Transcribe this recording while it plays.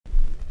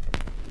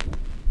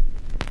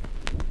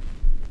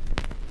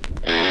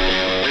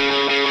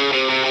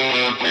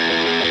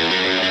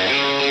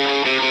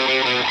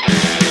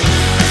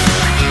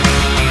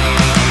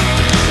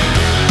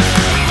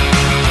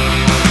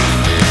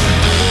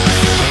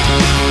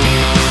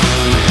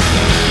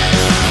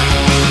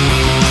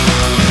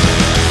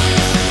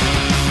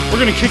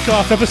going to kick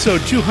off episode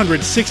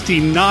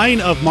 269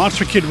 of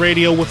Monster Kid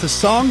Radio with a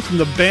song from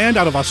the band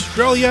out of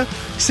Australia,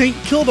 St.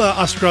 Kilda,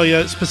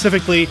 Australia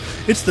specifically.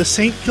 It's the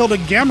St. Kilda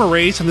Gamma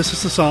Rays, and this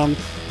is the song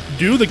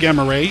Do the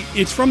Gamma Ray.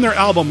 It's from their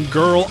album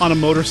Girl on a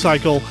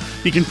Motorcycle.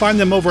 You can find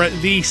them over at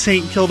the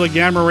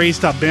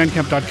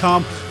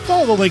stkildagamarays.bandcamp.com.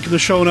 Follow the link in the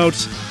show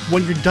notes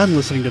when you're done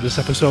listening to this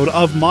episode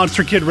of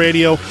Monster Kid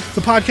Radio,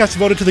 the podcast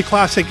devoted to the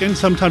classic and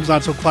sometimes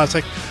not so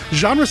classic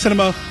genre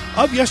cinema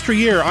of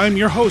yesteryear. I'm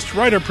your host,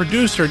 writer,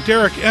 producer,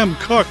 Derek M.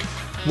 Cook.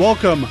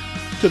 Welcome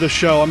to the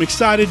show. I'm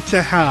excited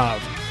to have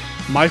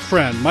my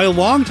friend, my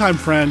longtime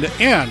friend,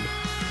 and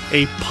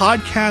a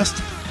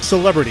podcast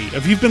celebrity.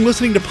 If you've been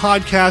listening to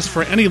podcasts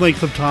for any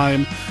length of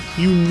time,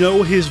 you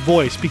know his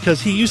voice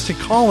because he used to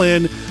call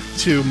in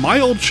to my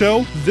old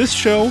show, this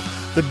show,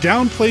 the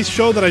Downplace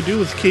show that I do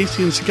with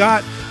Casey and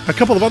Scott, a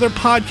couple of other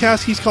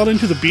podcasts he's called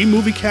into, the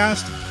B-Movie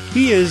Cast.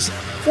 He is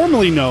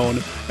formerly known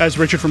as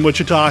Richard from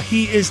Wichita.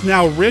 He is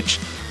now Rich,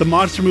 the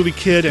Monster Movie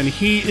Kid, and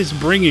he is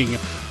bringing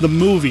the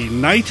movie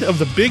Night of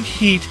the Big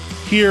Heat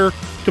here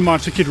to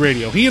Monster Kid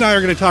Radio. He and I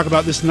are going to talk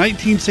about this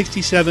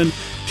 1967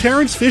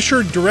 Terrence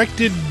Fisher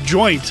directed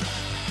joint.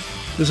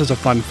 This is a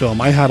fun film.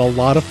 I had a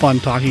lot of fun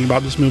talking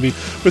about this movie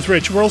with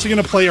Rich. We're also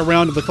going to play a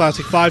round of the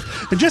Classic Five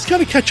and just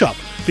kind of catch up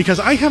because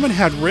I haven't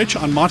had Rich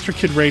on Monster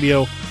Kid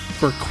Radio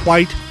for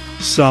quite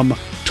some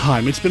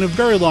time. It's been a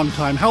very long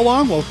time. How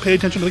long? Well, pay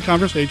attention to the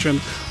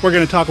conversation. We're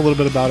going to talk a little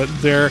bit about it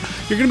there.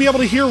 You're going to be able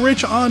to hear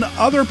Rich on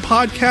other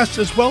podcasts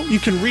as well. You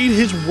can read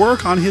his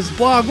work on his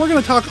blog. We're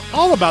going to talk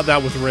all about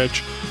that with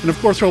Rich. And of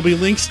course, there will be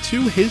links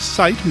to his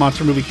site,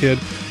 Monster Movie Kid,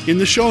 in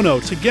the show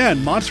notes. Again,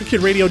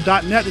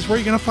 monsterkidradio.net is where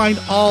you're going to find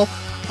all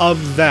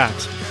of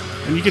that.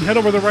 And you can head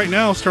over there right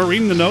now, start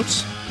reading the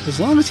notes, as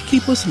long as you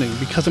keep listening,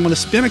 because I'm going to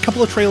spin a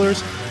couple of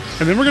trailers,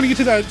 and then we're going to get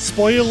to that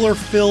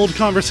spoiler-filled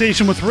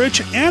conversation with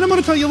Rich, and I'm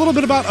going to tell you a little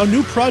bit about a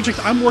new project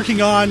I'm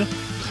working on,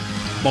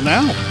 well,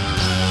 now.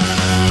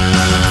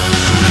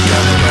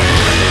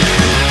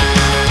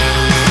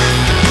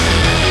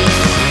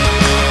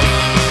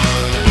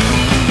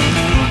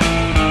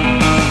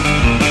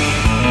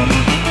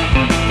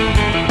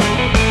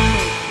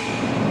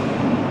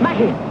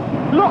 Maggie,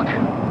 look!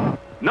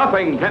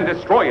 Nothing can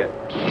destroy it.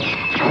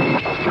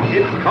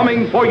 It's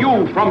coming for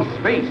you from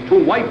space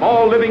to wipe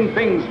all living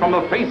things from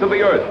the face of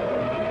the earth.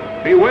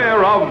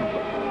 Beware of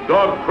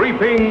the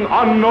creeping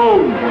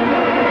unknown.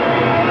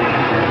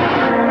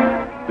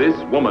 This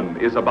woman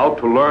is about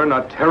to learn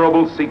a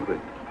terrible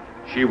secret.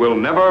 She will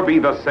never be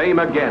the same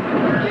again.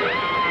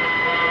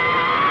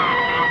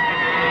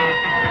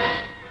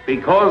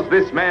 Because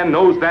this man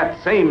knows that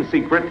same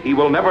secret, he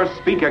will never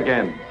speak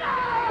again.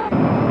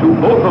 To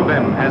both of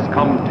them has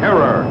come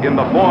terror in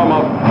the form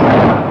of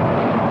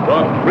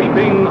the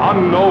creeping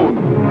unknown.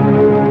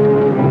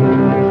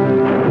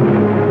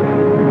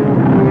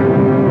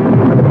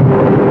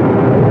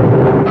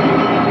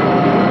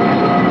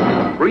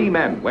 Three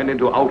men went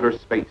into outer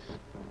space.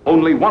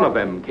 Only one of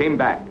them came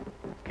back.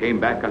 Came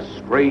back a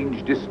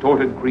strange,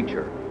 distorted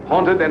creature,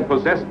 haunted and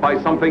possessed by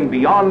something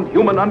beyond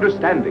human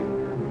understanding.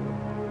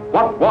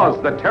 What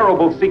was the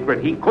terrible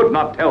secret he could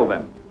not tell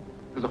them?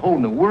 There's a whole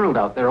new world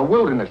out there, a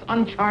wilderness,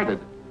 uncharted.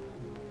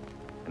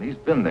 And he's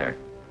been there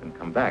and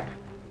come back.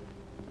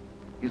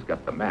 He's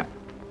got the map.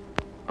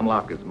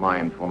 Unlock his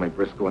mind for me,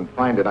 Briscoe, and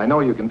find it. I know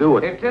you can do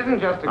it. It isn't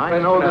just a I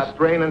question know the of...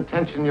 strain and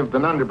tension you've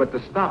been under, but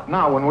to stop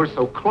now when we're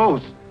so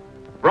close.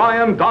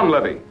 Brian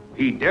Donlevy.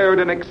 He dared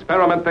an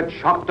experiment that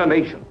shocked a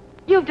nation.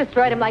 You've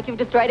destroyed him like you've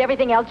destroyed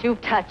everything else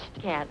you've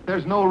touched, Ken.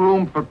 There's no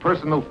room for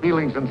personal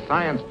feelings in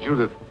science,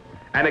 Judith.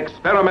 An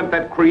experiment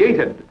that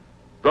created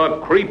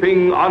the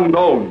creeping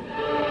unknown.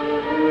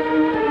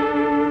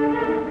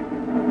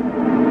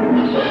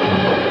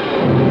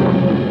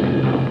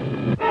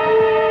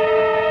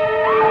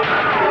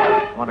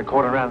 I want to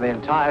cordon around the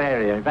entire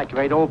area,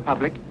 evacuate all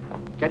public,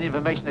 get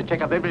information to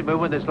check up every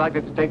movement that's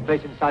likely to take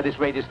place inside this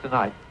radius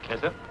tonight. Yes,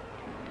 sir.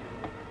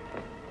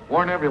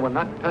 Warn everyone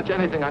not to touch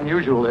anything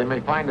unusual they may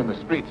find in the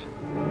streets.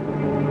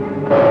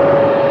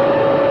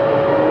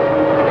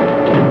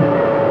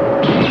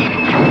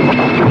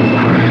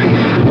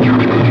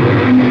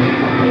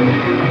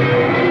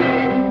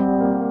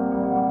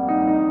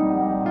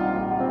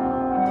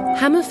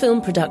 Hammer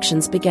Film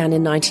Productions began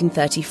in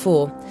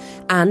 1934,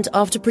 and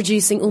after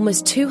producing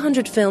almost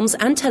 200 films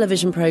and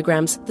television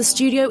programs, the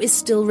studio is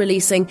still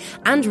releasing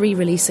and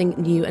re-releasing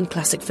new and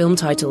classic film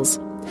titles.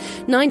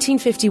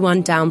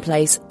 1951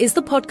 Downplace is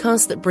the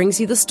podcast that brings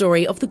you the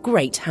story of the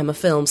great Hammer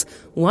films,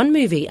 one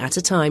movie at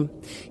a time.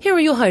 Here are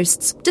your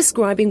hosts,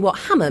 describing what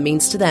Hammer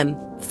means to them.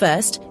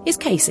 First is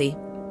Casey.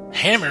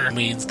 Hammer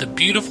means the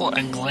beautiful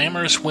and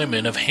glamorous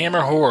women of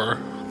Hammer horror,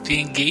 the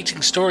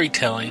engaging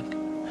storytelling,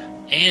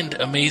 and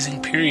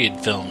amazing period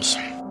films.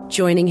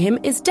 Joining him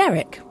is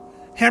Derek.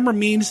 Hammer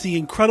means the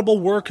incredible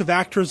work of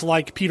actors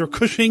like Peter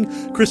Cushing,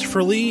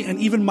 Christopher Lee, and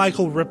even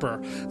Michael Ripper.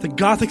 The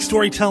gothic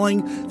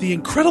storytelling, the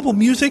incredible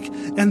music,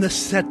 and the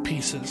set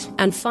pieces.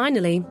 And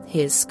finally,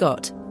 here's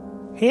Scott.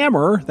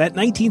 Hammer, that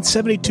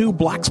 1972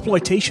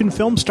 blaxploitation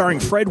film starring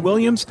Fred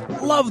Williams.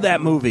 Love that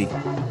movie.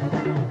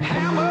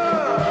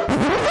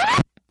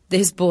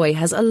 This boy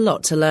has a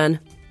lot to learn.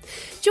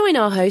 Join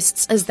our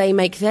hosts as they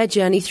make their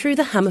journey through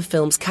the Hammer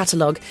Films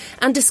catalogue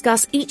and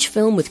discuss each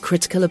film with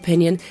critical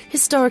opinion,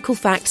 historical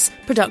facts,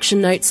 production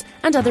notes,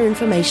 and other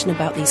information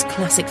about these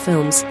classic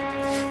films.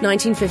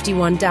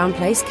 1951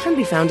 Downplace can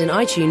be found in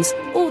iTunes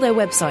or their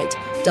website,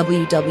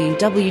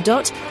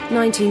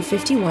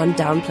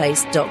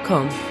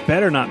 www.1951downplace.com.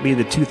 Better not be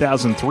the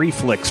 2003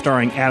 flick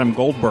starring Adam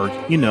Goldberg,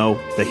 you know,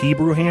 The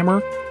Hebrew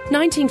Hammer.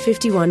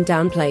 1951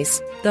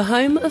 Downplace, the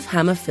home of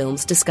Hammer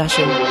Films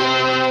discussion.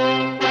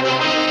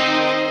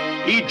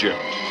 Egypt,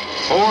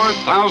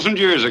 4,000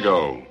 years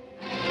ago.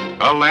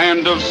 A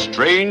land of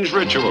strange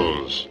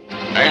rituals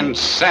and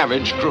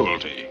savage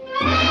cruelty.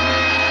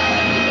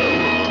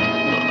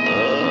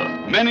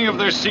 Many of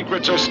their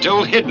secrets are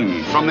still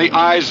hidden from the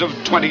eyes of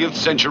 20th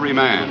century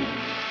man.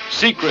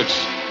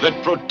 Secrets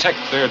that protect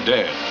their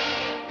dead.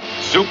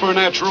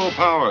 Supernatural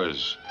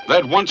powers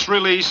that once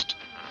released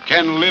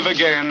can live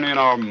again in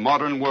our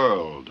modern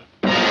world.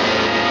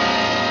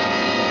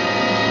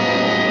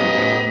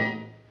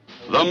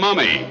 The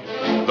Mummy,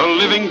 the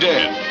living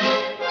dead,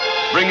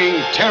 bringing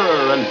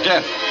terror and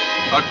death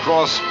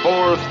across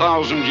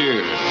 4,000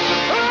 years.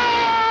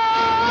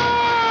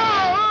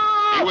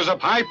 He was a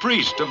high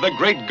priest of the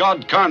great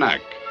god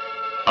Karnak,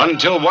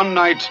 until one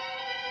night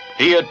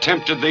he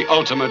attempted the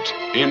ultimate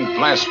in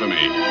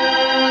blasphemy.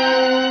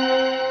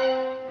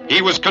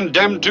 He was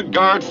condemned to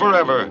guard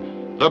forever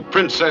the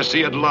princess he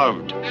had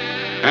loved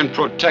and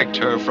protect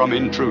her from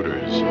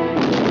intruders.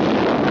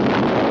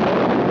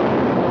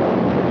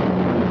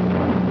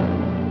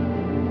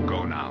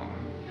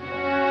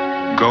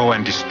 Go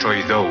and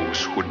destroy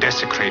those who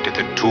desecrated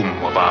the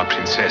tomb of our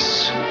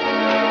princess.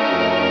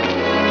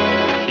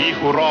 He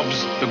who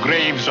robs the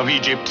graves of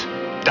Egypt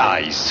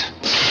dies.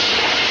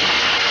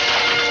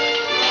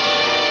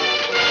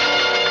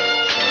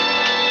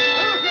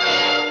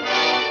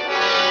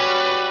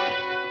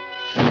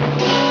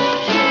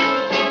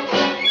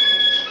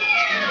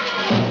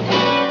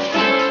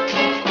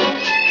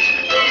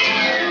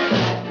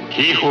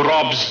 He who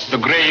robs the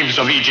graves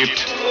of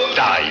Egypt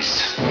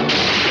dies.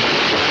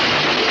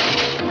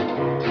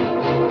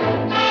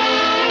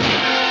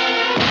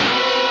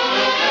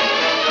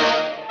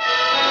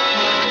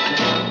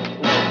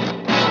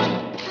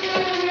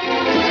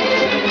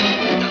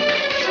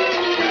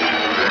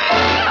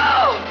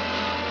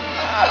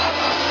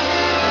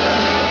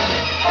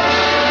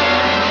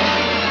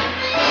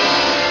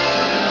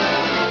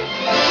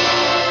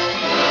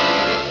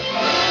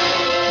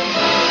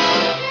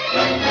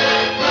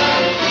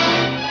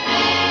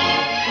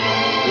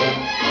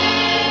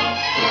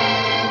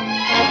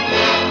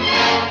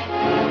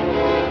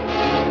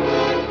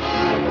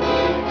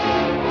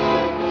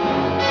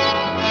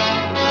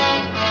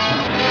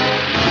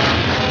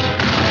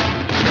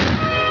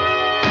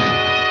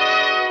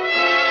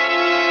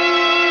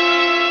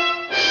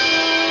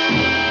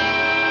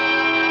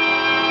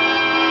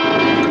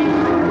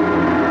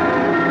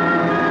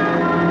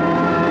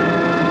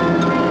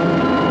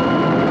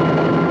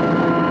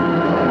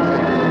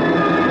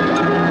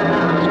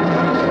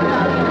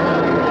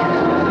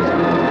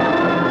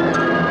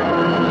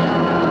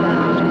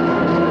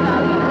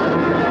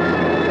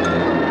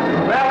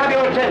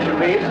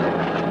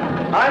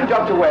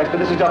 But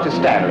this is Dr.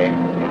 Stanley.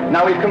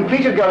 Now, we've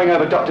completed going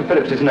over Dr.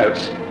 Phillips's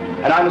notes,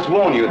 and I must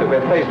warn you that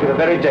we're faced with a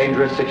very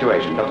dangerous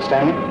situation. Dr.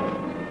 Stanley?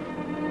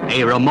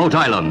 A remote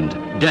island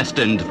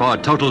destined for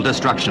total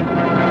destruction.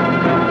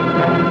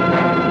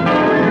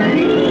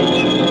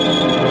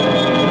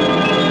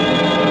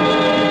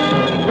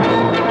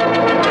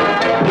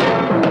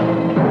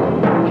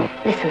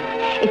 Listen,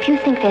 if you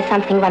think there's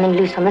something running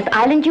loose on this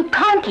island, you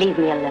can't leave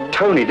me alone.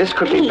 Tony, this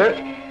could be...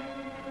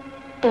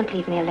 Don't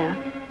leave me alone.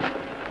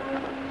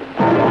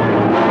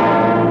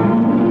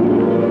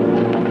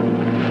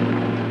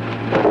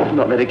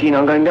 Not very keen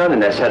on going down in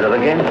their saddle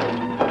again.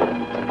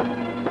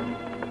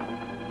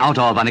 Out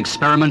of an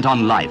experiment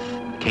on life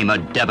came a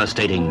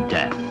devastating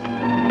death.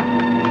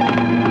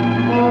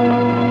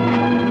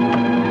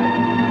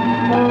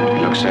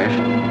 You look safe.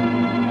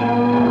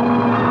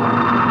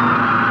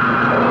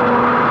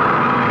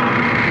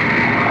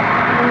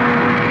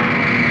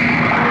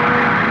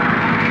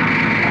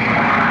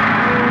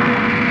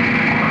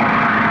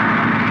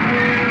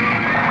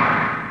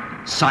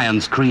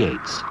 Science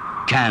creates.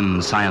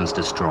 Can science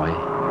destroy?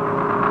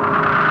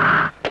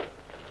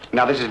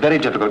 Now, this is very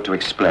difficult to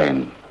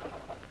explain,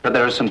 but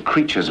there are some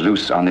creatures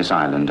loose on this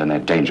island, and they're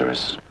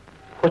dangerous.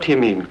 What do you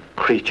mean,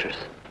 creatures?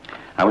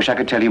 I wish I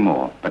could tell you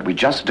more, but we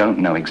just don't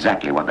know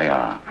exactly what they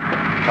are.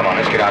 Come on,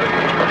 let's get out of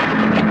here.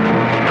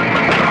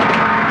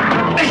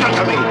 Listen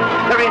to me!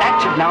 They're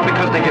inactive now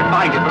because they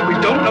defined it, but we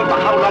don't know for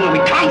how long, and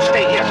we can't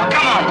stay here, so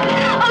come on!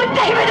 Oh,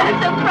 David,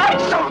 I'm so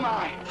frightened! So am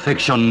I!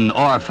 Fiction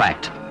or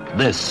fact,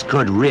 this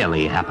could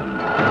really happen.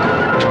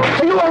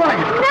 Are you all right?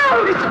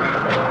 No!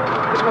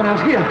 This one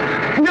out here.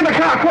 In the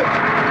car, quick!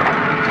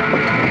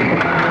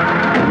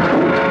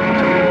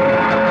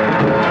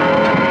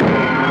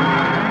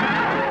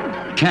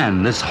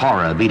 Can this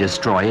horror be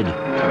destroyed?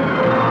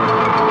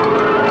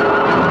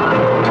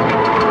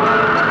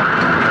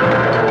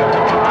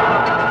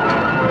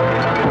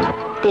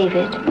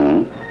 David,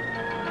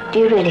 do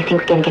you really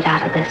think we're going to get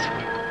out of this?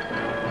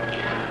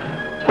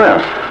 Well,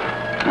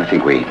 I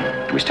think we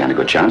stand a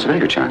good chance, a very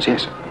good chance,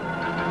 yes.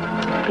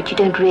 But you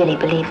don't really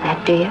believe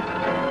that, do you?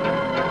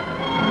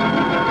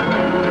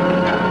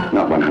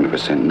 Not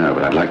 100%, no,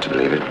 but I'd like to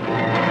believe it.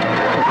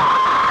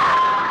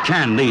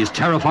 Can these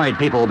terrified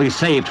people be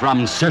saved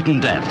from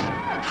certain death?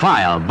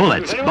 Fire,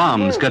 bullets,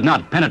 bombs could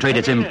not penetrate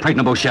its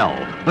impregnable shell,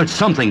 but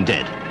something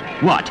did.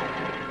 What?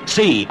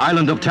 See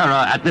Island of Terror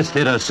at this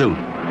theater soon.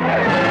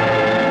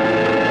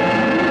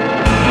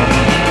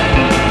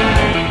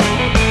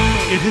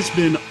 It has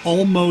been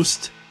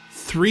almost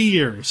 3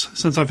 years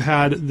since I've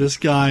had this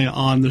guy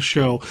on the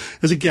show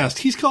as a guest.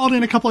 He's called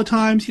in a couple of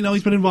times. You know,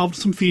 he's been involved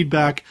with some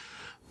feedback.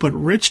 But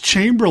Rich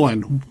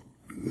Chamberlain,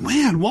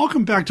 man,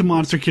 welcome back to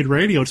Monster Kid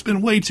Radio. It's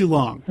been way too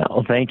long.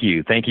 Oh, thank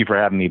you. Thank you for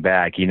having me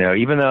back. You know,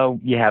 even though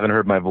you haven't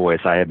heard my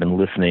voice, I have been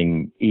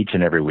listening each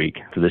and every week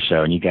to the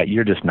show, and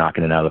you're just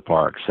knocking it out of the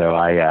park. So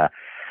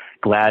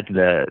glad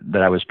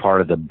that I was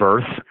part of the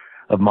birth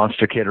of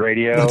Monster Kid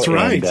Radio. That's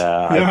right.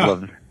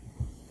 And,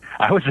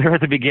 I was there at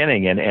the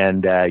beginning,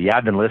 and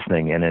I've been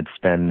listening, and it's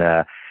been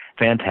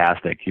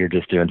fantastic. You're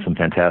just doing some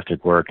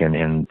fantastic work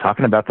and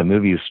talking about the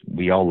movies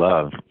we all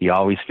love. You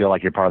always feel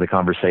like you're part of the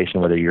conversation,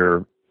 whether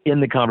you're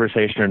in the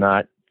conversation or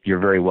not. You're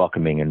very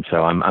welcoming, and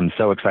so I'm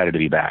so excited to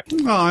be back.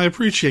 Oh, I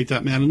appreciate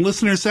that, man. And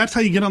listeners, that's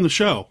how you get on the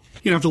show.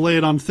 You don't have to lay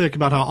it on thick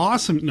about how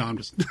awesome. No, I'm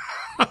just.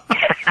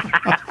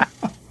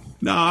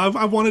 No,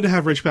 I wanted to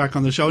have Rich back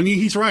on the show, and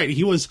he's right.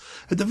 He was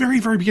at the very,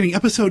 very beginning,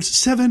 episodes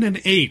 7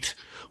 and 8.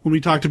 When we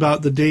talked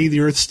about the day the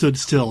Earth stood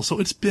still. So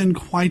it's been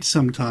quite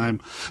some time.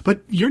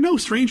 But you're no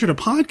stranger to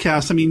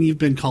podcasts. I mean, you've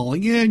been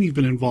calling in, you've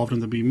been involved in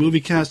the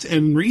B-Movie Cast,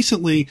 and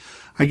recently,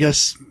 I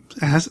guess,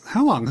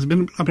 how long? Has it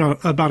been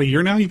about a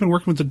year now you've been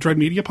working with the Dread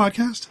Media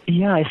podcast?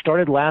 Yeah, I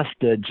started last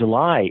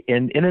July.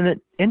 And in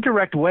an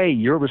indirect way,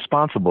 you're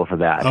responsible for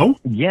that. Oh?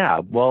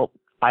 Yeah, well,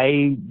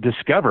 I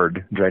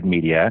discovered Dread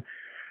Media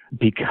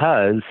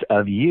because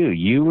of you.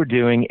 You were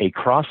doing a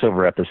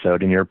crossover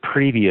episode in your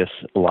previous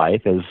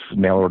life as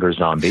Mail Order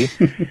Zombie.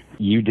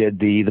 You did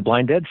the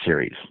Blind Dead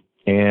series,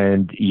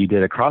 and you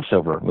did a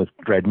crossover with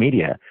Dread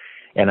Media.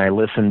 And I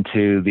listened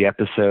to the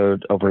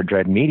episode over at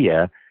Dread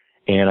Media,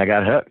 and I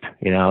got hooked.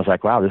 You know, I was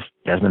like, wow, this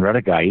Desmond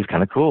Reddick guy, he's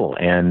kind of cool.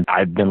 And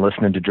I've been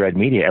listening to Dread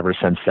Media ever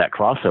since that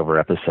crossover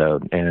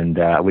episode, and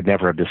I would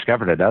never have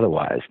discovered it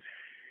otherwise.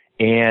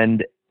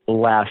 And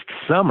last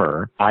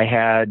summer, I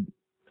had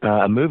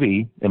a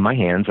movie in my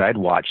hands I'd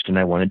watched and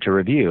I wanted to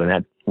review, and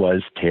that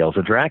was Tales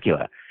of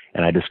Dracula.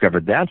 And I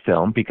discovered that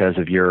film because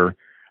of your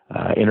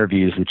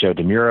interviews with Joe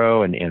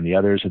DeMuro and the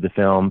others of the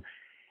film.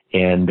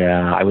 And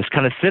I was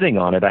kind of sitting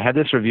on it. I had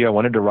this review. I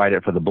wanted to write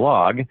it for the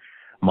blog,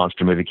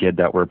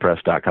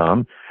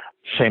 monstermoviekid.wordpress.com.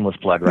 Shameless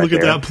plug right there.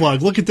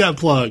 Look at that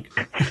plug.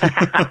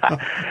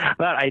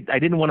 But I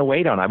didn't want to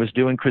wait on it. I was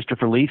doing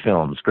Christopher Lee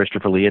films.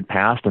 Christopher Lee had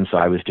passed, and so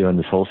I was doing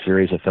this whole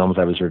series of films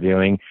I was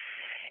reviewing.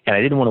 And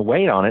I didn't want to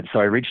wait on it, so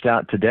I reached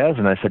out to Des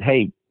and I said,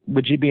 hey,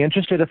 would you be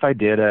interested if I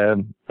did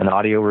an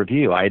audio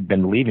review? I had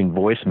been leaving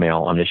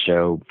voicemail on his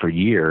show for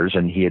years,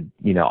 and he had,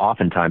 you know,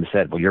 oftentimes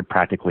said, well, you're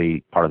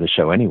practically part of the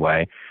show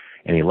anyway.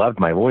 And he loved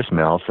my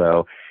voicemail,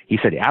 so he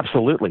said,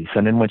 absolutely,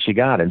 send in what you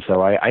got. And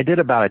so I did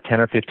about a 10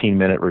 or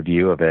 15-minute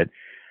review of it.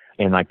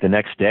 And like the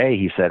next day,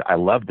 he said, I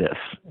love this.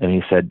 And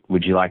he said,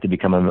 would you like to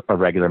become a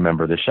regular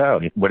member of the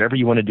show? Whatever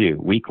you want to do,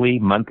 weekly,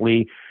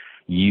 monthly.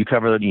 You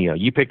cover,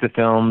 you pick the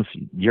films,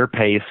 your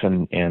pace,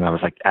 and I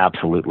was like,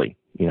 absolutely.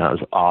 You know, it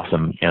was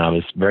awesome, and I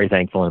was very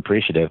thankful and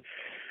appreciative.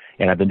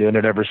 And I've been doing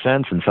it ever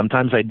since. And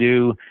sometimes I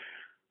do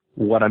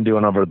what I'm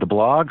doing over at the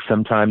blog.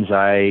 Sometimes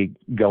I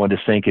go into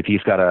sync if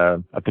he's got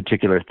a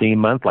particular theme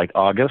month, like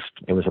August.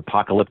 It was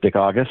Apocalyptic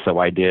August, so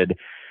I did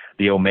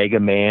the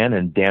Omega Man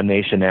and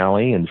Damnation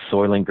Alley and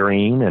Soylent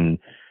Green, and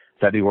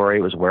February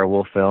it was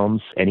werewolf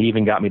films. And he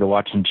even got me to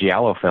watch some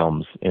Giallo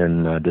films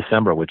in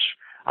December, which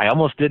I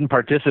almost didn't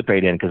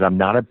participate in because I'm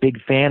not a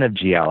big fan of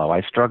Giallo.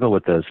 I struggle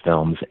with those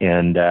films.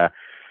 And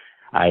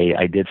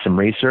I did some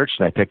research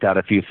and I picked out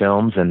a few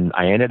films and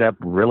I ended up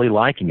really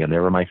liking them. They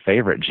were my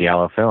favorite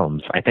Giallo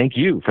films. I thank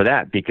you for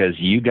that because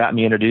you got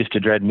me introduced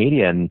to Dread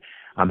Media, and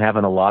I'm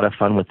having a lot of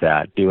fun with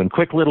that. Doing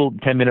quick little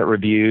 10-minute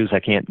reviews. I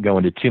can't go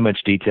into too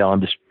much detail.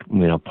 I'm just,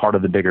 part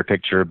of the bigger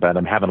picture, but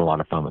I'm having a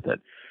lot of fun with it.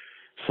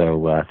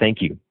 So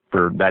thank you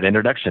for that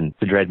introduction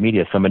to Dread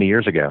Media so many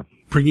years ago.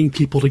 Bringing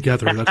people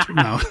together. That's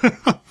no.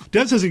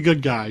 Des is a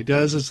good guy.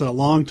 Des is a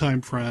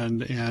longtime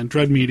friend, and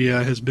Dread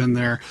Media has been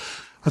there.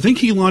 I think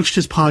he launched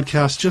his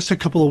podcast just a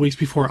couple of weeks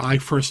before I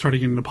first started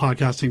getting into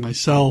podcasting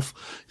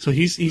myself. So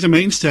he's a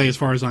mainstay as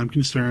far as I'm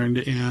concerned,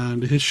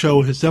 and his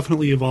show has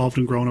definitely evolved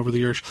and grown over the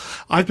years.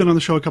 I've been on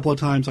the show a couple of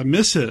times. I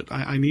miss it.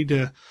 I need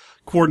to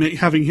coordinate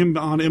having him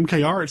on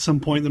MKR at some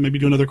point, then maybe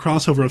do another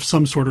crossover of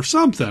some sort or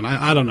something.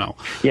 I don't know.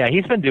 Yeah,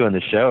 he's been doing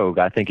the show.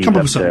 I think he's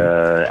up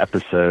to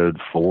episode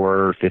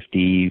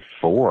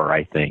 454,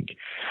 I think.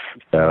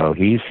 So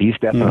he's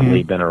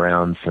definitely been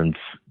around since,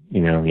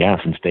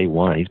 since day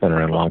one. He's been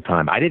around a long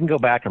time. I didn't go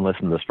back and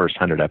listen to those first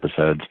 100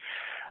 episodes.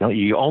 No,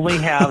 you only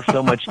have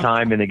so much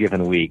time in a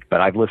given week,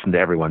 but I've listened to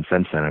everyone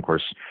since then. Of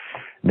course,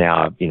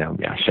 now,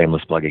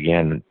 shameless plug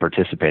again,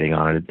 participating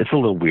on it. It's a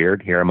little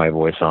weird hearing my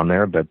voice on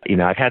there, but,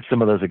 I've had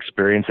some of those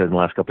experiences in the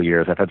last couple of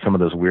years. I've had some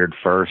of those weird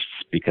firsts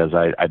because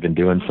I've been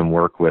doing some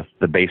work with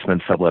the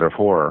Basement Subletter of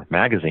Horror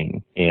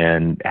magazine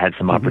and had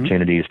some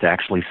opportunities to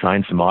actually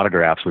sign some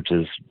autographs, which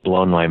has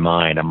blown my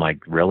mind. I'm like,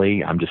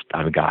 really? I'm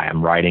a guy.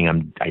 I'm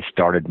writing. I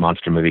started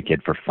Monster Movie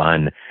Kid for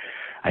fun.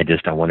 I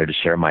wanted to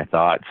share my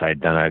thoughts.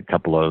 I'd done a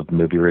couple of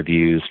movie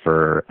reviews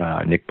for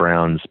Nick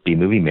Brown's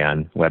B-Movie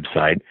Man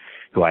website,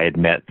 who I had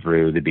met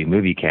through the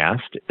B-Movie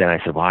Cast. Then I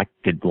said, well, I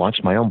could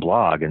launch my own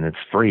blog, and it's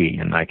free,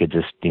 and I could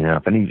just,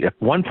 if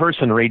one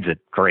person reads it,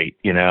 great.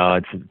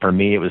 For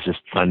me, it was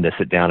just fun to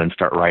sit down and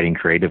start writing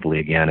creatively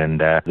again,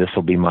 and this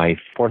will be my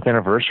 4th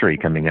anniversary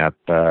coming up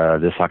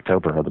this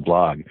October of the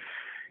blog.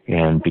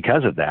 And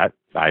because of that,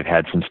 I've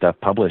had some stuff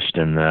published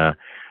in the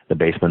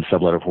Basement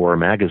Subletter of Horror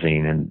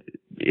magazine, and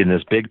in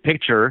this big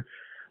picture,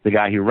 the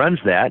guy who runs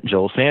that,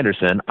 Joel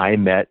Sanderson, I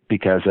met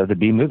because of the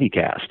B-Movie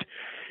Cast.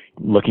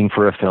 Looking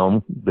for a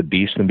film, The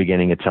Beast from the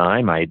Beginning of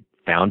Time. I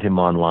found him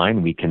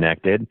online. We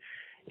connected,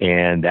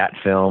 and that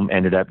film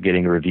ended up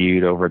getting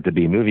reviewed over at the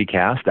B-Movie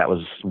Cast. That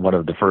was one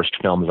of the first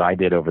films I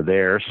did over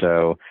there.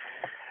 So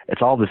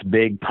it's all this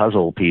big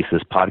puzzle piece,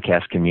 this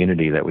podcast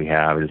community that we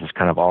have. It's just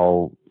kind of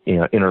all,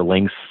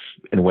 interlinks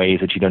in ways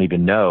that you don't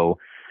even know.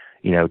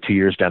 2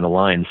 years down the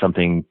line,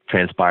 something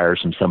transpires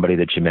from somebody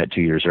that you met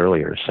 2 years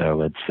earlier.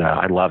 So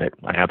I love it.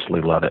 I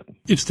absolutely love it.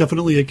 It's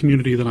definitely a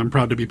community that I'm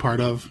proud to be part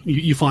of.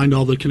 You find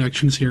all the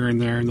connections here and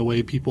there and the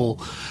way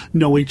people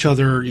know each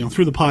other,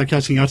 through the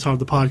podcasting, outside of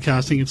the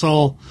podcasting. It's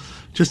all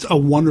just a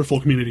wonderful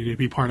community to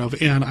be part of.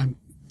 And I'm,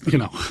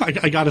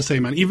 I gotta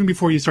say, man, even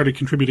before you started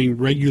contributing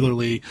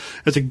regularly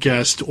as a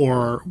guest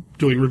or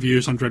doing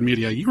reviews on Dread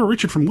Media, you were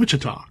Richard from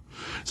Wichita.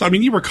 So,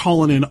 you were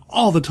calling in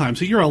all the time.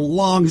 So you're a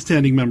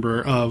long-standing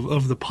member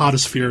of the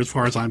podosphere as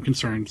far as I'm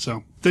concerned.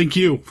 So thank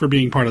you for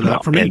being part of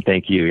that for me. And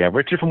thank you. Yeah,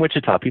 Richard from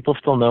Wichita. People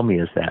still know me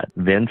as that.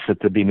 Vince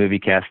at the B-Movie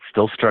Cast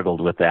still struggled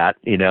with that,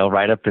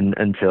 right up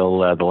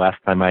until the last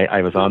time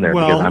I was on there,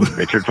 because I'm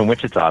Richard from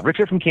Wichita.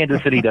 Richard from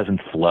Kansas City doesn't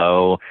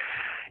flow.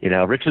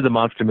 Richard the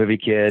Monster Movie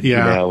Kid,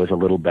 was a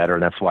little better,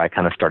 and that's why I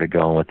kind of started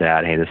going with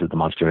that. Hey, this is the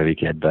Monster Movie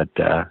Kid. But,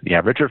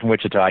 Richard from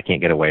Wichita, I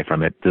can't get away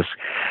from it. Just,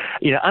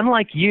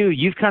 unlike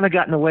you've kind of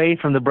gotten away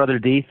from the Brother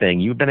D thing.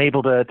 You've been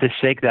able to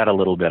shake that a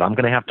little bit. I'm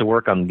going to have to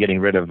work on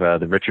getting rid of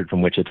the Richard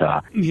from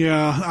Wichita.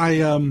 Yeah, I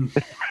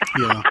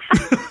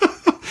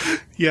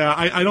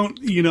don't,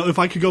 if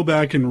I could go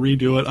back and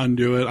redo it,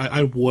 undo it,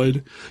 I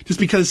would. Just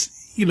because,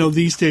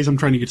 these days I'm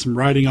trying to get some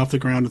writing off the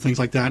ground and things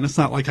like that, and it's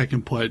not like I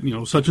can put,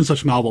 such and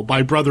such novel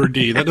by Brother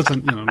D. That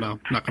doesn't, no,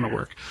 not going to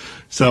work.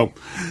 So,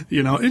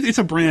 it's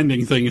a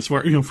branding thing as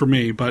far, for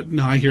me, but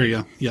no, I hear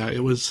you. Yeah,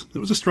 it was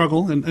a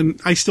struggle, and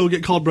I still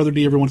get called Brother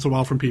D every once in a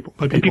while from people.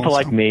 And people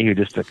like me who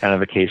just kind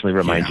of occasionally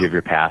remind you of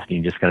your past, and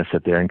you just kind of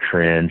sit there and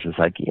cringe. It's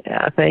like,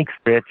 yeah, thanks,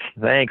 Rich.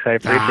 Thanks. I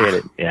appreciate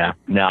it. Yeah.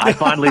 No, I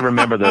fondly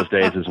remember those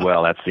days as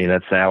well.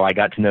 That's how I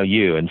got to know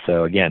you. And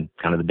so again,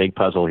 kind of the big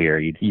puzzle here.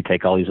 You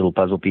take all these little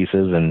puzzle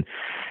pieces and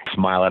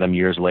smile at them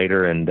years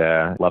later, and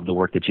love the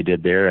work that you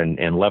did there,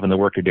 and loving the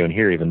work you're doing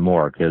here even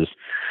more, because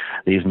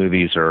these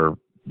movies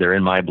they're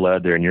in my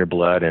blood, they're in your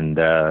blood, and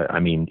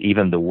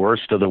even the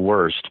worst of the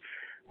worst,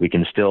 we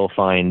can still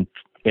find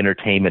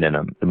entertainment in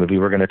them. The movie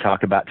we're going to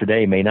talk about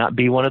today may not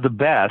be one of the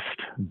best,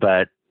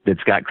 but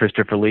it's got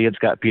Christopher Lee, it's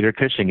got Peter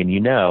Cushing,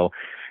 and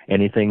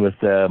anything with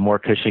more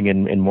Cushing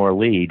and more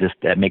Lee, just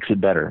that makes it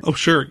better. Oh,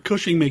 sure.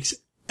 Cushing makes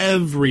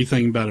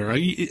everything better.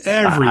 Everything.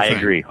 I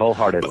agree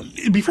wholeheartedly.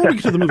 But before we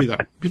get to the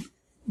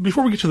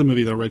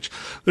movie, though, Rich,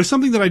 there's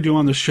something that I do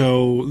on the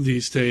show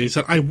these days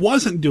that I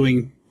wasn't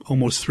doing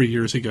almost 3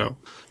 years ago.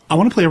 I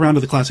want to play a round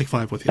of the Classic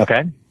Five with you.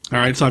 Okay. All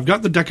right, so I've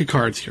got the deck of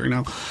cards here.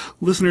 Now,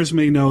 listeners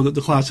may know that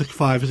the Classic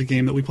Five is a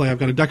game that we play. I've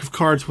got a deck of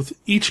cards with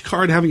each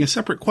card having a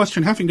separate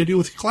question having to do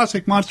with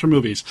classic monster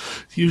movies.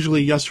 It's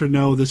usually yes or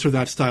no, this or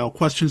that style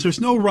questions.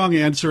 There's no wrong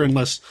answer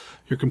unless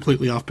you're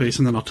completely off base,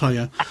 and then I'll tell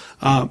you.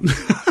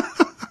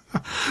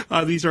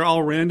 These are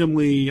all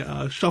randomly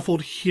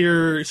shuffled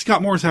here.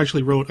 Scott Morris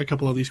actually wrote a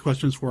couple of these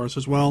questions for us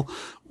as well.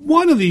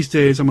 One of these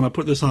days, I'm going to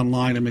put this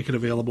online and make it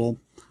available.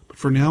 But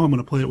for now, I'm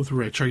going to play it with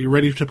Rich. Are you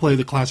ready to play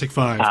the Classic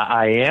Five?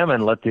 I am,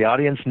 and let the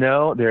audience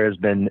know there has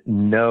been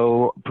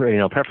no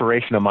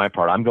preparation on my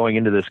part. I'm going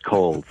into this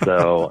cold,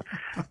 so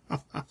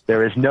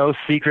there is no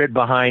secret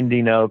behind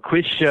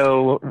quiz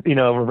show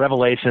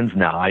revelations.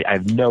 No, I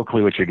have no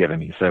clue what you're giving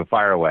me. So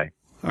fire away.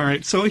 All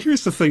right, so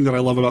here's the thing that I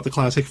love about the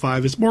Classic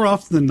Five is more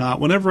often than not,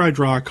 whenever I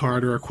draw a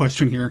card or a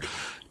question here,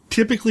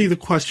 typically the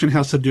question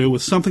has to do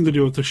with something to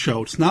do with the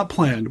show. It's not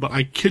planned, but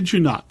I kid you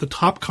not, the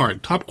top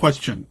card, top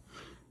question,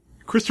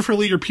 Christopher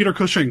Lee or Peter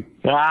Cushing?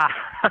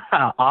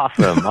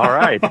 Awesome. All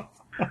right.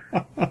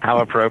 How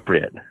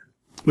appropriate.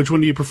 Which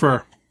one do you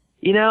prefer?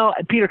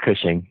 Peter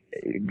Cushing.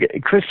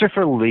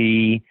 Christopher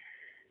Lee,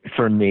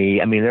 for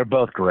me, they're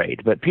both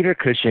great, but Peter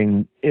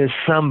Cushing is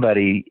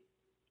somebody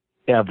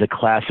of the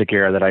classic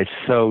era that I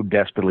so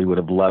desperately would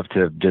have loved to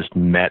have just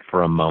met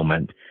for a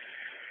moment.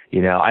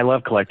 You know, I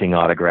love collecting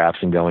autographs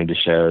and going to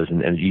shows,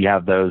 and you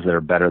have those that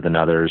are better than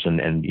others and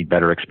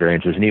better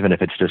experiences. And even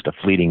if it's just a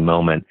fleeting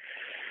moment,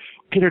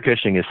 Peter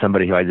Cushing is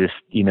somebody who I just,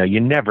 you know,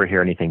 you never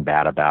hear anything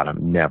bad about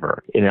him,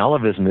 never. In all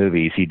of his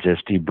movies,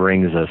 he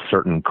brings a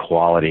certain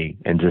quality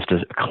and just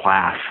a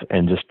class,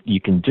 and just, you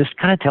can just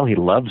kind of tell he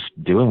loves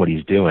doing what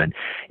he's doing,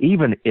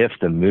 even if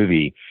the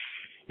movie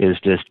is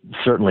just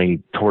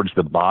certainly towards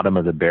the bottom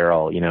of the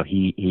barrel. You know,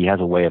 he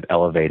has a way of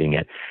elevating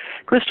it.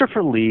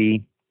 Christopher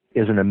Lee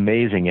is an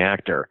amazing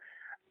actor,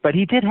 but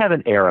he did have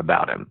an air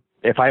about him.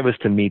 If I was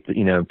to meet,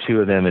 you know,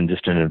 two of them in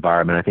just an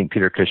environment, I think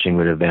Peter Cushing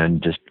would have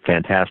been just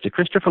fantastic.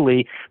 Christopher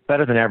Lee,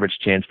 better than average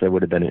chance there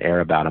would have been an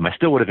air about him. I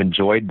still would have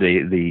enjoyed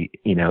the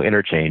you know,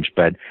 interchange,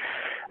 but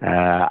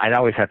I'd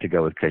always have to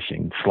go with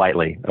Cushing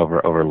slightly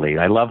over Lee.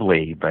 I love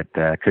Lee, but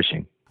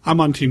Cushing. I'm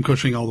on Team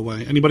Cushing all the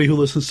way. Anybody who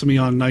listens to me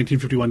on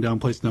 1951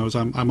 Downplace knows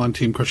I'm on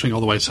Team Cushing all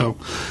the way. So,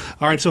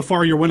 all right, so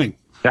far you're winning.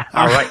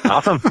 All right,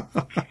 awesome.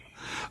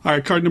 All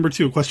right, card number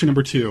 2, question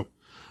number 2.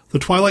 The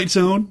Twilight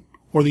Zone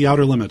or The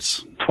Outer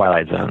Limits?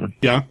 Twilight Zone.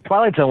 Yeah?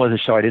 Twilight Zone was a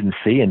show I didn't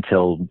see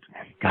until,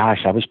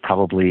 gosh, I was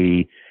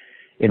probably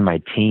in my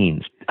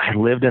teens. I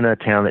lived in a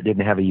town that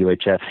didn't have a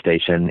UHF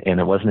station, and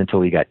it wasn't until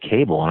we got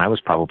cable, and I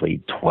was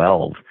probably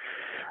 12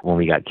 when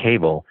we got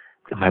cable,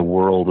 my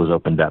world was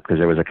opened up, because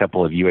there was a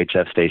couple of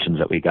UHF stations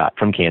that we got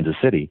from Kansas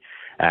City,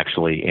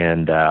 actually,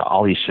 and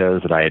all these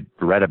shows that I had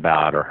read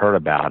about or heard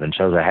about, and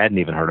shows I hadn't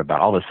even heard about,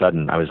 all of a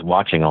sudden I was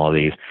watching all of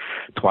these.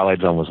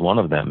 Twilight Zone was one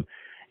of them.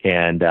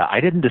 And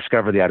I didn't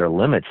discover The Outer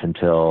Limits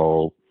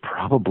until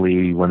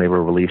probably when they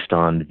were released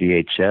on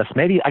VHS.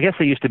 Maybe, I guess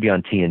they used to be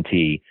on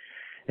TNT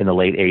in the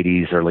late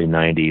 80s, early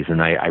 90s,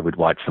 and I would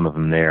watch some of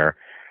them there.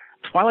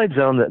 Twilight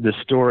Zone, the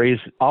stories,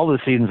 all the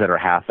seasons that are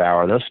half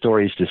hour, those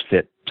stories just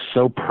fit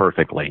so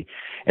perfectly.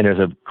 And there's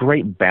a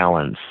great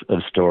balance of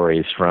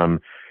stories, from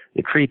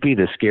the creepy,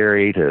 the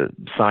scary, to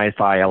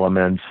sci-fi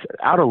elements.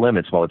 Outer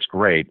Limits, while it's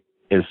great,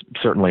 is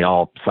certainly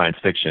all science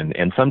fiction,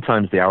 and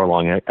sometimes the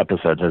hour-long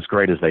episodes, as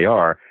great as they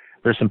are,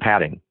 there's some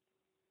padding.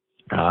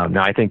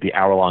 Now, I think the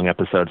hour-long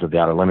episodes of The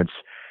Outer Limits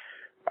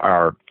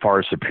are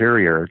far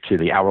superior to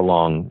the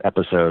hour-long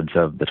episodes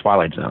of The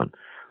Twilight Zone.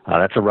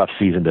 That's a rough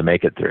season to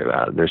make it through.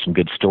 There's some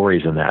good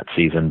stories in that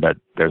season, but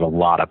there's a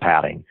lot of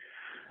padding.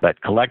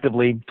 But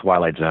collectively,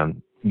 Twilight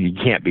Zone, you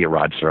can't beat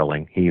Rod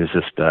Serling. He was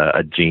just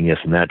a genius,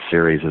 and that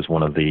series is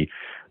one of the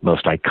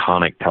most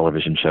iconic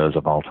television shows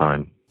of all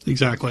time.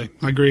 Exactly.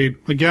 Agreed.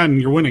 Again,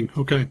 you're winning.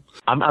 Okay.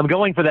 I'm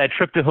going for that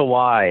trip to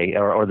Hawaii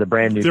or the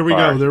brand new There we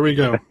car. go. There we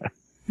go.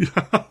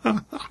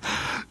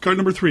 Card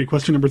number 3.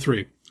 Question number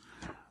 3.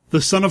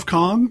 The Son of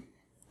Kong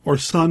or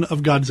Son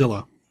of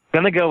Godzilla?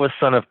 I'm going to go with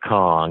Son of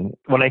Kong.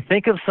 When I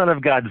think of Son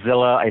of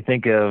Godzilla, I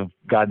think of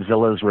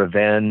Godzilla's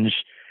Revenge,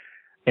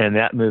 and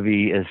that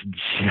movie is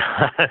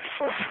just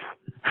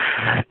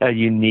a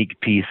unique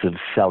piece of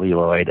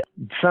celluloid.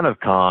 Son of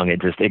Kong,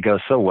 it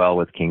goes so well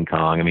with King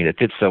Kong. I mean, it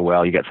fits so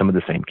well. You got some of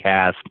the same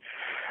cast.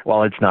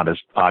 Well, it's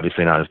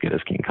obviously not as good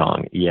as King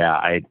Kong. Yeah,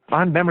 I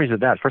fond memories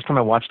of that. First time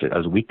I watched it, it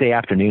was a weekday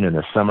afternoon in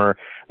the summer.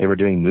 They were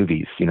doing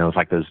movies. You know, it's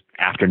like those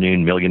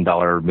afternoon $1 million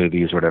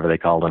movies, or whatever they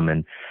called them.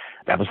 And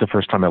that was the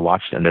first time I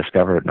watched it and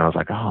discovered it. And I was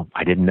like, oh,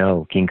 I didn't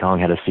know King Kong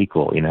had a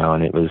sequel, you know,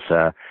 and it was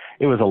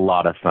a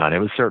lot of fun. It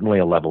was certainly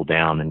a level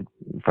down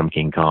from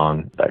King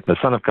Kong, but the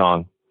Son of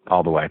Kong,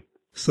 all the way.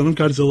 Son of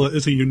Godzilla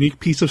is a unique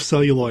piece of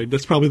celluloid.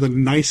 That's probably the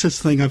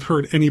nicest thing I've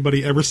heard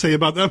anybody ever say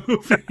about that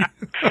movie.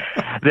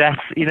 That's,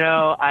 you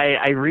know,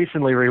 I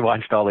recently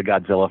rewatched all the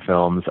Godzilla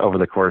films over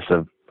the course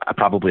of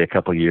probably a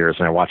couple of years,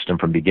 and I watched them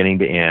from beginning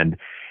to end.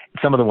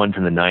 Some of the ones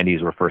in the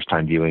 90s were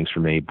first-time viewings for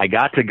me. I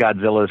got to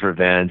Godzilla's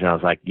Revenge, and I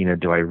was like, you know,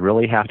 do I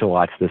really have to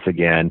watch this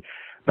again?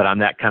 But I'm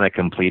that kind of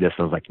completist.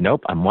 I was like,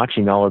 nope, I'm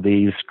watching all of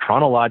these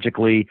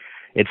chronologically.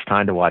 It's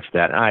time to watch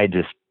that.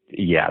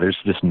 There's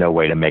just no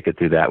way to make it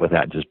through that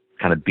without just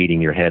kind of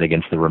beating your head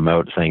against the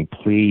remote saying,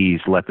 please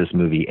let this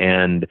movie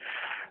end.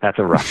 That's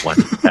a rough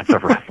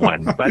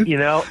one. But, you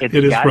know, it's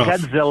got rough.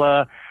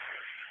 Godzilla,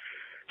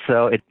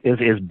 so it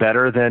is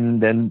better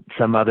than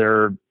some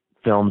other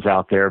films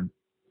out there.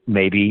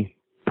 Maybe,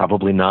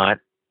 probably not.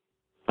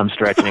 I'm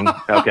stretching.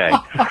 Okay.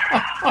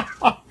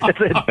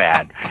 It's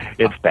bad.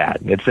 It's bad.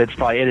 It's the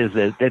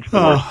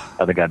worst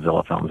of the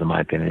Godzilla films, in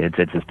my opinion.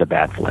 It's just a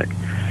bad flick.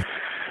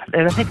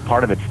 And I think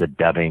part of it's the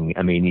dubbing.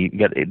 I mean, you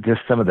get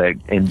just some of the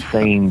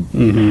insane,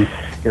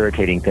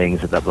 irritating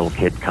things that little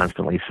kid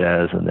constantly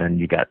says, and then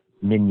you got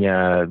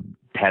Minya,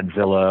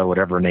 Tadzilla,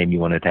 whatever name you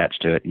want to attach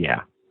to it.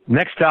 Yeah.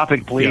 Next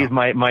topic, please.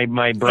 Yeah.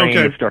 My brain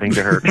is starting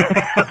to hurt.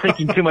 I'm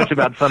thinking too much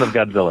about Son of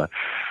Godzilla.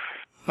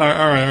 All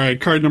right.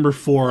 Card number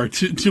 4.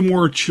 Two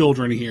more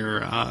children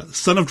here.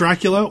 Son of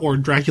Dracula or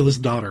Dracula's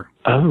Daughter?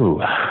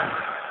 Oh,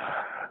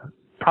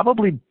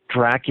 probably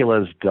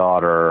Dracula's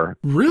Daughter.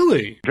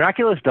 Really?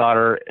 Dracula's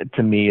Daughter,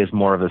 to me, is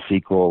more of a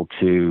sequel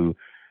to,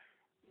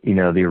 you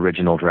know, the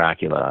original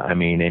Dracula. I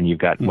mean, and you've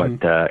got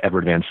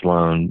Edward Van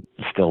Sloan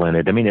still in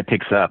it. I mean, it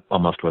picks up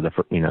almost where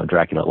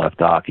Dracula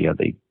left off. You have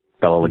the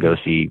Bela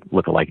Lugosi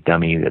look-alike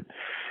dummy that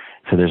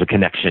So there's a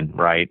connection,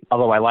 right?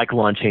 Although I like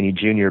Lon Chaney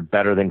Jr.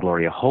 better than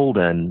Gloria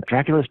Holden,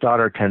 Dracula's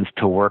Daughter tends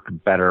to work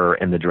better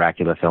in the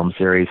Dracula film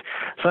series.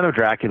 Son of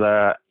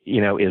Dracula,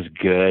 is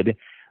good,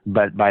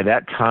 but by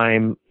that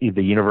time,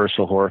 the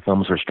Universal horror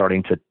films were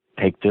starting to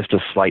take just a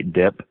slight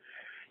dip.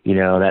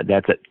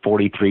 That's at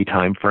 43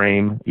 time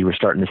frame. You were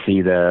starting to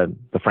see the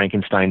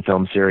Frankenstein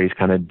film series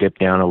kind of dip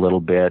down a little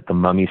bit. The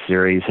Mummy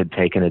series had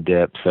taken a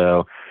dip.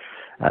 So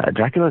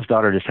Dracula's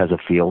Daughter just has a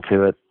feel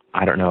to it.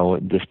 I don't know.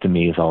 This to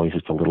me is always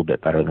just a little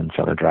bit better than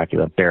Son of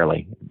Dracula.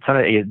 Barely.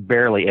 It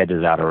barely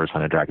edges out over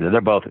Son of Dracula. They're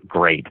both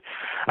great.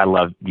 I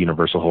love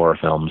Universal horror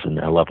films,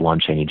 and I love Lon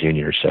Chaney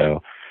Jr.,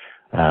 so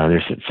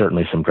there's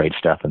certainly some great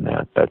stuff in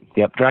that. But,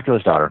 yep,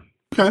 Dracula's Daughter.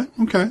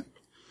 Okay.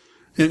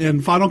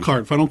 And final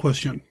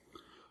question.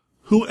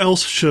 Who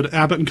else should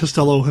Abbott and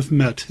Costello have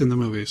met in the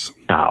movies?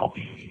 Oh,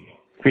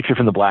 Creature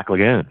from the Black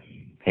Lagoon.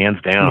 Hands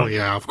down. Oh,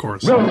 yeah, of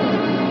course.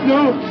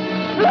 No!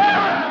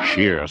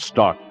 Sheer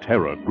stark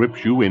terror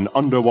grips you in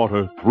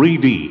underwater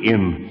 3D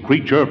in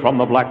Creature from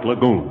the Black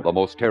Lagoon. The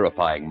most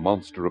terrifying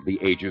monster of the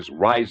ages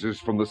rises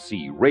from the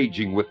sea,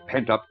 raging with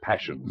pent-up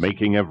passions.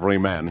 Making every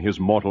man his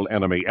mortal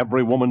enemy,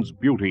 every woman's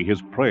beauty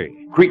his prey.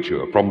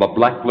 Creature from the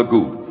Black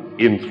Lagoon.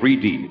 In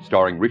 3D,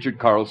 starring Richard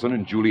Carlson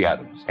and Julie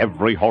Adams.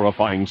 Every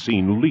horrifying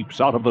scene leaps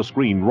out of the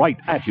screen right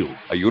at you.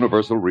 A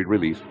Universal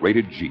re-release,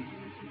 rated G.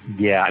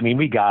 Yeah,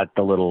 we got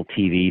the little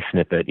TV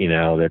snippet,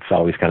 that's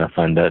always kind of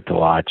fun to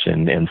watch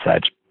and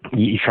such.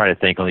 You try to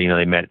think,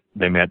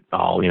 they met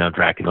all,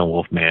 Dracula,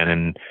 Wolfman,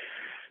 and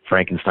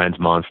Frankenstein's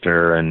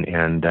monster,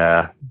 and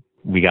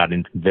we got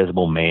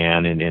Invisible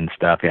Man and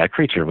stuff. Yeah,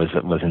 Creature was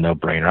a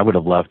no-brainer. I would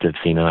have loved to have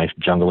seen a nice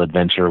jungle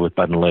adventure with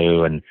Bud and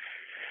Lou and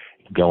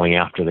going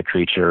after the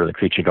creature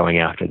going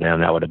after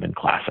them. That would have been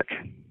classic.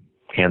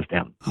 Hands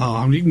down. Oh,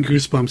 I'm getting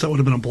goosebumps. That would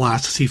have been a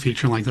blast to see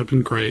featuring like that. Would have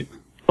been great.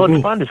 Well,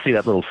 it's fun to see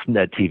that little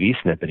TV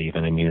snippet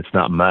even. It's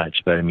not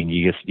much, but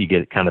you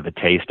get kind of a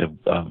taste of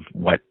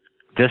what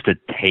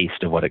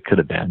it could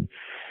have been.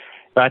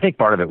 But I think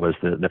part of it was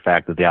the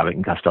fact that the Abbott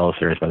and Costello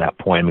series by that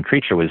point,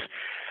 Creature was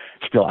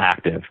still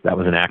active. That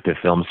was an active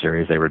film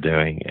series they were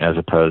doing, as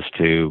opposed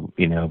to,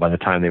 by the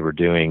time they were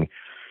doing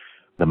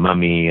The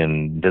Mummy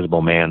and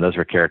Invisible Man, those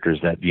were characters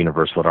that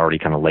Universal had already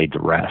kind of laid to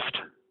rest.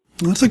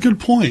 That's a good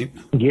point.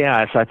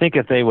 Yeah, so I think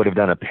if they would have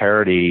done a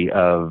parody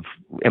of,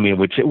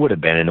 which it would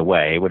have been in a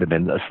way, it would have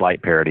been a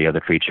slight parody of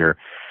the Creature.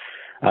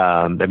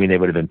 They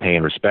would have been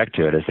paying respect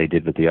to it as they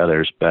did with the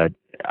others, but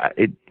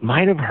it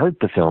might have hurt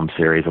the film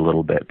series a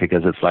little bit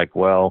because it's like,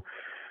 well,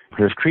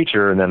 there's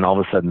Creature, and then all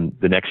of a sudden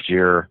the next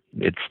year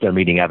they're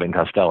meeting Abbott and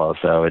Costello.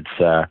 So it's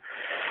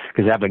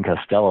because Abbott and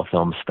Costello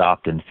films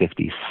stopped in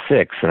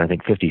 56, and I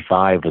think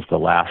 55 was the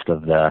last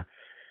of the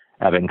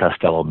Abbott and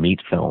Costello meet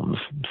films.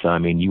 So,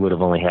 you would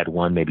have only had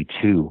one, maybe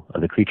two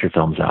of the Creature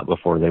films out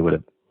before they would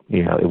have,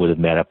 it would have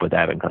met up with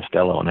Abbott and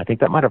Costello. And I think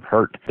that might have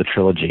hurt the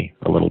trilogy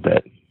a little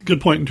bit. Good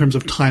point in terms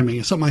of timing.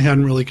 It's something I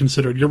hadn't really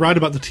considered. You're right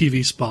about the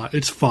TV spot.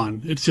 It's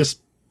fun. It's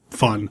just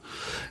fun.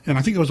 And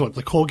I think it was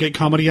the Colgate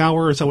Comedy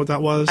Hour? Is that what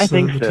that was? I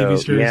think the so.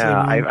 TV series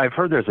yeah, I've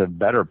heard there's a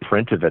better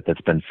print of it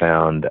that's been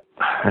found.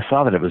 I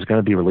saw that it was going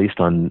to be released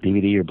on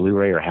DVD or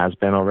Blu-ray, or has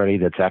been already.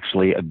 That's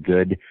actually a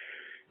good,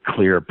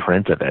 clear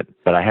print of it,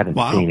 but I haven't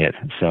seen it.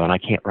 So, and I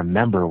can't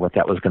remember what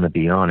that was going to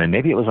be on. And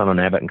maybe it was on an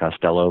Abbott and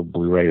Costello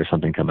Blu-ray or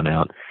something coming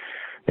out.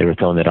 They were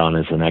throwing it on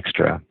as an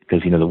extra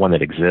because, the one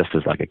that exists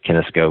is like a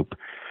kinescope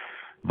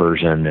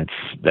version.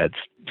 That's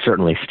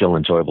certainly still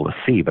enjoyable to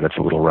see, but it's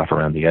a little rough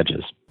around the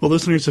edges. Well,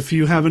 listeners, if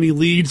you have any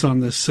leads on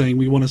this saying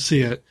we want to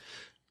see it,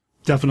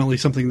 definitely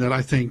something that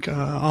I think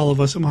all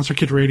of us at Monster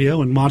Kid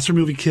Radio and Monster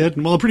Movie Kid,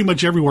 and pretty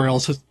much everywhere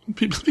else,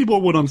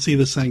 people would want to see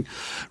this thing.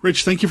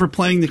 Rich, thank you for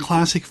playing the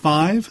Classic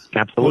Five.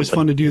 Absolutely. Always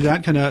fun to do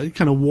that, kind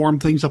of warm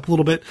things up a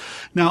little bit.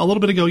 Now, a little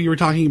bit ago, you were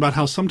talking about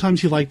how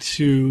sometimes you like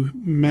to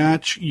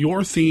match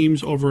your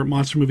themes over at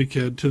Monster Movie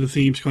Kid to the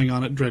themes going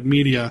on at Dread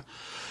Media,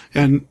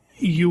 and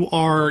you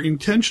are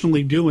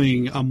intentionally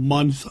doing a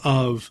month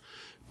of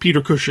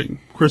Peter Cushing,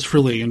 Christopher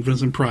Lee, and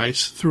Vincent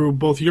Price through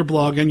both your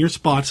blog and your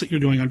spots that you're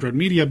doing on Dread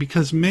Media,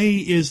 because May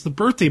is the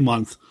birthday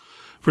month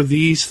for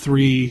these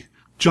three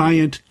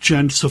giant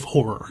gents of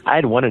horror. I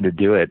had wanted to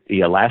do it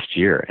last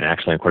year, and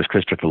actually, of course,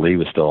 Christopher Lee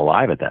was still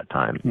alive at that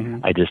time.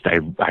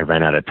 Mm-hmm. I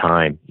ran out of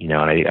time, and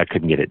I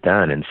couldn't get it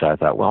done, and so I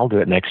thought, well, I'll do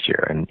it next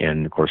year,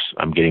 and of course,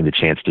 I'm getting the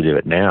chance to do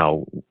it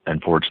now.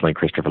 Unfortunately,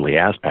 Christopher Lee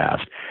has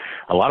passed.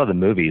 A lot of the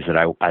movies that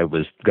I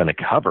was going to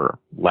cover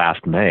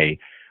last May,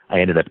 I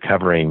ended up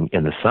covering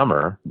in the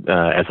summer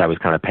as I was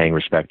kind of paying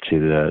respect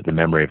to the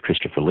memory of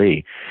Christopher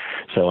Lee.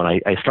 So when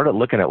I started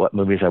looking at what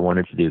movies I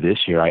wanted to do this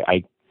year,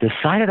 I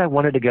decided I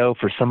wanted to go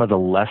for some of the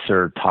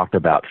lesser talked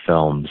about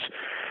films,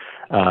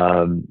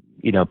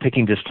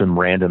 picking just some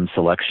random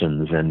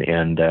selections and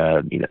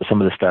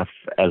some of the stuff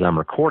as I'm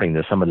recording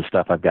this, some of the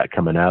stuff I've got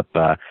coming up,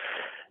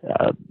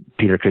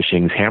 Peter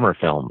Cushing's Hammer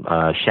film,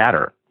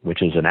 Shatter,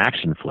 which is an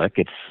action flick.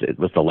 It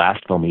was the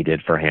last film he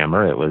did for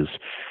Hammer. It was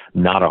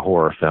not a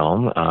horror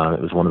film.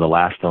 It was one of the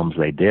last films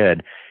they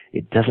did.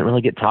 it doesn't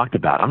really get talked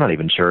about. I'm not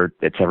even sure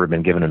it's ever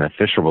been given an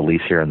official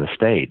release here in the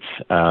States.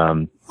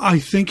 I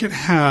think it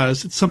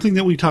has. It's something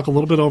that we talk a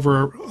little bit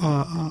over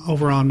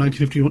on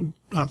 1951.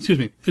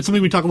 It's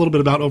something we talk a little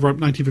bit about over at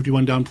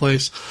 1951 Down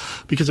Place,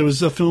 because it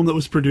was a film that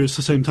was produced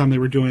the same time they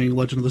were doing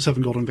Legend of the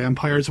Seven Golden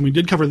Vampires, and we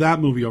did cover that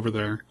movie over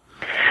there.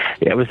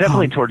 Yeah, it was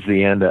definitely towards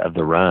the end of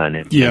the run.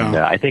 And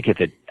I think if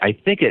it,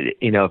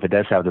 if it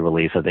does have the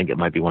release, I think it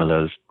might be one of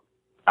those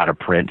out of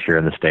print here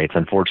in the States.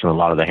 Unfortunately, a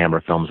lot of the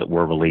Hammer films that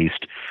were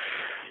released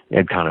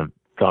had kind of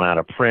gone out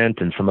of print,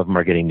 and some of them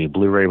are getting new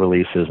Blu-ray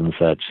releases and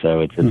such.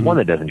 So it's one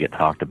that doesn't get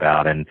talked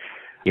about. And,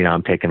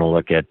 I'm taking a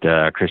look at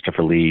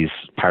Christopher Lee's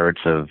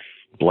Pirates of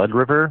Blood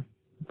River.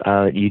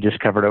 You just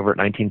covered over at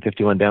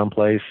 1951 Down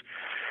Place.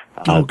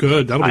 Oh,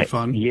 good. That'll be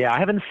fun. Yeah, I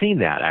haven't seen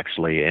that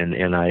actually,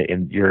 and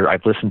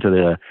I've listened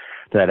to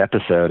that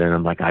episode, and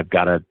I'm like, I've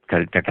got to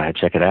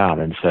check it out.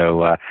 And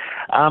so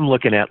I'm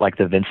looking at like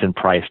the Vincent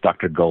Price,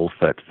 Dr.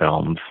 Goldfoot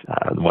films.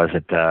 Was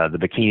it the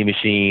Bikini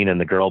Machine and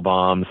the Girl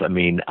Bombs? I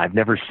mean, I've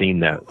never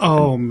seen those.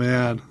 Oh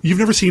man, you've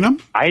never seen them?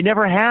 I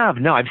never have.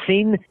 No, I've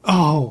seen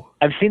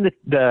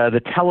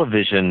the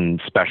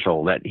television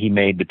special that he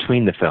made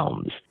between the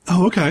films.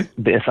 Oh, okay.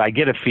 So I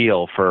get a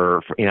feel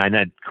for I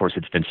know, of course,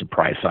 it's Vincent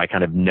Price, so I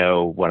kind of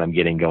know what I'm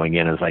getting going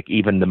in. Is like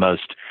even the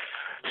most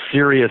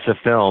serious of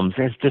films,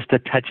 there's just a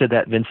touch of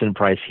that Vincent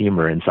Price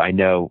humor. And so I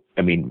know,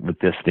 with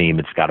this theme,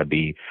 it's got to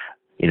be,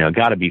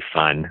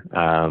 fun.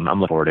 I'm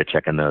looking forward to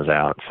checking those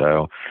out.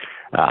 So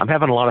I'm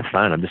having a lot of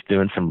fun. I'm just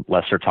doing some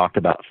lesser talked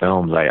about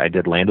films. I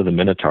did Land of the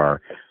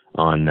Minotaur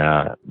on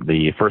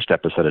the first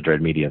episode of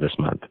Dread Media this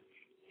month.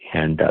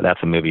 And that's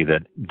a movie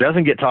that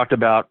doesn't get talked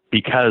about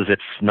because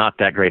it's not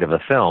that great of a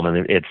film.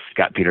 And it's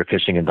got Peter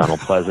Cushing and Donald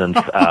Pleasence.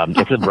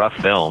 It's a rough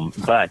film,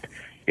 but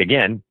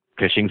again,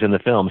 Cushing's in the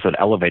film, so it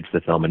elevates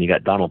the film. And you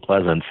got Donald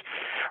Pleasence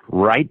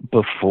right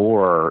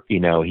before,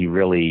 he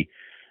really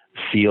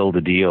sealed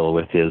the deal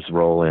with his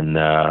role in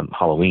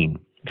Halloween.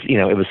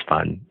 It was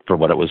fun for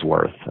what it was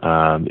worth.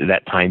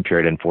 That time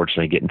period,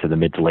 unfortunately, getting to the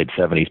mid to late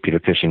 70s, Peter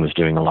Cushing was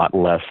doing a lot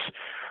less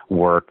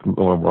work,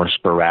 more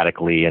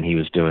sporadically, and he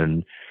was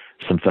doing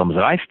some films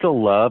that I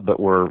still love, but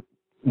weren't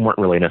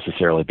really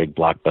necessarily big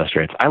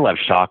blockbuster hits. I love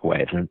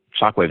Shockwave, and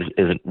Shockwave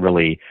isn't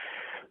really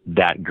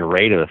that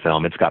great of a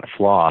film. It's got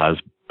flaws,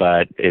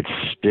 but it's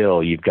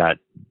still, you've got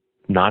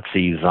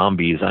Nazi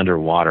zombies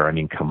underwater. I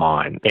mean, come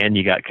on. And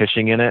you got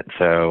Cushing in it.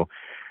 So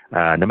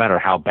no matter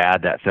how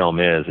bad that film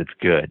is, it's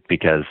good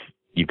because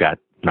you've got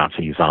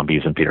Nazi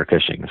zombies and Peter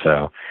Cushing.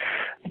 So,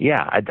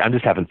 yeah, I'm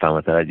just having fun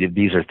with it.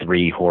 These are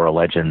three horror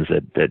legends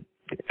that,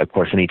 of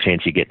course, any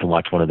chance you get to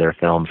watch one of their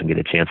films and get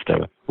a chance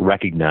to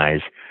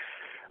recognize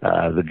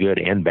the good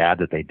and bad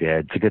that they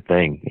did, it's a good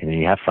thing. And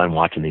you have fun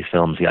watching these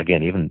films.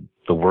 Again, even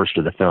the worst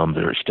of the films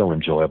are still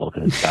enjoyable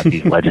because it's got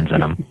these legends in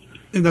them.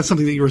 And that's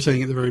something that you were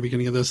saying at the very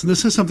beginning of this. And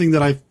this is something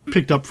that I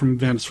picked up from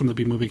Vince from the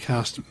B-Movie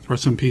Cast,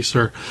 rest in peace,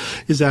 sir,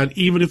 is that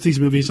even if these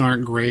movies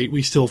aren't great,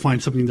 we still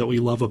find something that we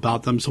love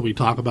about them, so we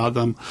talk about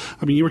them.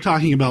 I mean, you were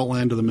talking about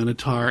Land of the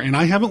Minotaur, and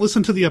I haven't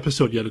listened to the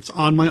episode yet. It's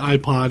on my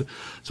iPod,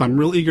 so I'm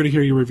real eager to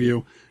hear your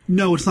review.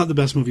 No, it's not the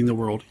best movie in the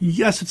world.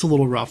 Yes, it's a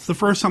little rough. The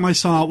first time I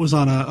saw it was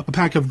on a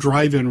pack of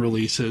drive-in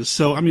releases.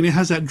 So, I mean, it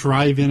has that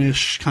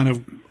drive-in-ish kind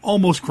of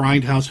almost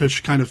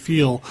grindhouse-ish kind of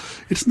feel.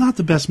 It's not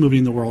the best movie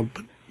in the world,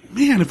 but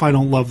man, if I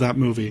don't love that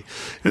movie.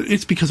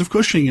 It's because of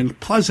Cushing and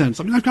Pleasence.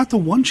 I mean, I've got the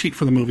one sheet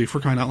for the movie,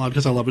 for crying out loud,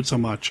 because I love it so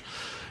much.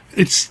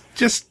 It's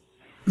just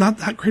not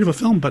that great of a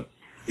film, but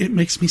it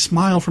makes me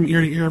smile from ear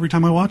to ear every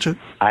time I watch it.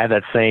 I have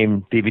that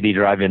same DVD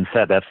drive-in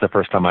set. That's the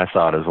first time I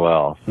saw it as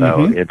well.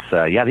 So it's,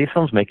 these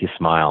films make you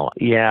smile.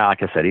 Yeah,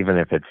 like I said, even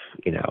if it's,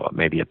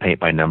 maybe a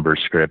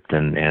paint-by-numbers script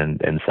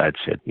and such,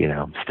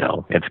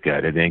 still, it's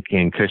good. And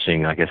in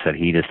Cushing, like I said,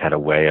 he just had a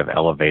way of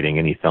elevating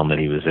any film that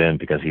he was in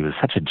because he was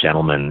such a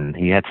gentleman.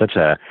 He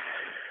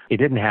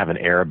didn't have an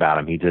air about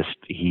him. He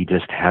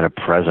just had a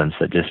presence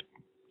that just,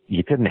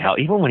 you couldn't help,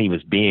 even when he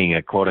was being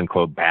a quote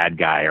unquote bad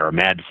guy or a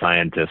mad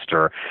scientist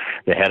or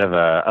the head of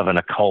an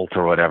occult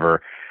or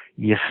whatever,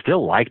 you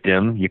still liked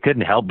him. You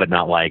couldn't help but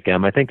not like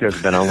him. I think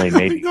there's been only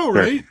maybe, I know,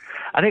 right?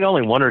 I think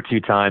only one or two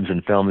times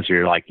in films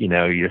you're like,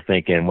 you're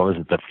thinking, what was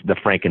it? The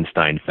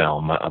Frankenstein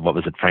film. What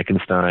was it?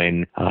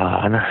 Frankenstein?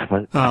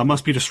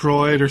 Must Be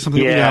Destroyed or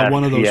something. Yeah,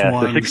 one of those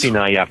ones. The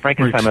 69. Yeah,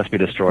 Frankenstein Must Be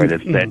Destroyed.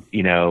 It's that,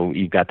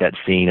 you've got that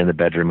scene in the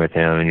bedroom with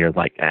him and you're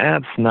like,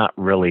 that's not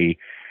really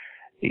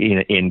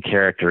in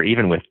character,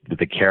 even with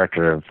the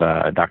character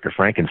of Dr.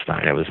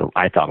 Frankenstein.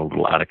 I thought a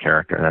little out of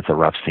character, and that's a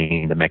rough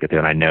scene to make it through.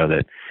 And I know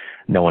that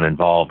no one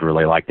involved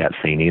really liked that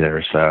scene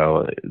either.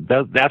 So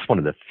that's one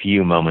of the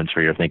few moments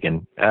where you're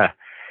thinking,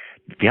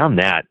 beyond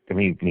that, I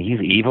mean, he's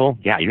evil.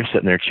 Yeah, you're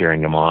sitting there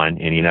cheering him on,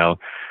 and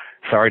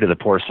sorry to the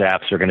poor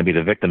saps who are going to be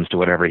the victims to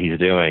whatever he's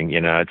doing.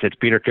 It's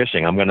Peter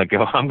Cushing. I'm going to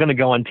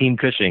go on Team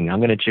Cushing. I'm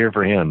going to cheer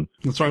for him.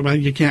 That's right,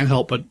 man. You can't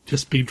help but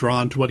just be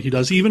drawn to what he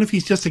does, even if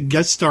he's just a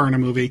guest star in a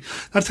movie.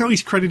 That's how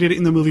he's credited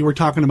in the movie we're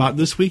talking about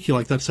this week. You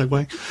like that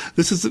segue?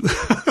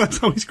 That's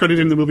how he's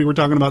credited in the movie we're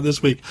talking about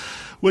this week,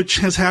 which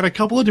has had a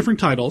couple of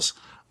different titles.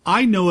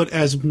 I know it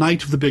as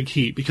Night of the Big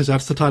Heat because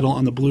that's the title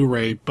on the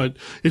Blu-ray, but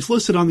it's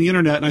listed on the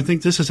internet, and I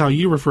think this is how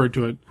you referred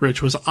to it,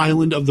 Rich, was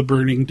Island of the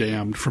Burning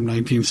Damned from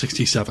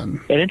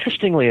 1967. And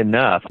interestingly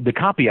enough, the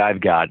copy I've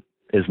got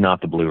is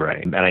not the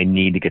Blu-ray, and I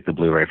need to get the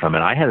Blu-ray from it.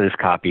 I had this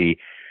copy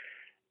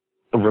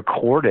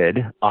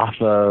recorded off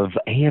of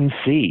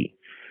AMC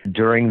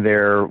during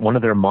one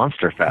of their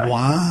Monster Fests.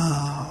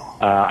 Wow.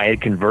 I had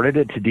converted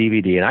it to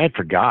DVD, and I had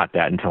forgot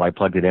that until I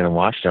plugged it in and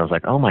watched it. I was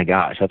like, oh my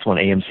gosh, that's when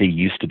AMC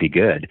used to be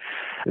good.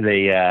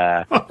 They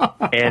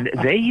and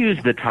they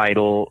used the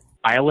title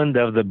Island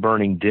of the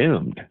Burning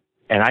Doomed.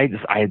 And I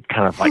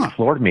kind of like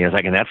floored me. I was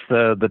like, and that's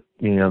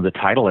the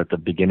title at the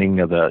beginning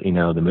of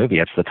the movie.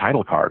 That's the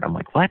title card. I'm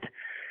like, what?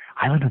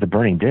 Island of the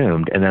Burning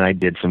Doomed. And then I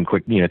did some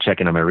quick,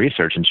 checking on my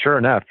research, and sure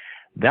enough,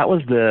 that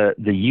was the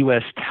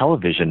U.S.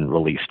 television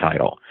release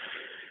title.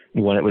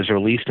 When it was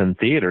released in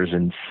theaters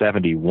in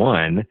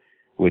 1971,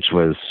 which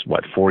was,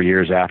 4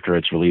 years after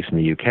its release in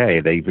the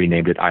UK, they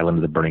renamed it Island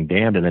of the Burning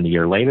Damned, and then a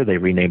year later they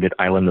renamed it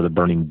Island of the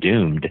Burning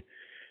Doomed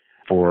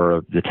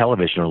for the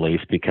television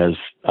release because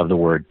of the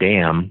word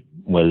damn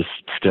was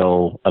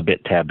still a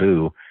bit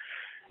taboo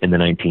in the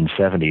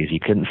 1970s. You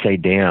couldn't say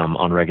damn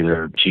on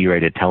regular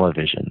G-rated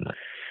television.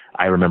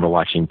 I remember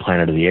watching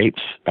Planet of the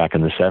Apes back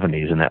in the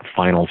 70s, and that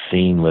final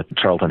scene with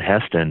Charlton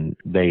Heston,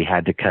 they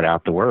had to cut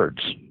out the words,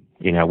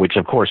 which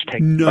of course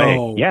takes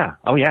away. Yeah.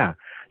 Oh, yeah.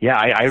 Yeah,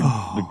 I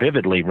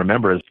vividly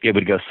remember it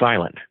would go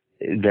silent.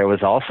 There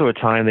was also a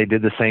time they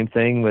did the same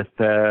thing with,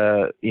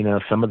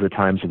 some of the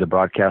times of the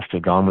broadcast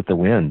of Gone with the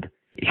Wind.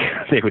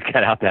 They would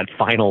cut out that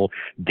final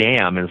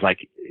damn. It's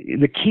like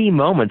the key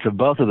moments of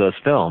both of those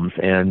films,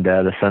 and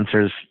the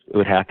censors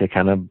would have to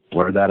kind of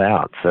blur that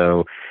out.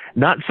 So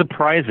not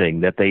surprising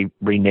that they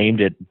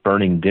renamed it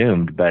Burning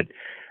Doomed, but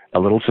a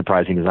little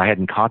surprising because I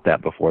hadn't caught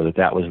that before,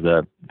 that was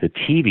the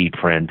TV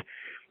print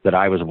that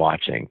I was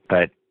watching.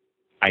 But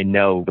I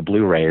know the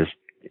Blu-ray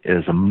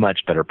is a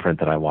much better print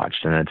that I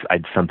watched, and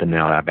it's something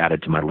now I've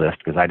added to my list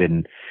because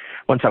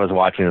once I was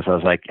watching this, I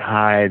was like,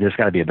 there's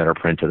got to be a better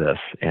print of this.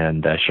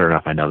 And sure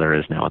enough, I know there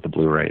is now with the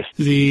Blu-rays.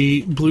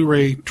 The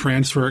Blu-ray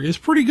transfer is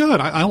pretty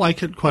good. I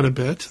like it quite a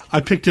bit.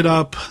 I picked it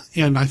up,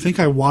 and I think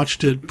I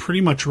watched it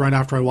pretty much right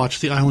after I watched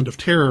the Island of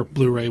Terror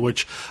Blu-ray,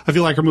 which I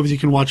feel like are movies you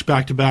can watch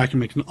back to back and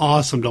make an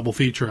awesome double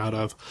feature out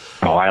of.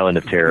 Oh, Island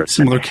of Terror.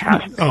 Similar.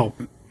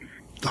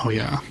 Oh,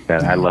 yeah.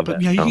 I love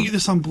that. Yeah, you can get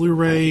this on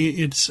Blu-ray.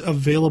 It's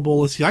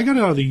available. Let's see, I got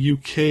it out of the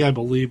UK, I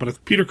believe,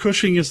 but Peter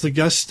Cushing is the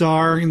guest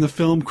star in the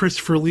film.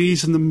 Christopher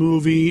Lee's in the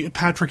movie.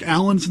 Patrick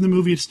Allen's in the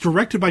movie. It's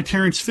directed by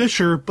Terence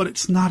Fisher, but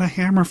it's not a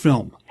Hammer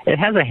film. It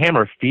has a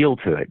Hammer feel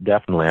to it,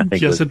 definitely. I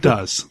think yes, it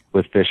does.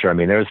 With Fisher, I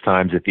mean, there was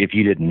times if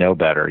you didn't know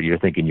better, you're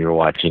thinking you were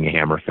watching a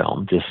Hammer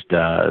film. Just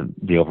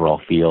the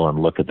overall feel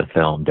and look at the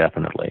film,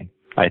 definitely.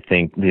 I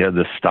think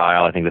the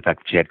style, I think the fact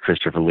that you had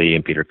Christopher Lee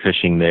and Peter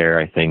Cushing there,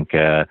 I think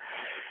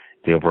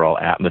the overall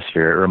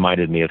atmosphere, it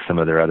reminded me of some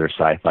of their other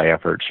sci-fi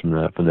efforts from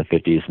the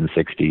 50s and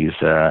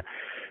 60s,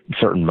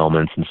 certain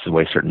moments and the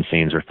way certain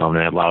scenes are filmed.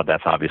 And a lot of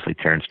that's obviously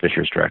Terence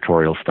Fisher's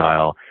directorial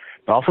style,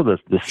 but also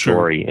the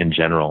story in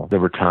general. There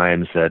were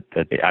times that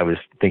I was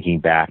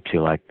thinking back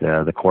to like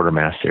the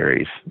Quatermass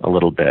series a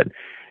little bit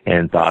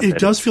and thought it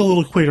does feel a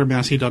little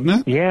Quatermassy, doesn't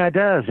it? Yeah, it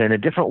does. In a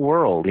different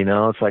world,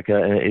 it's like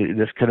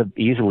this could have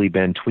easily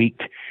been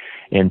tweaked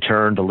and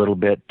turned a little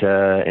bit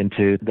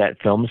into that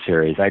film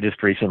series. I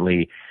just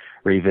recently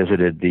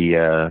revisited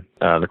the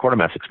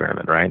Quatermass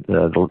Experiment, right?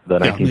 The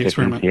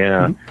 1950s.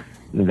 Yeah.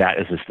 Mm-hmm. That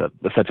is just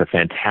such a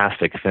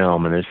fantastic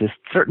film. And there's just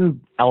certain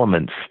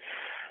elements,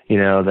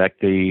 that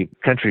the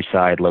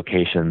countryside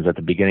locations at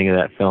the beginning of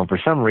that film, for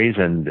some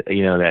reason,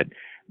 that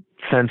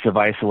sense of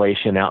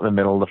isolation out in the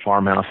middle, the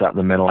farmhouse out in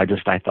the middle. I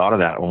thought of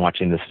that when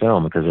watching this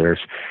film because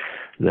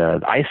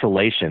the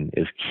isolation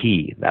is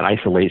key. That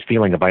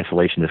feeling of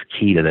isolation is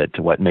key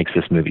to what makes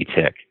this movie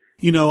tick.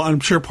 I'm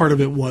sure part of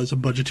it was a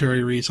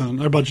budgetary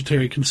reason, or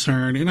budgetary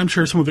concern, and I'm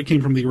sure some of it came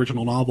from the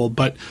original novel,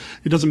 but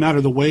it doesn't matter.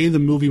 The way the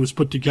movie was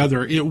put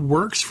together, it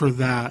works for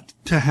that,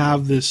 to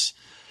have this,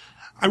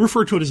 I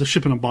refer to it as a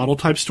ship in a bottle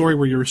type story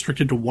where you're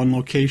restricted to one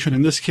location.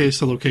 In this case,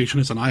 the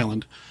location is an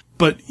island,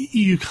 but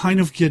you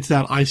kind of get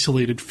that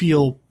isolated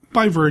feel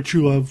by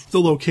virtue of the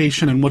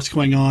location and what's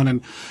going on,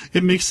 and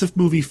it makes the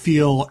movie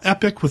feel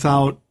epic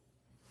without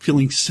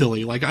feeling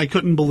silly. Like, I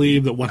couldn't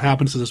believe that what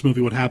happens to this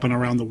movie would happen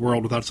around the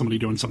world without somebody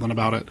doing something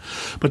about it.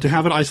 But to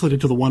have it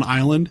isolated to the one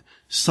island,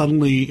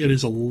 suddenly it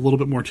is a little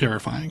bit more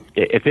terrifying.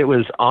 If it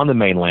was on the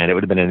mainland, it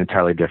would have been an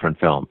entirely different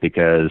film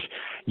because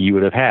you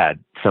would have had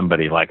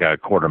somebody like a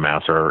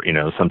Quatermass or,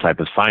 some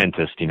type of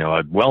scientist,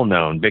 a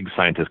well-known big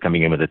scientist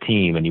coming in with a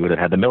team, and you would have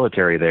had the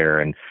military there,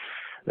 and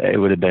it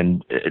would have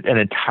been an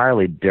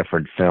entirely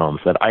different film.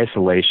 So that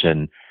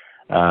isolation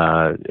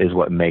is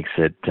what makes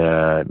it,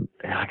 like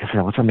I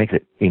said, what's what makes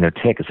it,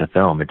 tick as a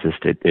film.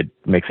 It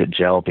makes it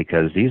gel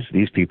because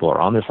these people are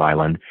on this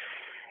island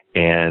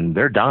and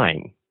they're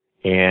dying.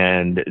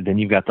 And then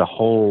you've got the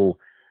whole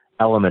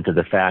element of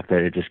the fact that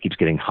it just keeps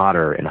getting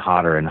hotter and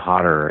hotter and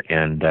hotter.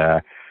 And,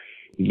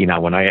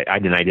 When I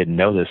didn't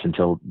know this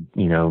until,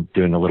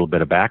 doing a little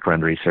bit of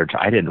background research.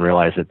 I didn't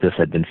realize that this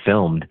had been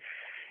filmed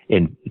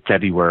in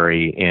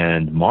February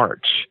and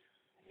March,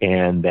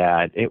 and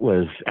that it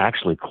was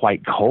actually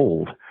quite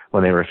cold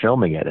when they were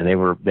filming it. And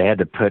they had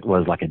to put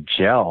like a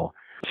gel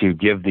to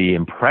give the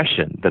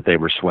impression that they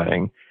were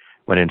sweating,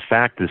 when in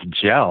fact this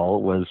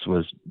gel was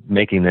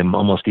making them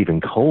almost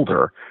even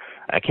colder.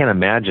 I can't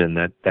imagine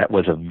that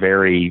was a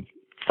very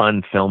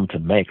fun film to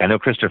make. I know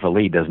Christopher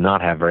Lee does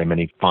not have very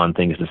many fond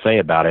things to say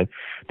about it,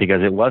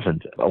 because it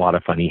wasn't a lot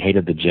of fun. He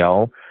hated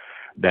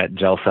that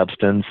gel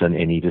substance,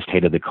 and he just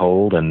hated the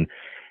cold. And,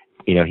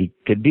 he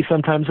could be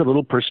sometimes a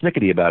little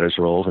persnickety about his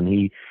roles, and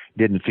he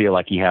didn't feel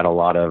like he had a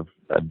lot of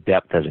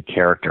depth as a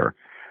character.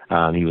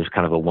 He was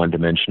kind of a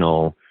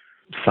one-dimensional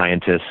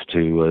scientist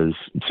who was,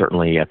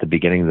 certainly at the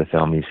beginning of the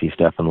film, he's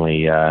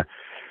definitely a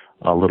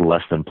little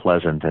less than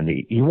pleasant, and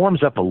he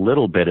warms up a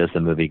little bit as the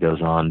movie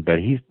goes on, but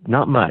he's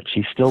not much.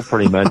 He's still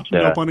pretty much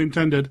no pun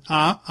intended.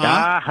 Yeah,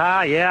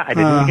 I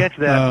didn't get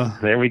to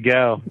that. There we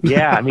go.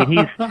 Yeah, I mean,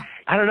 he's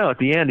I don't know, at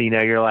the end,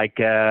 you're like,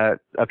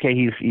 okay,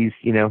 he's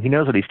he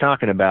knows what he's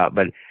talking about,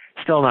 but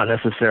still not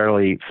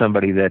necessarily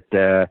somebody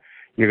that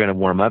you're going to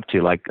warm up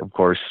to, like, of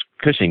course,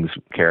 Cushing's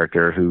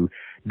character, who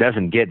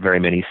doesn't get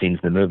very many scenes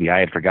in the movie. I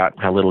had forgotten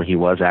how little he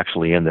was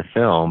actually in the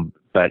film.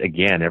 But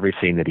again, every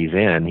scene that he's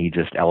in, he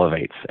just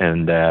elevates.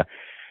 And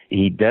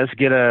he does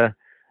get an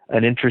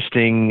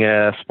interesting,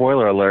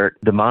 spoiler alert,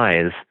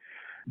 demise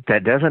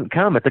that doesn't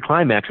come at the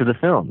climax of the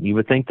film. You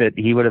would think that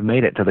he would have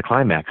made it to the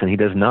climax, and he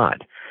does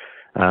not,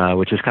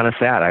 which is kind of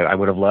sad. I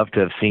would have loved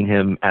to have seen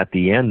him at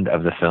the end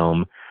of the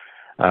film,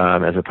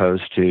 as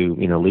opposed to,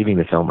 leaving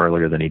the film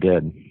earlier than he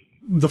did.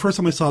 The first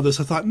time I saw this,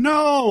 I thought,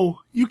 no,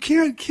 you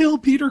can't kill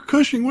Peter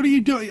Cushing. What are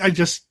you doing? I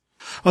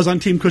was on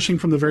Team Cushing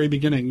from the very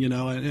beginning,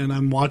 and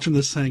I'm watching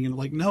this thing and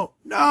like, no,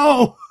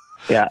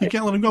 yeah, you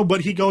can't let him go.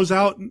 But he goes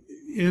out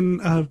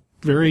in a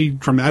very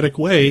dramatic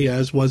way,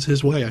 as was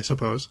his way, I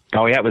suppose.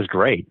 Oh yeah, it was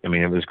great. I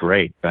mean, it was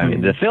great. I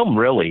mean, the film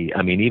really,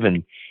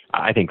 even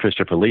I think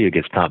Christopher Lee, who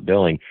gets top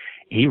billing,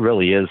 he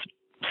really is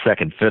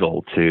second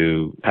fiddle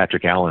to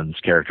Patrick Allen's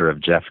character of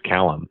Jeff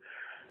Callum.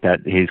 That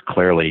he's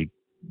clearly,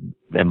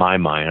 in my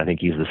mind, I think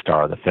he's the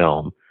star of the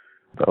film.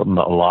 A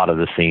lot of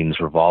the scenes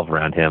revolve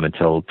around him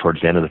until towards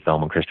the end of the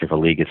film, when Christopher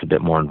Lee gets a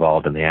bit more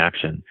involved in the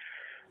action.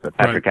 But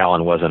Patrick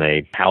Allen wasn't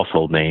a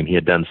household name. He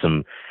had done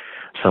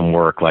some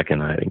work, like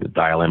in, I think,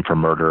 Dial M for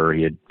Murder.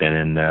 He had been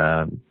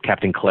in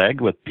Captain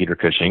Clegg with Peter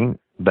Cushing,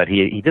 but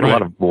he did a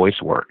lot of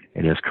voice work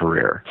in his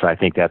career. So I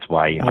think that's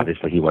why,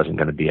 obviously, he wasn't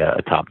going to be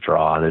a top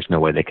draw. There's no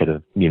way they could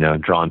have,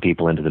 drawn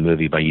people into the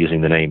movie by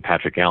using the name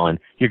Patrick Allen.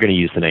 You're going to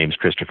use the names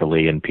Christopher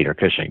Lee and Peter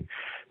Cushing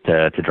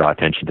to draw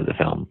attention to the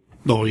film.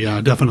 Oh yeah,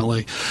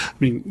 definitely. I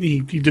mean, he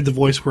did the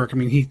voice work. I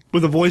mean,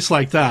 with a voice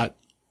like that,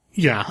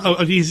 yeah,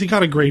 he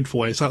got a great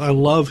voice. I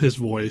love his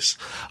voice.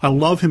 I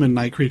love him in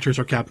Night Creatures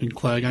or Captain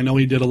Clegg. I know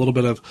he did a little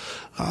bit of,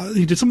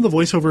 he did some of the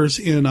voiceovers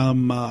in,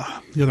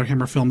 the other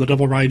Hammer film, The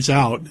Devil Rides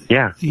Out.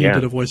 Yeah. He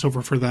did a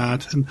voiceover for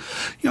that. And,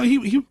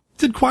 he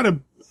did quite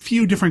a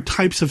few different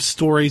types of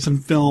stories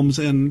and films,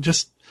 and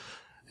just,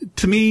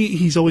 to me,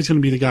 he's always going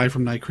to be the guy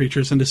from Night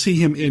Creatures, and to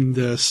see him in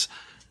this,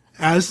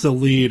 as the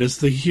lead, as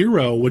the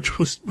hero, which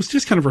was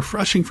just kind of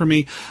refreshing for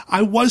me.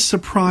 I was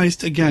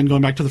surprised, again,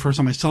 going back to the first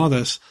time I saw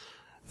this.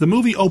 The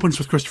movie opens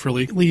with Christopher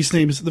Lee. Lee's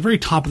name is at the very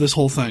top of this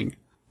whole thing.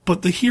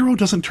 But the hero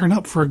doesn't turn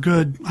up for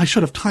I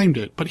should have timed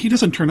it, but he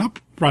doesn't turn up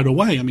right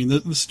away. I mean,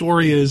 the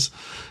story is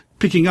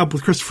picking up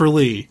with Christopher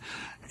Lee.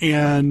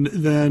 And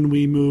then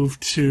we move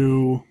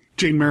to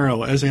Jane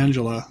Marrow as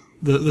Angela,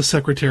 the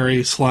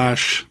secretary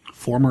 /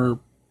 former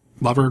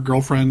lover,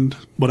 girlfriend,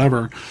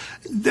 whatever.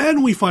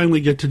 Then we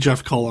finally get to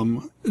Jeff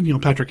Cullum,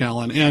 Patrick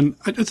Allen. And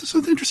it's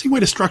an interesting way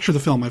to structure the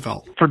film, I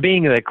felt. For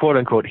being the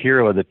quote-unquote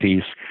hero of the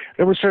piece,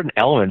 there were certain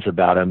elements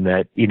about him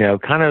that,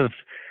 kind of,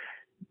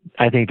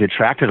 I think,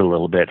 detracted a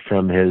little bit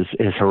from his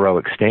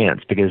heroic stance.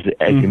 Because,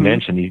 as you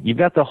mentioned, you've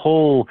got the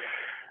whole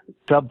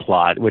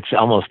subplot, which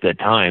almost at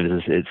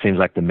times it seems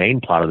like the main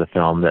plot of the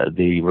film,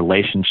 the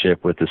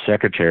relationship with the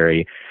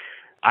secretary.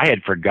 I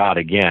had forgot,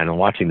 again, in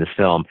watching this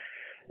film,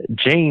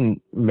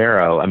 Jane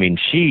Marrow,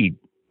 she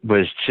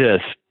was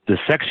just the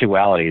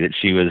sexuality that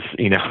she was,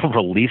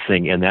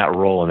 releasing in that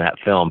role in that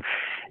film.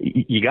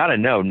 You got to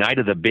know, Night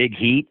of the Big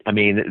Heat.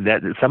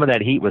 That some of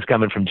that heat was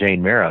coming from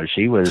Jane Marrow.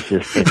 She was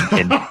just, she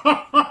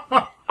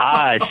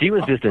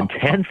was just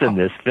intense in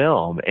this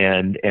film,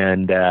 and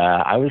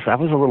I was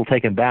a little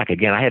taken back.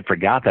 Again, I had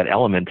forgot that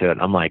element to it.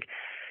 I'm like.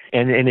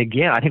 And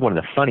again, I think one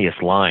of the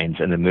funniest lines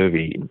in the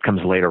movie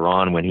comes later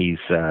on when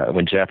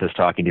when Jeff is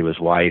talking to his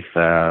wife,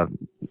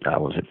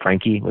 was it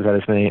Frankie? Was that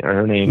his name or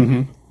her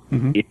name?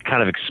 It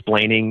kind of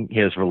explaining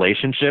his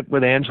relationship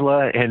with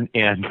Angela, and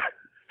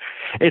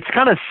it's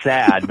kind of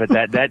sad, but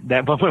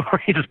that moment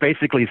where he just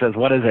basically says,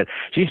 "What is it?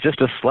 She's just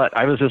a slut.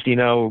 I was just,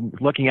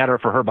 looking at her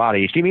for her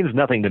body. She means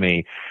nothing to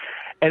me."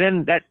 And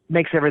then that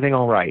makes everything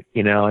all right,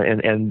 and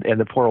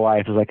the poor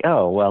wife is like,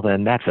 oh, well,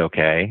 then that's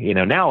okay.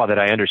 Now that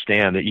I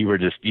understand that you were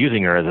just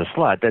using her as a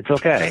slut, that's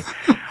okay.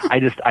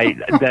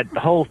 That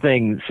whole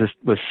thing just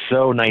was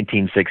so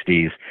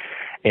 1960s.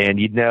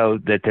 And you'd know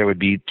that there would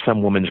be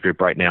some women's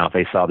group right now if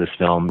they saw this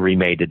film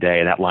remade today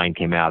and that line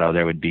came out,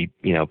 there would be,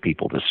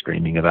 people just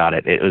screaming about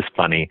it. It was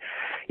funny,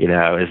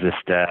 it's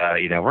just,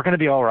 we're going to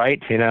be all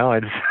right,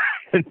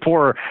 and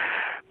poor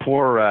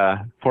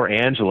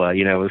Angela,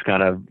 was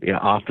kind of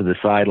off to the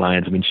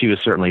sidelines. I mean, she was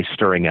certainly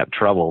stirring up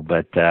trouble,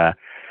 but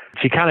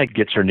she kind of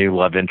gets her new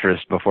love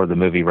interest before the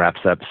movie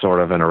wraps up,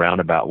 sort of in a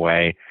roundabout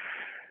way.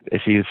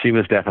 She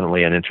was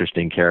definitely an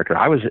interesting character.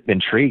 I was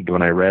intrigued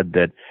when I read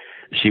that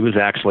she was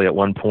actually at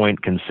one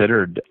point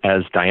considered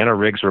as Diana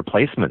Rigg's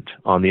replacement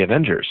on the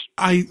Avengers.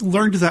 I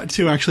learned that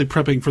too, actually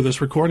prepping for this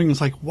recording. It's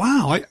like,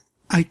 wow,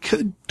 I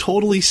could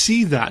totally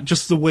see that.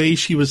 Just the way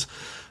she was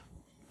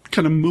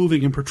kind of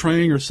moving and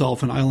portraying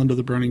herself in Island of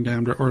the Burning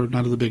Damned or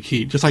Night of the Big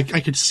Heat. Just like I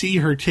could see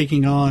her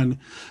taking on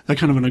that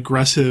kind of an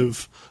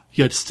aggressive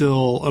yet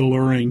still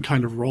alluring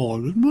kind of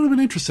role. It would have been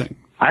interesting.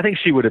 I think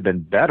she would have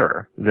been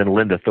better than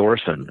Linda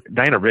Thorson.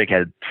 Diana Rigg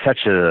had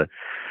such a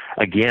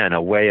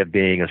way of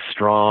being a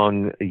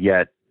strong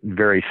yet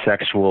very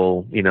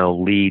sexual,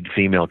 lead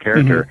female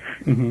character.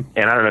 Mm-hmm.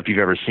 And I don't know if you've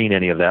ever seen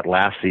any of that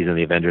last season of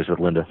The Avengers with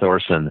Linda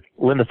Thorson.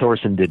 Linda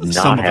Thorson did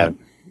not have,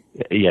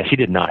 she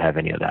did not have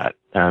any of that.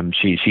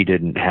 She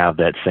didn't have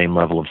that same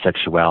level of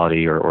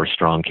sexuality or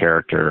strong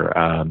character.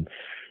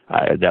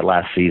 That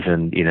last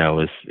season,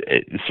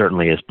 it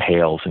certainly is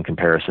pales in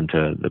comparison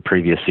to the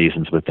previous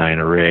seasons with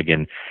Diana Rigg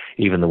and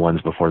even the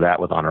ones before that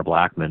with Honor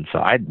Blackman. So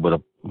I would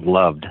have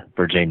loved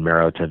for Jane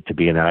Merrow to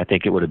be in that. I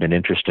think it would have been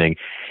interesting.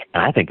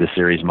 And I think the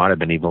series might have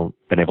been able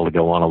to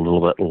go on a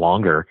little bit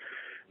longer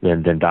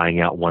than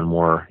dying out one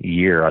more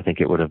year. I think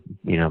it would have,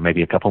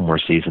 maybe a couple more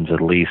seasons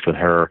at least with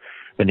her.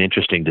 Been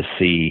interesting to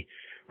see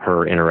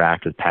her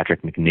interact with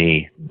Patrick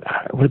Macnee.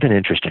 It would have been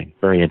interesting,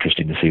 very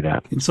interesting to see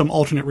that. In some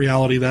alternate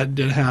reality, that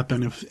did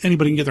happen. If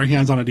anybody can get their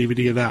hands on a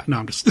DVD of that, no,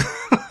 I'm just...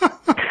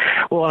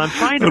 Well, I'm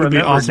trying to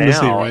remember awesome now. To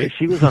see, right?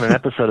 She was on an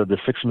episode of The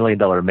 $6 Million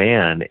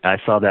Man. I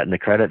saw that in the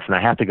credits, and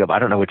I have to go. I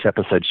don't know which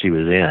episode she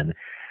was in.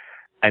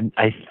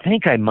 I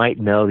think I might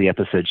know the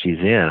episode she's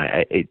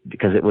in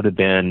because it would have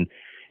been,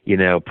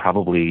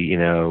 probably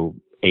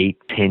 8-10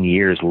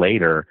 years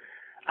later.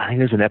 I think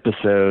there's an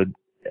episode.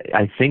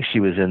 I think she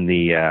was in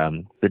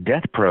the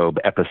Death Probe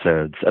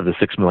episodes of The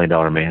 $6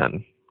 Million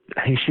Man.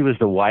 I think she was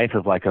the wife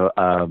of like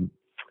a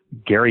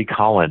Gary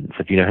Collins,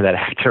 if you know who that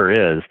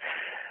actor is.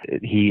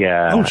 He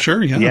oh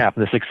sure, yeah,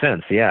 from The Sixth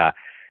Sense, yeah.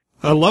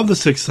 I love The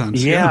Sixth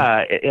Sense.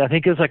 Yeah, I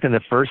think it was like in the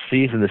first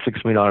season, The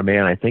 $6 Million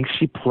Man. I think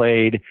she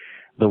played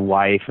the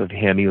wife of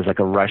him. He was like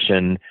a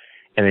Russian,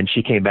 and then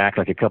she came back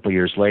like a couple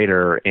years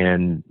later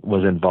and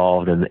was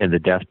involved in the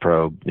Death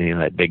Probe,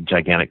 that big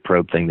gigantic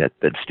probe thing that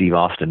Steve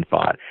Austin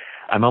fought.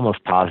 I'm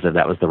almost positive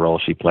that was the role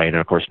she played, and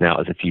of course now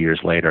it was a few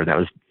years later. That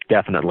was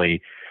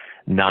definitely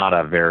not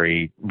a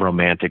very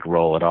romantic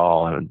role at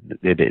all, and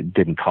it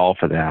didn't call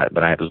for that.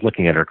 But I was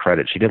looking at her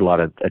credits. She did a lot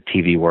of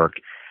TV work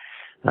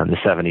in the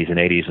 70s and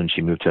 80s when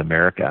she moved to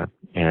America,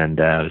 and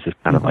it was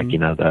just kind of like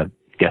the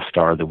guest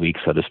star of the week,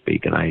 so to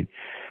speak. And I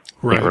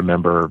can't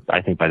remember.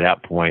 I think by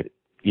that point,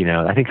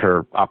 I think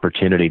her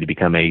opportunity to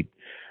become a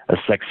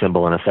sex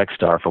symbol and a sex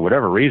star for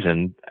whatever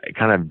reason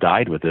kind of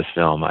died with this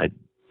film. I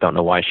don't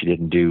know why she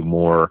didn't do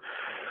more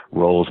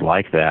roles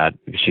like that.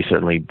 She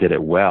certainly did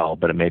it well,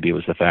 but maybe it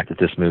was the fact that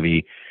this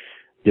movie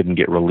didn't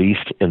get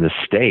released in the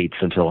States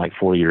until like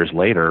 4 years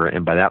later.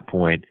 And by that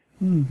point,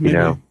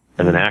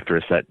 as an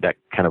actress, that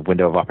kind of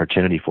window of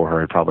opportunity for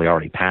her had probably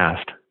already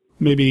passed.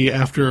 Maybe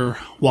after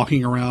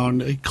walking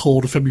around a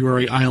cold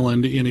February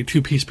island in a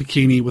two-piece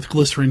bikini with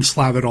glycerin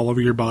slathered all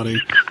over your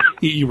body,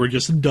 you were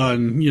just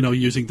done,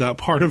 using that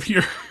part of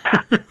your...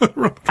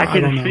 I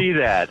can see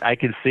that. I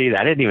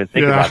didn't even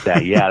think about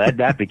that. Yeah,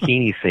 that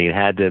bikini scene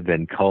had to have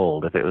been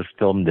cold if it was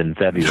filmed in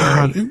February.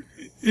 God.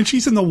 And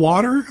she's in the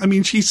water. I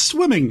mean, she's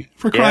swimming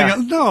for crying out.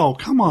 No,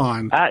 come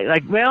on.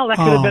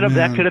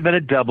 That could have been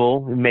a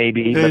double,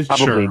 maybe. But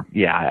probably,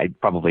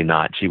 probably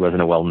not. She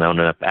wasn't a well-known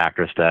enough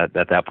actress that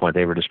at that point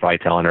they were just probably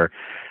telling her,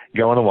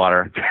 go in the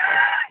water,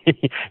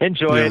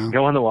 enjoy it,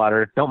 go in the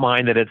water. Don't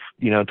mind that it's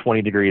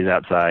 20 degrees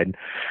outside.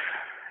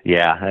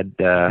 Yeah,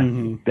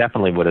 that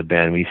definitely would have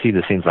been. When you see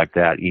the scenes like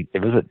that, it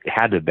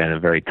had to have been a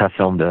very tough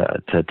film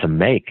to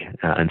make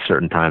in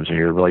certain times when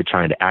you're really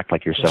trying to act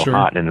like you're so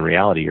hot, and in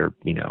reality you're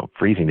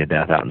freezing to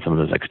death out in some of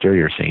those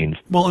exterior scenes.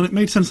 Well, and it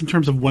made sense in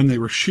terms of when they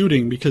were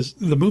shooting because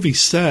the movie's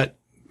set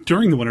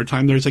during the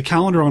wintertime. There's a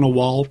calendar on a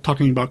wall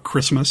talking about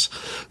Christmas.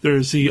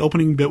 There's the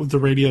opening bit with the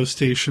radio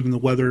station, the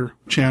weather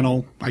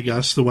channel, I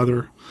guess, the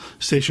weather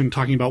station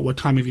talking about what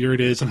time of year it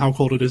is and how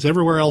cold it is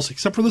everywhere else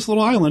except for this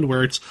little island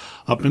where it's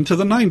up into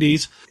the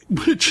 90s,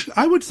 which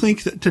I would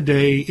think that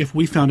today, if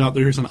we found out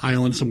there's an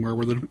island somewhere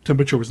where the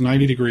temperature was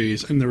 90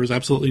 degrees and there was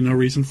absolutely no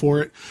reason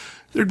for it,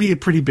 there'd be a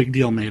pretty big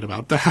deal made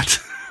about that.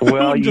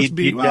 Well, you'd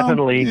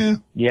definitely,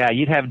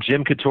 you'd have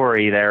Jim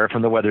Katory there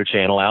from the Weather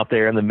Channel out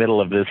there in the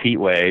middle of this heat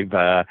wave,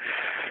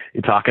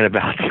 talking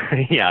about,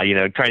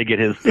 trying to get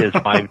his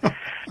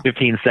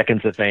 15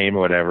 seconds of fame or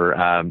whatever.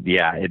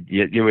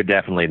 It would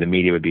definitely, the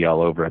media would be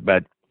all over it.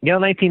 But,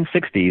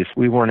 1960s,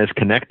 we weren't as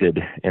connected,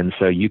 and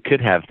so you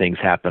could have things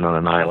happen on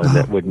an island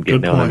that wouldn't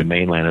get known on the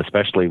mainland,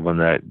 especially when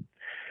the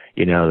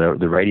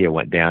radio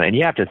went down. And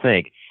you have to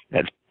think,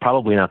 that's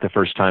probably not the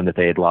first time that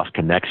they had lost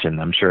connection.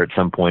 I'm sure at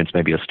some points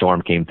maybe a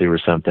storm came through or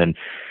something,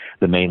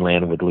 the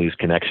mainland would lose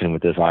connection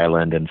with this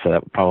island, and so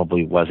that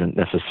probably wasn't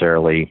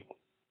necessarily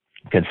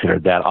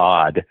considered that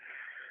odd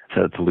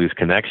to lose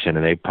connection,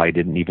 and they probably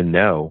didn't even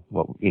know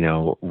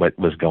what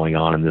was going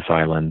on in this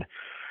island.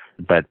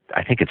 But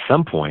I think at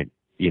some point,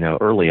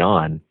 early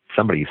on,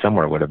 somebody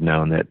somewhere would have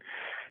known that,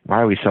 why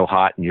are we so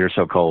hot and you're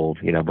so cold,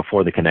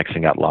 before the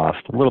connection got lost.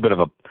 A little bit of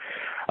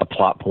a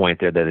plot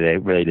point there that they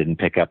really didn't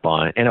pick up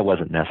on, and it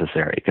wasn't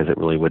necessary because it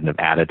really wouldn't have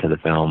added to the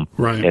film.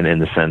 Right. And in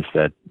the sense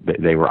that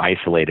they were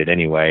isolated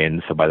anyway,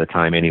 and so by the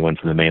time anyone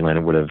from the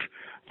mainland would have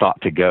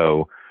thought to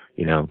go,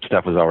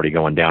 stuff was already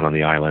going down on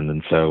the island.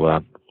 And so,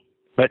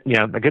 but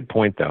a good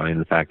point though,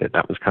 the fact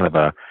that was kind of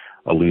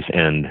a loose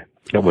end.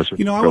 It was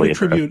I would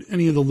attribute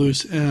any of the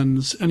loose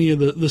ends, any of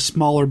the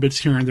smaller bits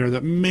here and there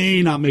that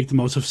may not make the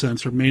most of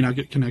sense or may not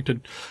get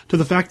connected, to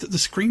the fact that the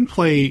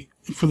screenplay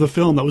for the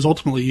film that was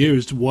ultimately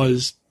used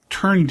was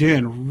turned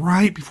in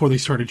right before they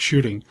started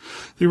shooting.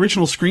 The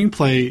original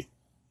screenplay,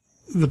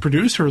 the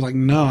producer was like,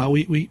 no,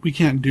 we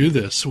can't do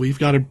this. We've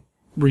got to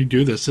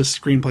redo this. This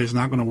screenplay is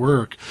not going to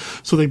work.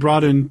 So they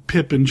brought in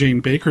Pip and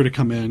Jane Baker to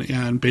come in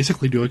and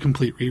basically do a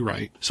complete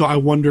rewrite. So I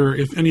wonder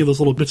if any of those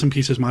little bits and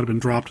pieces might have been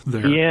dropped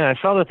there. Yeah,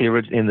 I saw that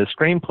in the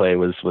screenplay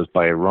was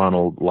by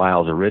Ronald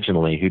Lyles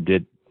originally, who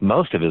did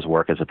most of his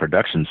work as a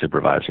production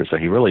supervisor. So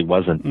he really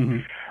wasn't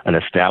an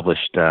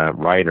established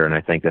writer. And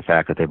I think the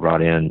fact that they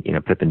brought in,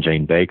 Pip and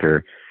Jane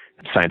Baker,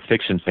 science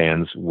fiction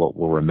fans will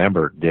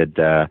remember, did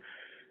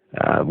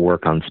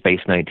work on Space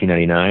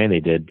 1999. They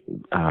did,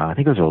 I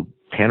think it was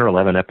 10 or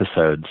 11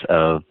 episodes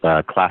of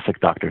classic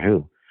Doctor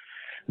Who.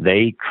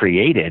 They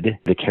created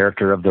the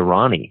character of the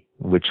Rani,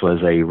 which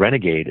was a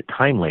renegade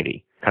time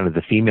lady, kind of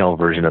the female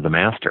version of the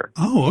Master.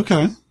 Oh,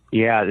 okay.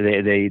 Yeah,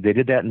 they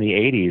did that in the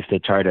 80s to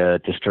try to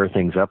stir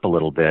things up a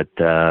little bit.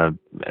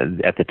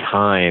 At the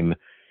time,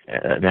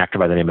 an actor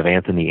by the name of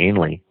Anthony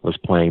Ainley was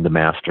playing the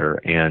Master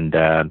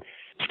and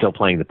still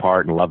playing the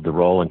part and loved the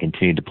role and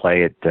continued to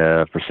play it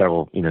for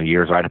several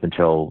years, right up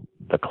until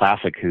the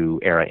classic Who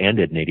era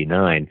ended in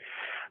 89.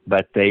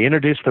 But they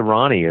introduced the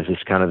Rani as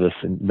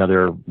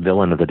another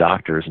villain of the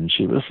Doctor's, and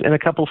she was in a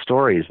couple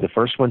stories. The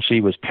first one,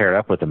 she was paired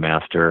up with the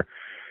Master.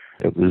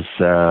 It was,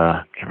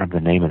 I can't remember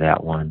the name of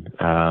that one.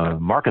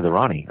 Mark of the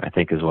Rani, I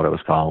think is what it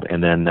was called.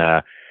 And then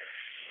a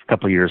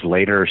couple of years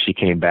later, she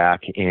came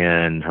back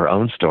in her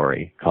own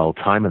story called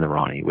Time in the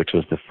Rani, which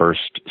was the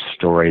first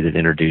story that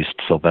introduced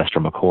Sylvester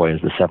McCoy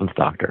as the Seventh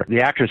Doctor.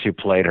 The actress who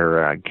played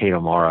her, Kate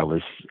O'Mara,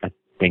 was, I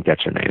think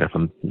that's her name, if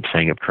I'm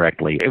saying it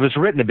correctly. It was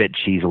written a bit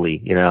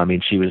cheesily,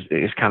 she was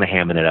kind of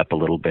hamming it up a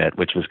little bit,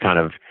 which was kind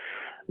of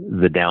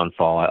the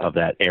downfall of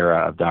that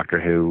era of Doctor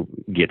Who.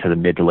 Get to the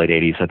mid to late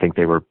 80s, I think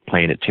they were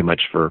playing it too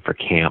much for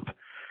camp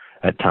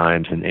at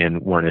times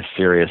and weren't as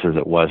serious as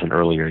it was in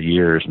earlier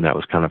years, and that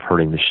was kind of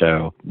hurting the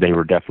show. They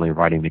were definitely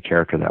writing the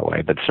character that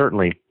way, but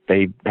certainly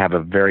they have a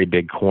very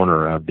big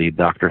corner of the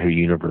Doctor Who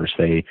universe.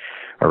 They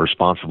are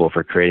responsible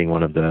for creating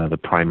one of the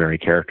primary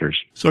characters.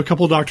 So a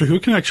couple of Doctor Who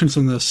connections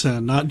in this,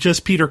 and not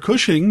just Peter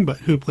Cushing, but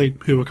who played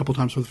Who a couple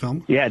times for the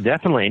film. Yeah,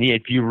 definitely. And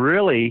if you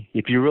really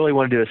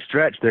want to do a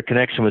stretch, their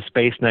connection with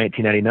Space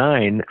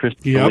 1999,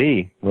 Christopher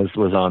Lee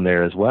was on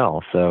there as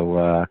well.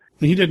 So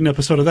he did an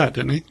episode of that,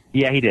 didn't he?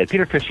 Yeah, he did.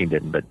 Peter Cushing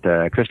didn't,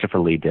 but Christopher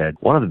Lee did.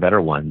 One of the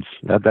better ones.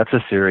 That's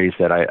a series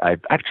that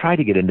I've tried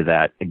to get into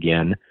that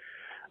again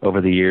over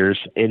the years.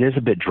 It is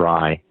a bit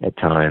dry at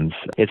times.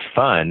 It's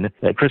fun.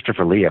 That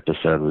Christopher Lee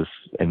episode was,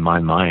 in my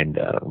mind,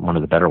 one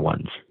of the better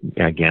ones.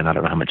 Again, I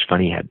don't know how much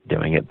fun he had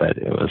doing it, but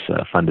it was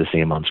fun to see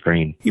him on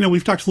screen.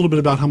 We've talked a little bit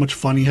about how much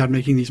fun he had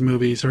making these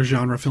movies or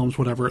genre films,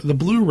 whatever. The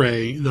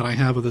Blu-ray that I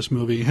have of this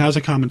movie has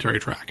a commentary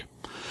track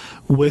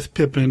with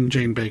Pip and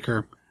Jane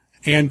Baker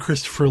and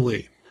Christopher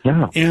Lee.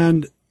 Yeah.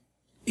 And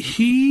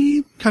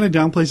he kind of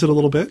downplays it a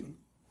little bit,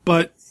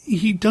 but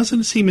he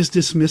doesn't seem as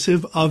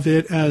dismissive of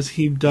it as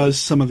he does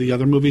some of the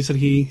other movies that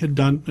he had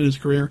done in his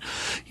career.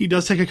 He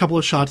does take a couple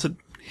of shots at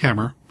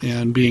Hammer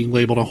and being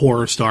labeled a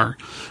horror star,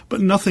 but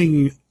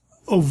nothing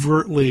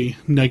overtly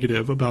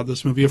negative about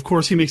this movie. Of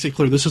course, he makes it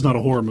clear this is not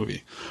a horror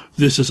movie.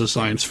 This is a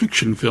science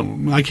fiction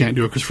film. I can't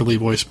do a Christopher Lee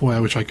voice. Boy, I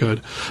wish I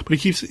could. But he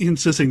keeps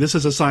insisting this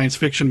is a science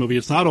fiction movie.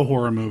 It's not a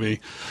horror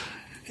movie.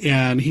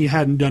 And he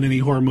hadn't done any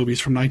horror movies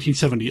from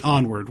 1970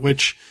 onward,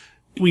 which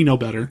we know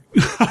better.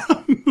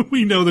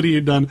 We know that he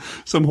had done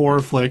some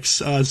horror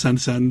flicks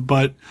since then,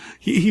 but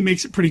he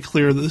makes it pretty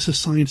clear that this is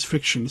science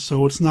fiction,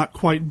 so it's not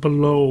quite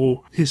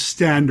below his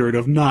standard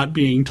of not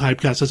being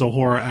typecast as a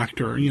horror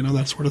actor,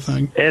 that sort of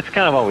thing. It's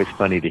kind of always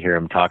funny to hear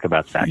him talk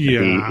about that.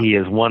 Yeah. He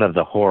is one of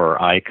the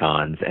horror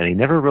icons, and he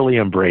never really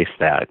embraced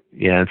that.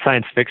 In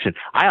science fiction,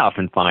 I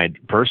often find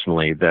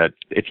personally that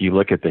if you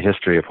look at the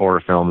history of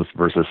horror films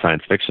versus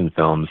science fiction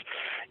films,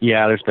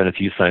 yeah, there's been a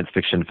few science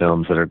fiction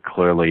films that are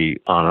clearly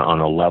on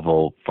a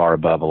level far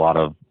above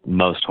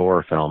most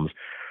horror films.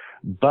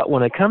 But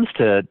when it comes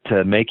to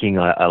making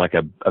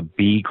a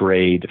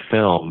B-grade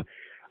film,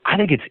 I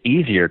think it's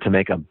easier to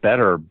make a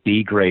better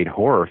B-grade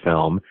horror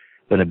film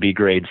than a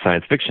B-grade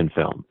science fiction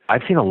film.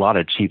 I've seen a lot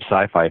of cheap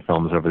sci-fi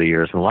films over the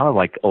years, and a lot of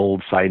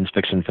old science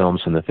fiction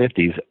films from the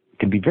 50s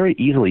can be very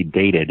easily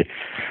dated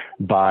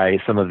by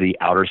some of the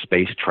outer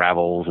space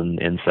travels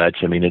and such.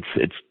 I mean,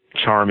 it's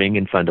charming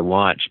and fun to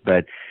watch,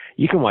 but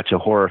you can watch a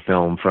horror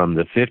film from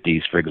the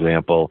 50s, for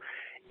example,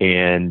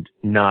 and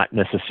not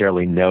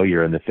necessarily know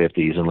you're in the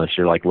 50s unless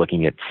you're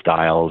looking at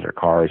styles or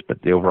cars,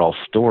 but the overall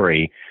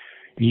story,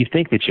 you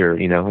think that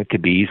it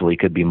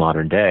could be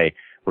modern day.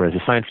 Whereas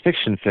a science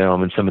fiction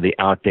film and some of the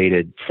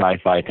outdated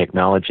sci-fi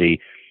technology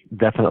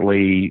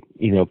definitely,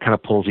 kind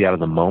of pulls you out of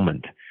the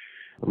moment.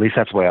 At least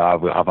that's the way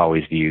I've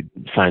always viewed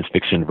science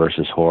fiction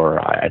versus horror.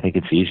 I think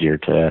it's easier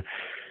to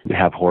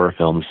have horror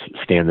films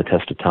stand the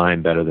test of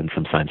time better than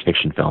some science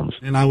fiction films.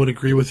 And I would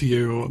agree with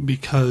you,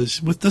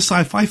 because with the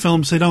sci-fi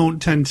films, they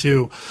don't tend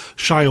to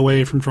shy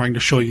away from trying to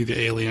show you the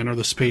alien or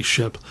the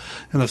spaceship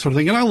and that sort of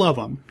thing. And I love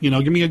them.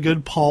 Give me a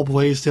good Paul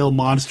Blaisdell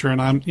monster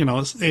and I'm,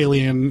 it's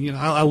alien.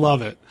 I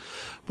love it.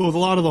 But with a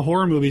lot of the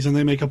horror movies, and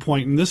they make a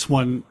point in this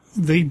one,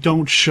 they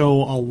don't show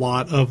a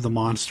lot of the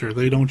monster.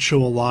 They don't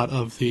show a lot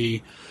of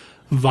the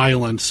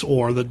violence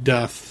or the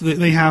death.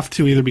 They have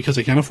to, either because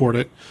they can't afford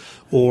it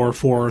or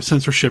for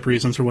censorship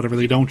reasons or whatever.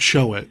 They don't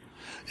show it.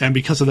 And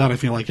because of that, I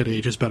feel like it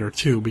ages better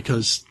too,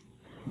 because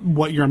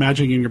what you're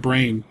imagining in your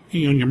brain,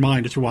 in your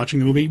mind as you're watching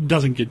the movie,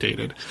 doesn't get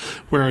dated.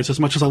 Whereas as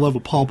much as I love a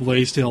Paul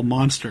Blaisdell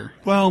monster,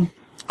 well,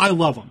 I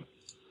love them,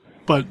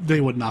 but they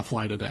would not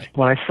fly today.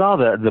 When I saw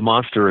the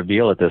monster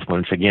reveal at this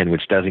once again,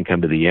 which doesn't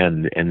come to the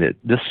end, and that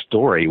this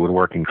story would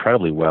work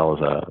incredibly well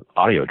as a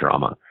audio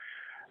drama.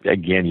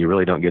 Again, you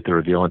really don't get the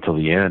reveal until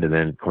the end, and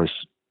then of course,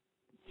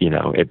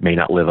 it may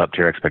not live up to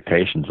your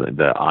expectations.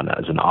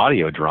 As an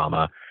audio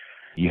drama,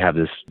 you have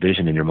this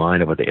vision in your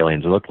mind of what the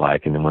aliens look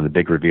like, and then when the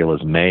big reveal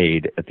is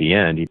made at the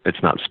end,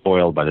 it's not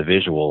spoiled by the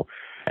visual.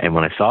 And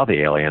when I saw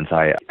the aliens,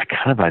 I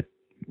kind of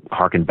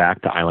harkened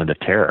back to Island of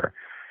Terror.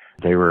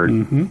 They were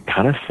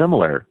kind of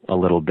similar a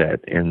little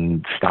bit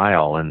in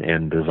style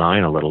and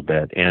design a little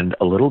bit, and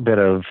a little bit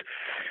of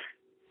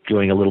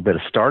doing a little bit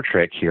of Star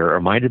Trek here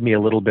reminded me a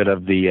little bit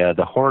of the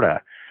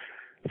Horta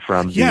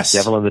from the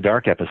Devil in the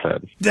Dark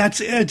episode.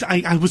 That's it.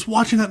 I was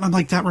watching that and I'm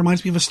like, that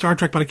reminds me of a Star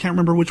Trek, but I can't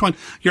remember which one.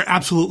 You're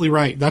absolutely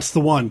right. That's the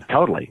one.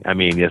 Totally. I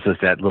mean, it's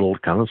just that little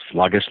kind of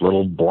sluggish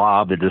little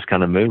blob that just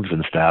kind of moves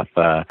and stuff.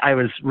 I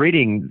was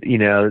reading,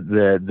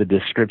 the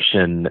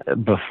description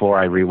before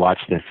I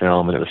rewatched the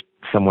film, and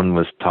someone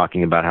was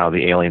talking about how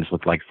the aliens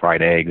looked like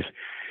fried eggs.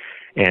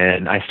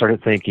 And I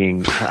started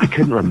thinking, I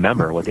couldn't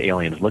remember what the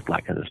aliens looked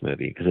like in this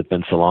movie because it's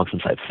been so long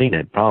since I've seen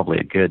it, probably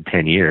a good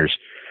 10 years.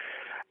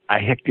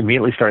 I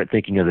immediately started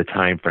thinking of the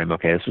time frame.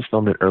 Okay, this was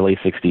filmed in early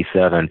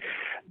 '67.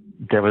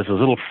 There was those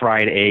little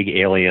fried egg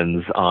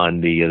aliens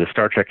on the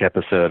Star Trek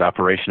episode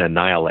Operation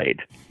Annihilate.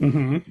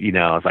 Mm-hmm.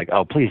 I was like,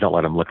 oh, please don't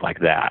let them look like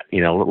that.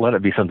 Let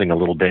it be something a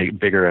little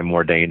bigger and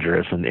more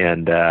dangerous. And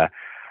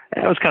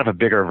it was kind of a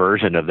bigger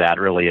version of that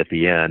really at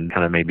the end.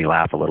 Kind of made me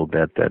laugh a little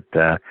bit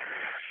that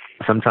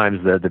sometimes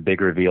the big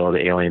reveal of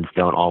the aliens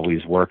don't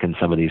always work in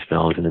some of these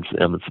films, and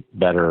it's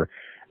better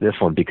this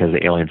one because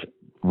the aliens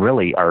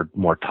really are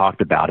more talked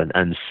about and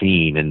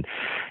unseen,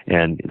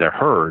 and they're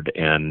heard,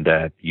 and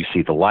you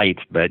see the light,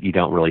 but you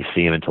don't really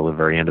see them until the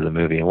very end of the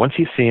movie. And once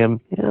you see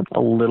them, a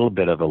little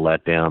bit of a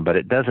letdown, but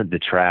it doesn't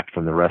detract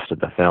from the rest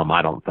of the film,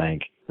 I don't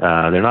think.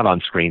 They're not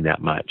on screen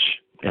that much,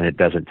 and it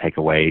doesn't take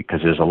away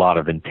because there's a lot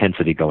of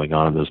intensity going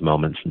on in those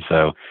moments, and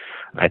so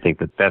I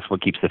think that's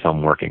what keeps the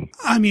film working.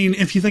 I mean,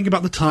 if you think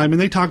about the time, and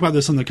they talk about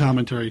this in the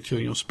commentary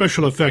too,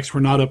 special effects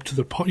were not up to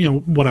the,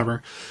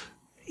 whatever.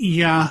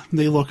 Yeah,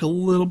 they look a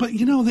little, but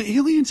the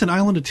aliens in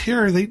Island of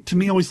Terror, they, to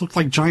me, always looked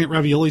like giant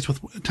raviolis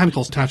with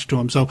tentacles attached to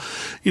them. So,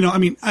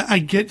 I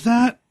get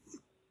that,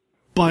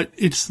 but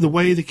it's the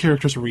way the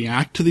characters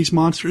react to these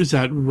monsters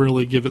that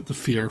really give it the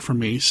fear for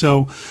me.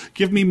 So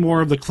give me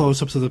more of the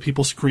close-ups of the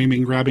people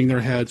screaming, grabbing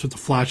their heads with the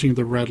flashing of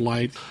the red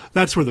light.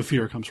 That's where the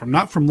fear comes from.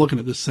 Not from looking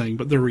at this thing,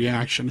 but their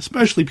reaction,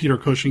 especially Peter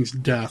Cushing's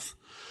death.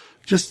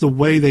 Just the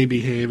way they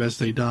behave as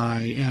they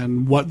die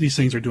and what these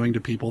things are doing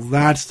to people.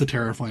 That's the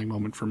terrifying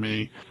moment for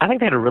me. I think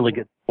they had a really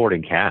good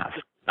supporting cast.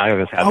 I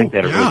think they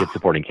had a really good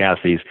supporting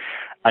cast. These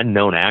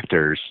unknown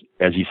actors,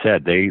 as you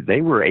said, they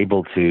were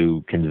able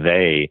to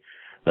convey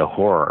the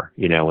horror,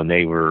 when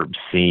they were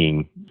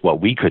seeing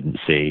what we couldn't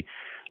see.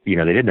 They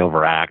didn't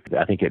overact.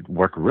 I think it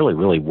worked really,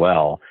 really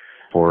well.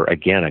 for,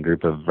 again, a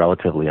group of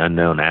relatively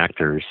unknown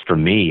actors. For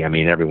me, I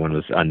mean, everyone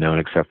was unknown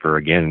except for,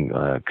 again,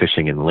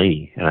 Cushing and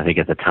Lee. And I think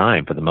at the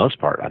time, for the most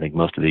part, I think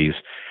most of these,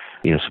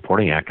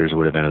 supporting actors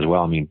would have been as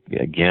well. I mean,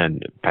 again,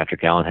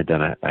 Patrick Allen had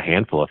done a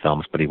handful of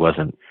films, but he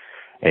wasn't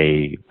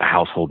a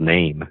household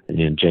name.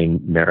 And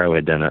Jane Merrow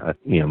had done a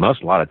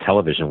lot of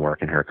television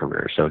work in her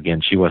career. So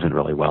again, she wasn't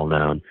really well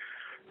known,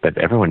 but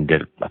everyone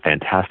did a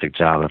fantastic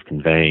job of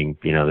conveying,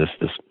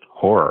 this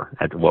horror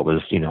at what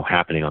was,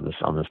 happening on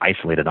this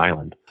isolated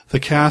island. The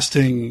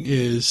casting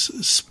is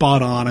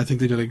spot on. I think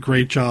they did a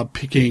great job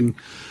picking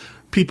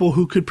people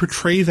who could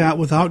portray that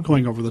without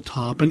going over the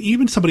top. And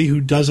even somebody who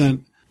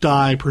doesn't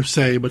die per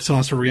se, but still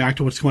has to react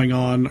to what's going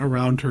on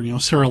around her,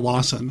 Sarah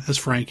Lawson as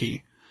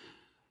Frankie.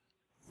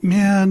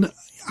 Man,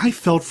 I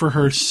felt for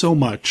her so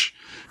much.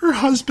 Her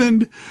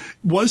husband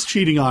was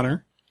cheating on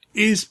her,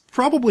 is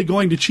probably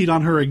going to cheat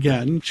on her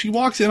again. She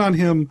walks in on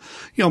him,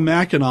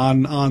 macking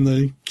on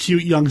the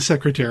cute young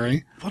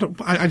secretary.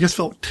 I just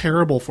felt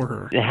terrible for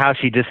her. How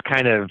she just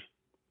kind of,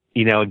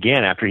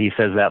 again, after he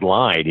says that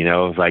line, it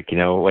was like,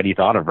 what he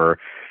thought of her,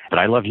 but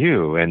I love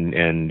you.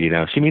 And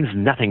she means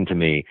nothing to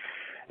me.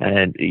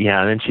 And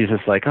then she's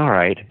just like, all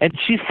right. And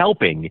she's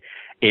helping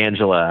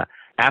Angela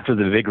after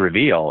the big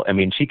reveal. I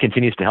mean, she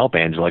continues to help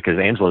Angela because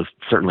Angela's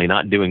certainly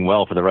not doing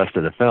well for the rest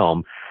of the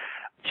film.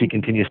 She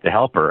continues to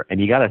help her. And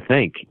you got to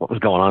think what was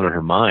going on in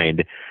her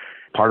mind.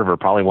 Part of her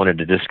probably wanted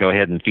to just go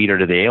ahead and feed her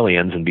to the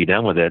aliens and be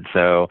done with it.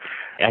 So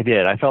I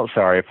did. I felt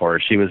sorry for her.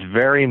 She was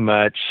very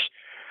much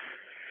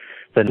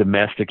the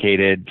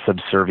domesticated,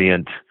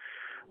 subservient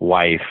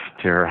wife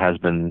to her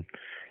husband.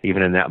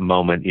 Even in that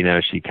moment,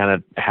 she kind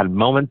of had a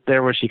moment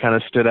there where she kind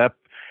of stood up.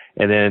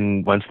 And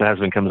then once the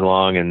husband comes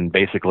along and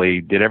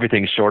basically did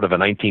everything short of a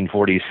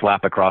 1940s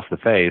slap across the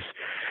face,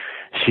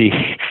 she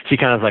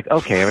kind of was like,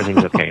 okay,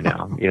 everything's okay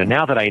now.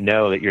 Now that I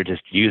know that you're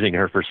just using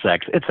her for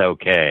sex, it's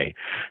okay.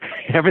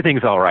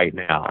 Everything's all right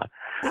now.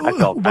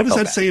 What does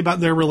that say about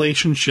their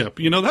relationship?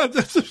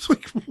 That's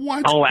like,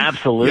 what? Oh,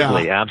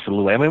 absolutely. Yeah.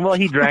 Absolutely. I mean, well,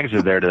 he drags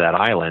her there to that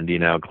island,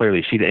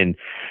 clearly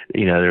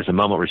there's a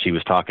moment where she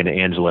was talking to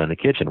Angela in the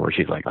kitchen where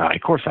she's like,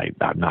 of course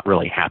I'm not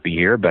really happy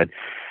here, but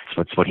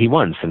it's what he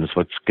wants and it's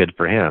what's good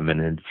for him.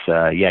 And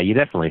it's, you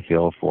definitely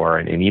feel for her.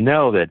 And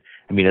that,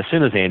 I mean, as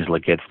soon as Angela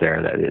gets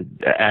there,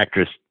 the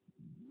actress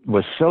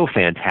was so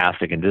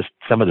fantastic and just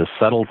some of the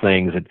subtle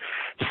things and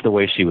just the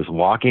way she was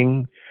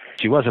walking.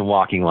 She wasn't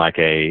walking like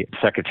a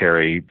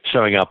secretary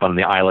showing up on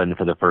the island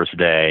for the first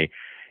day.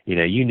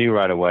 You knew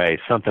right away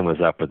something was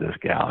up with this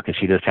gal because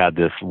she just had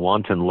this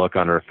wanton look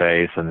on her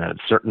face and that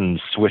certain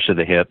swish of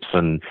the hips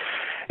and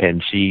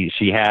she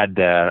had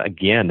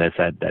again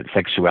that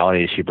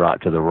sexuality she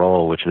brought to the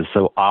role, which was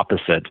so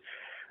opposite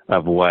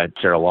of what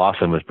Sarah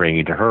Lawson was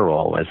bringing to her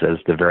role as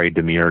the very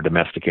demure,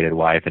 domesticated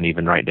wife, and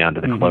even right down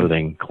to the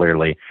clothing.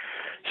 Clearly,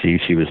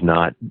 she was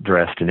not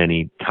dressed in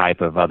any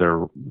type of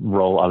other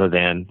role other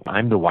than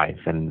I'm the wife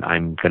and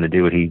I'm going to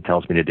do what he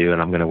tells me to do,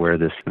 and I'm going to wear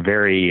this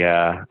very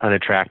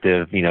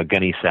unattractive,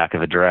 gunny sack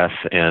of a dress,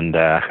 and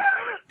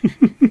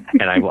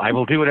and I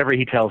will do whatever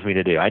he tells me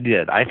to do. I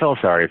did. I felt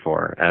sorry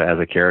for her as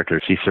a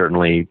character. She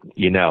certainly,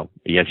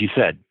 as you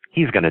said,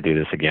 he's going to do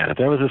this again. If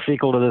there was a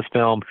sequel to this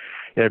film,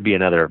 there'd be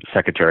another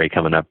secretary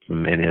coming up,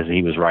 and as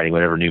he was writing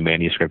whatever new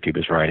manuscript he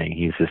was writing,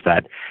 he's just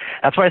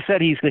that's why I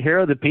said he's the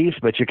hero of the piece,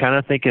 but you're kind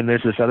of thinking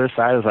there's this other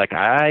side is like,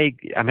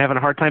 I'm having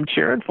a hard time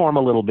cheering for him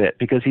a little bit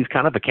because he's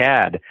kind of a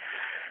cad.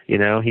 He's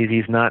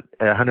not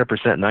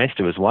 100% nice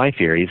to his wife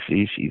here.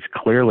 He's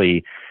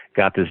clearly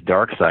got this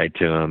dark side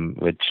to him,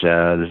 which,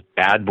 this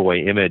bad boy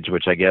image,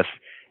 which I guess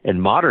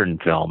in modern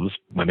films,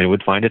 women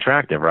would find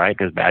attractive, right?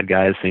 Because bad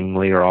guys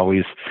seemingly are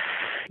always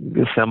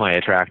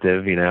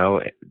semi-attractive,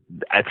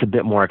 It's a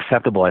bit more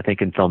acceptable, I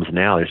think, in films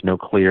now. There's no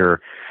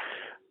clear,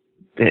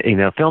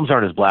 films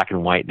aren't as black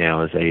and white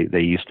now as they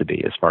used to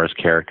be as far as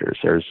characters.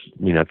 There's,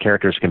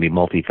 characters can be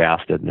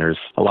multifaceted, and there's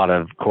a lot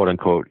of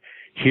quote-unquote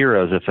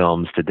heroes of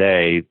films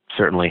today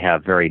certainly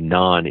have very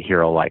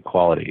non-hero-like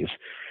qualities.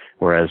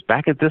 Whereas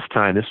back at this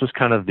time, this was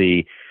kind of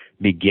the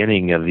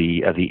beginning of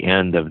the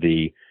end of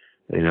the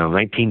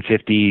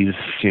 1950s,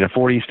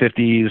 40s,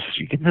 50s,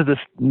 you get into this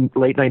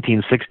late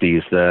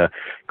 1960s, the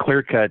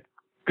clear-cut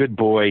good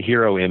boy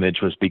hero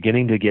image was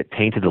beginning to get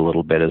tainted a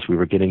little bit as we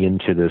were getting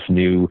into this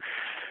new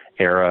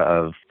era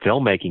of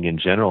filmmaking in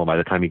general. By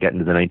the time you get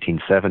into the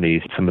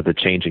 1970s, some of the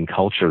change in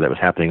culture that was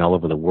happening all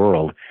over the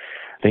world,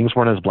 things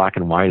weren't as black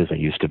and white as they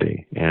used to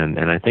be. And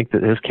I think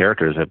that his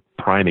character is a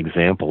prime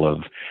example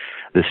of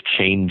this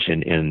change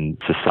in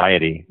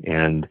society,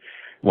 and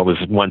what was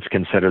once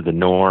considered the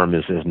norm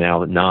is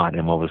now not,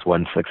 and what was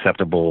once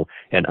acceptable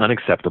and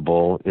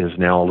unacceptable is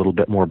now a little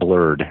bit more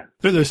blurred.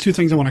 There's two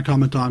things I want to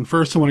comment on.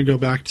 First, I want to go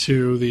back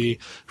to the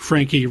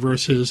Frankie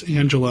versus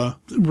Angela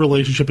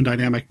relationship and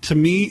dynamic. To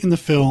me, in the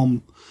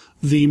film,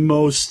 the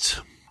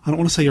most, I don't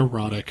want to say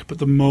erotic, but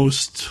the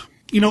most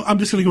I'm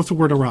just going to go with the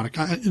word erotic.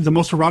 The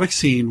most erotic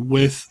scene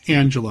with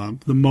Angela,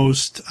 the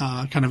most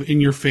kind of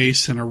in your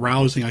face and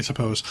arousing, I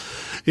suppose,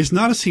 is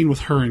not a scene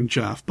with her and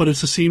Jeff, but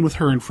it's a scene with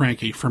her and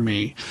Frankie for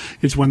me.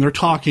 It's when they're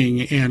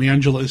talking and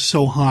Angela is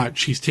so hot,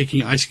 she's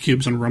taking ice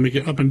cubes and rubbing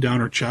it up and down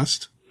her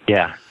chest.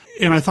 Yeah.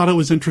 And I thought it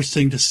was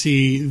interesting to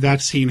see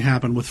that scene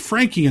happen with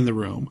Frankie in the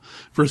room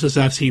versus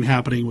that scene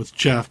happening with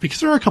Jeff, because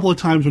there are a couple of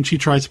times when she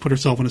tries to put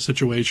herself in a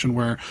situation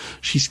where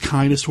she's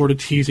kind of sort of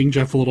teasing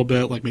Jeff a little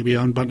bit, like maybe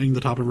unbuttoning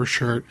the top of her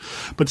shirt.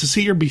 But to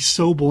see her be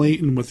so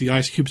blatant with the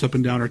ice cubes up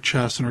and down her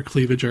chest and her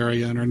cleavage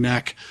area and her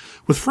neck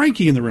with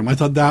Frankie in the room, I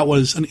thought that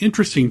was an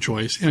interesting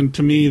choice, and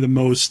to me, the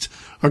most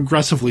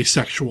aggressively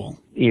sexual.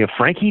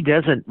 Frankie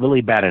doesn't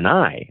really bat an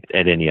eye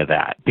at any of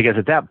that, because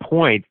at that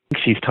point,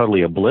 she's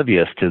totally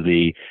oblivious to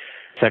the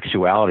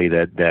sexuality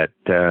that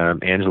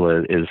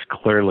Angela is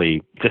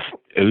clearly just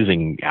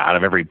oozing out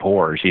of every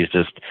pore. She's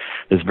just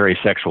this very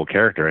sexual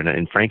character,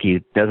 and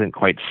Frankie doesn't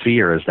quite see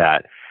her as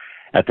that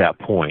at that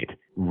point.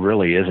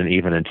 Really isn't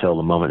even until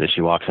the moment that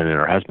she walks in and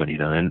her husband,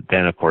 and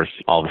then of course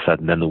all of a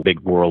sudden then the big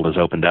world is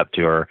opened up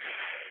to her.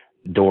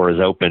 Door is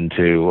open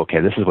to,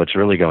 okay, this is what's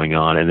really going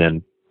on, and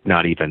then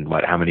not even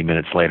how many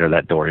minutes later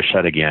that door is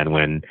shut again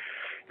when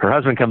her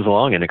husband comes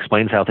along and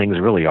explains how things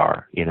really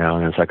are,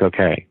 and it's like,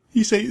 okay.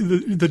 You say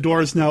the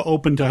door is now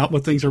open to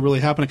what things are really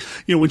happening.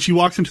 When she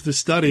walks into the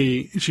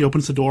study, she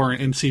opens the door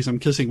and sees them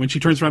kissing. When she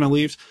turns around and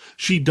leaves,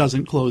 she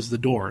doesn't close the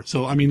door.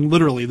 So,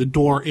 literally, the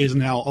door is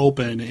now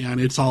open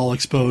and it's all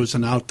exposed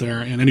and out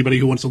there, and anybody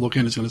who wants to look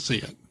in is going to see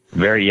it.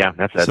 Very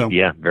good.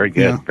 Yeah. Very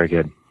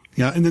good.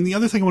 Yeah, and then the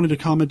other thing I wanted to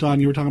comment on,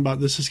 you were talking about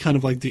this is kind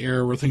of like the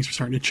era where things are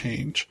starting to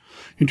change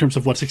in terms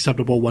of what's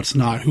acceptable, what's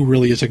not, who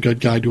really is a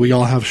good guy, do we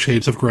all have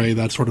shades of gray,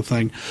 that sort of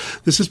thing.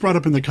 This is brought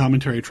up in the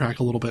commentary track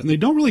a little bit, and they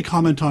don't really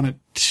comment on it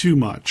too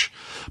much.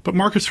 But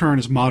Marcus Hearn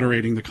is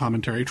moderating the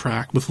commentary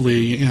track with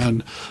Lee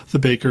and the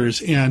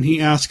Bakers, and he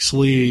asks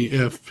Lee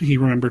if he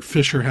remembered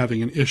Fisher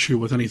having an issue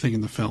with anything in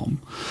the film.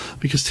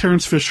 Because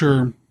Terence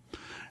Fisher,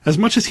 as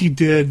much as he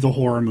did the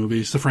horror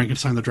movies, the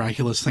Frankenstein, the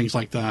Draculas, things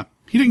like that,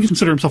 he didn't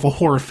consider himself a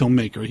horror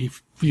filmmaker. He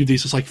viewed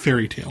these as like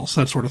fairy tales,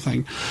 that sort of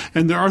thing.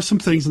 And there are some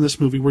things in this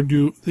movie where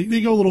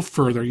they go a little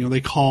further. They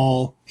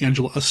call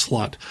Angela a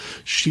slut.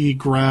 She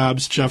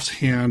grabs Jeff's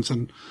hands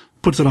and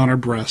puts it on her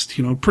breast,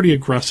 pretty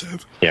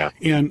aggressive. Yeah.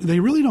 And they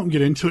really don't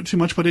get into it too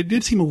much, but it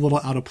did seem a little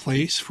out of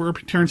place for a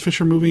Terence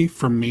Fisher movie,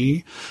 for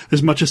me.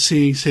 As much as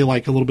seeing, say,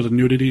 like a little bit of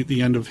nudity at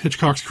the end of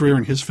Hitchcock's career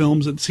in his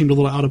films, it seemed a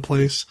little out of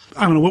place.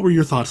 I don't know, what were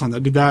your thoughts on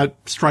that? Did that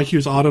strike you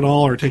as odd at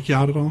all or take you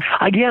out at all?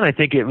 Again, I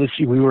think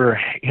we were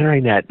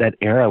entering that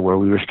era where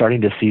we were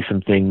starting to see some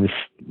things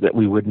that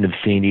we wouldn't have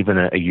seen even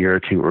a year or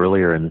two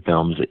earlier in the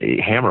films.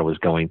 Hammer was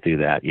going through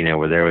that,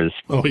 where there was...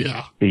 Oh,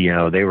 yeah.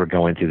 They were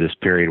going through this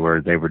period where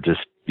they were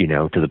just,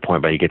 to the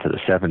point where you get to the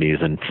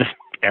 70s and just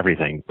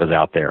everything was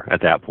out there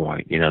at that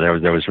point. There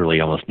was really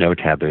almost no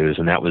taboos,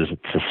 and that was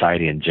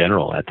society in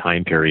general, that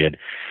time period.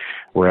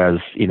 Whereas,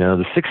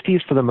 the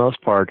 60s for the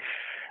most part,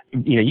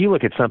 you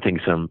look at something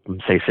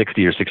say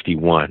 60 or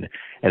 61,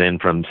 and then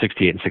from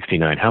 68 and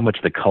 69, how much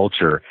the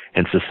culture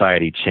and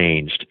society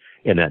changed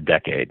in that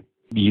decade.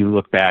 You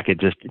look back at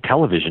just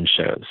television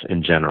shows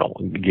in general,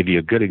 give you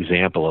a good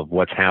example of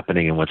what's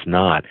happening and what's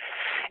not.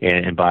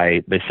 And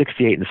by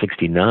 68 and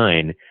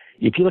 69,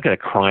 if you look at a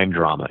crime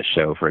drama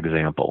show, for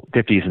example,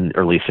 50s and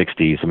early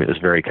 60s, it was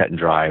very cut and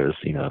dry. It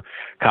was,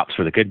 cops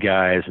were the good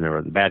guys and there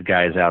were the bad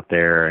guys out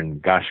there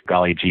and gosh,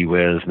 golly, gee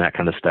whiz and that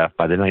kind of stuff.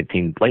 By the late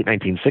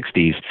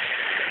 1960s,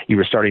 you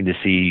were starting to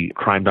see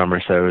crime drama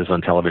shows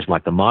on television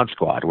like the Mod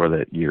Squad,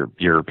 where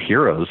your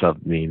heroes of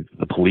the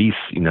police,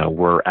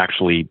 were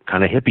actually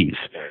kind of hippies.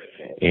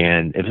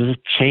 And it was a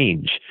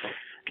change.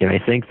 And I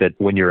think that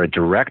when you're a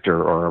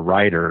director or a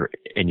writer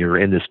and you're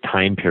in this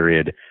time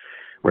period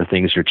where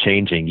things are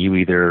changing, you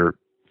either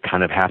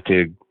kind of have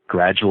to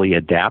gradually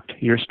adapt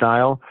your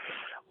style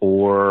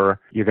or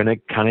you're going to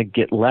kind of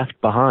get left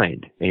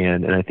behind.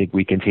 And I think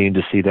we continue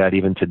to see that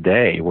even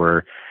today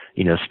where,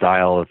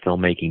 style of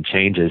filmmaking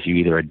changes. You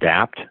either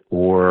adapt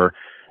or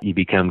you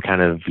become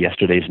kind of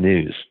yesterday's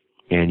news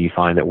and you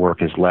find that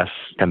work is less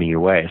coming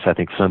your way. So I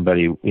think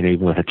somebody, even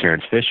with a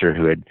Terence Fisher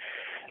who had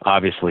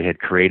obviously had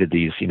created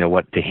these,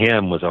 what to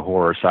him was a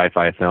horror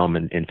sci-fi film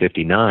in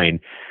 59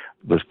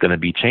 was going to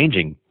be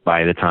changing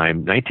by the time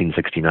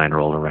 1969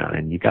 rolled around,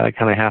 and you got to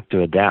kind of have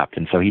to adapt.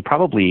 And so he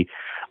probably,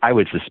 I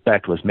would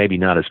suspect, was maybe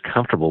not as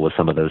comfortable with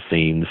some of those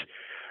scenes,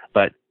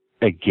 but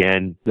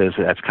again,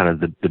 that's kind of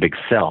the big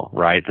sell,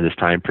 right, for this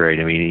time period.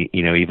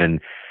 Even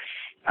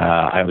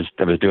I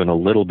was doing a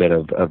little bit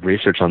of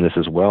research on this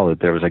as well, that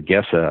there was, I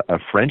guess, a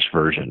French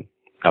version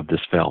of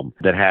this film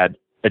that had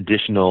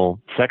additional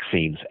sex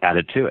scenes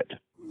added to it.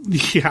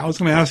 Yeah, I was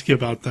going to ask you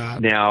about that.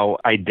 Now,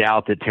 I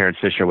doubt that Terence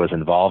Fisher was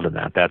involved in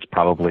that. That's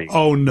probably...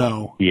 Oh,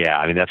 no.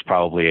 Yeah, that's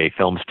probably a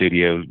film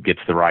studio gets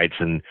the rights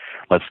and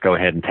let's go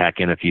ahead and tack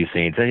in a few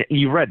scenes. And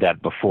you've read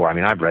that before.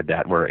 I've read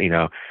that where,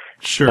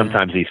 sure.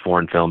 Sometimes these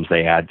foreign films,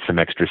 they add some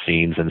extra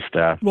scenes and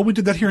stuff. Well, we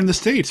did that here in the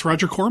States.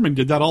 Roger Corman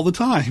did that all the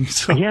time.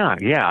 So. Yeah.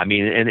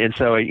 And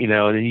so,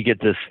 then you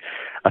get this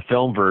a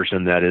film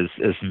version that is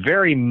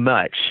very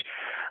much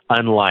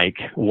unlike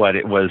what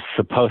it was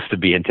supposed to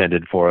be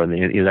intended for. And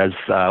there's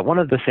one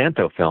of the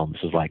Santo films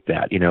is like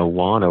that.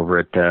 Juan over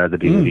at the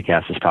DVD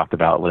Cast has talked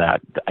about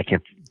that. I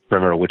can't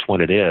remember which one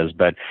it is,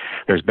 but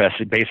there's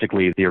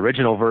basically the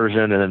original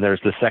version, and then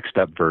there's the sexed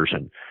up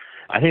version.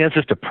 I think that's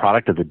just a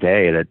product of the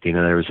day that,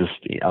 there was just,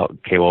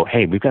 okay, well,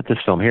 hey, we've got this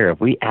film here. If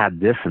we add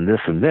this and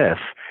this and this,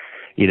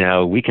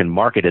 we can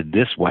market it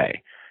this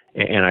way.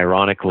 And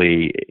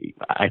ironically,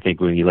 I think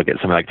when you look at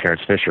somebody like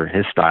Terence Fisher,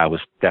 his style was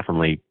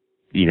definitely,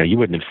 you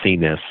wouldn't have seen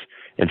this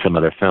in some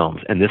other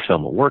films. And this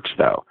film works,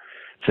 though.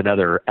 It's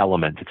another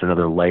element. It's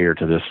another layer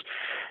to this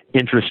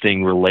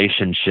interesting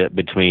relationship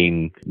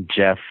between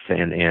Jeff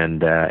and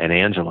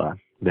Angela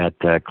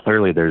that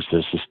clearly there's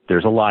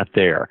a lot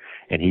there.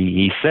 And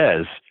he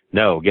says,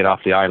 no, get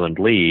off the island,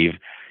 leave.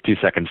 2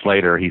 seconds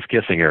later, he's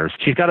kissing her.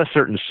 She's got a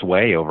certain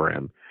sway over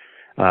him,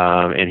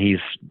 and he's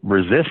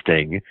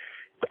resisting.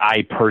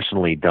 I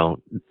personally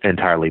don't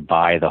entirely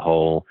buy the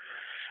whole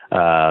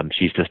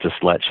she's just a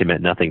slut, she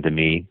meant nothing to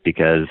me,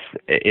 because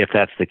if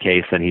that's the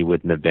case, then he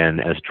wouldn't have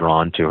been as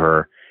drawn to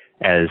her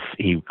as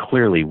he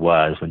clearly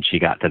was when she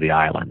got to the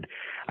island.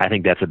 I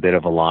think that's a bit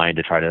of a line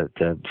to try to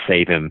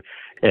save him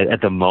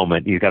at the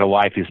moment. You've got a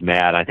wife who's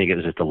mad. I think it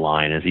was just a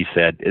line. As he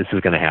said, this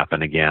is going to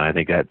happen again. I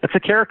think that's a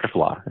character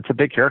flaw. It's a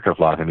big character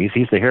flaw of him.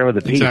 He's the hero of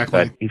the piece,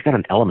 exactly. But he's got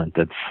an element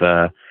that's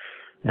a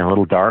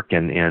little dark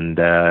and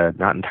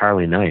not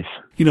entirely nice.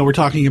 We're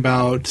talking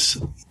about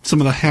some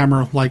of the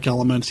Hammer-like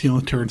elements,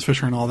 Terence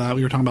Fisher and all that.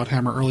 We were talking about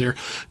Hammer earlier.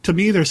 To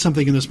me, there's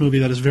something in this movie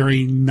that is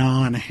very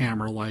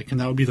non-Hammer-like,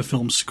 and that would be the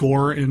film's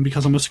score. And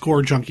because I'm a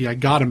score junkie, I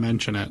gotta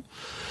mention it.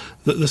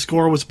 The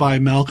score was by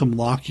Malcolm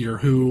Lockyer,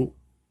 who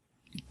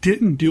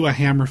didn't do a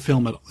Hammer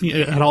film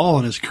at all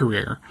in his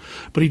career,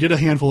 but he did a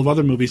handful of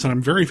other movies that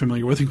I'm very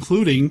familiar with,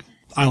 including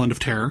Island of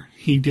Terror.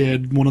 He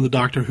did one of the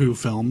Doctor Who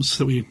films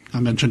that I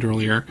mentioned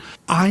earlier.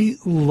 I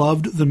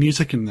loved the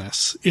music in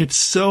this. It's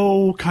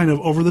so kind of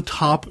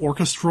over-the-top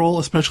orchestral,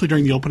 especially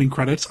during the opening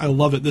credits. I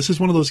love it. This is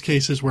one of those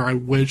cases where I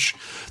wish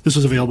this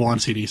was available on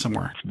CD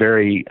somewhere. It's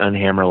very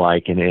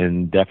un-Hammer-like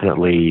and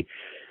definitely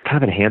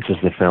kind of enhances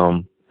the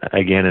film.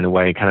 Again, in a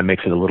way, it kind of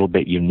makes it a little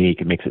bit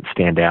unique. It makes it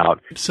stand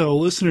out. So,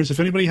 listeners, if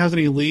anybody has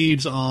any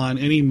leads on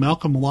any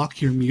Malcolm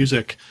Lockyer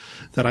music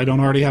that I don't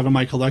already have in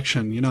my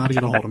collection, you know how to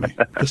get a hold of me.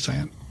 Just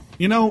saying.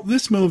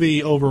 This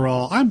movie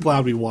overall, I'm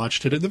glad we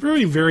watched it. At the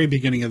very, very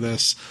beginning of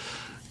this,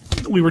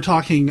 we were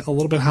talking a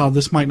little bit how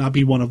this might not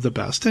be one of the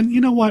best. And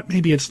you know what?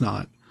 Maybe it's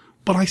not.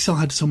 But I still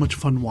had so much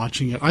fun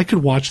watching it. I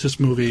could watch this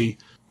movie,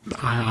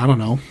 I don't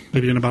know,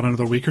 maybe in about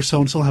another week or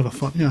so and still have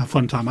a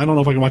fun time. I don't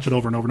know if I can watch it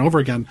over and over and over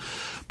again,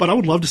 but I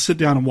would love to sit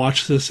down and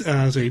watch this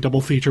as a double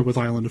feature with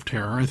Island of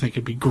Terror. I think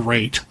it'd be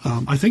great.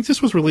 I think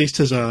this was released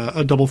as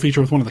a double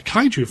feature with one of the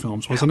kaiju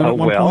films, wasn't it? At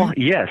one point?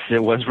 Yes,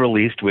 it was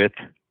released with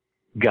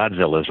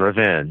Godzilla's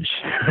Revenge.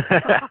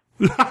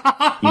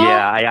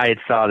 Yeah, I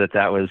saw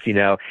that was,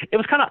 it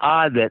was kind of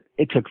odd that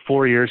it took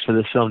 4 years for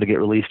this film to get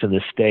released in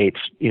the States.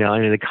 The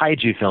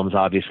kaiju films,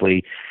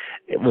 obviously,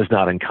 it was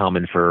not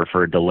uncommon for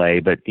a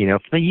delay, but for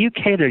the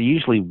UK there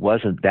usually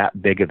wasn't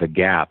that big of a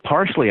gap.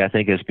 Partially, I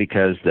think, is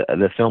because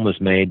the film was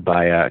made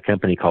by a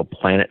company called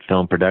Planet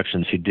Film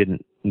Productions, who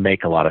didn't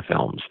make a lot of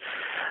films.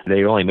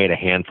 They only made a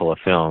handful of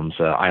films,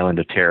 Island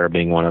of Terror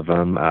being one of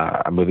them,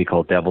 a movie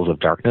called Devils of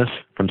Darkness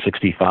from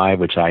 '65,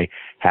 which I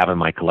have in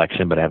my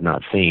collection but I have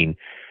not seen,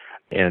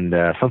 and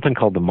something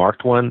called The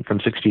Marked One from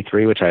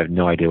 '63, which I have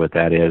no idea what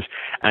that is.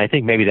 And I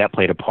think maybe that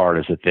played a part,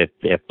 is that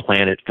if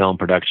Planet Film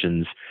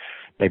Productions,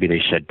 maybe they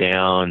shut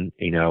down,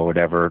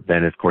 whatever,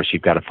 then of course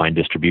you've got to find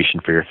distribution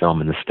for your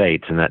film in the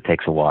States, and that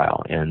takes a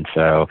while. And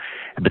so,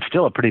 but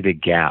still a pretty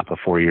big gap of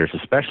 4 years,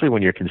 especially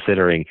when you're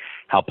considering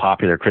how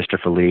popular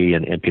Christopher Lee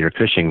and Peter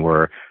Cushing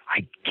were.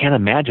 I can't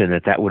imagine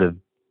that would have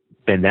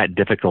been that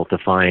difficult to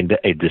find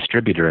a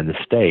distributor in the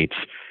States,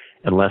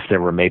 unless there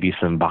were maybe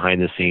some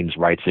behind-the-scenes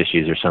rights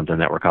issues or something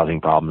that were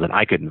causing problems. And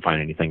I couldn't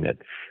find anything that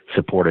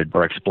supported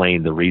or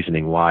explained the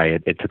reasoning why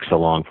it took so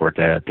long for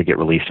it to get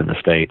released in the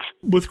States.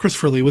 With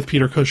Christopher Lee, with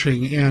Peter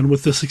Cushing, and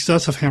with the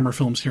success of Hammer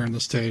films here in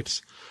the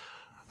States,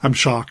 I'm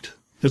shocked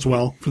as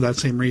well for that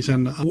same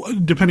reason.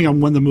 Depending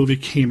on when the movie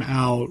came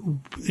out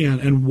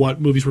and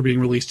what movies were being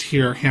released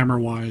here,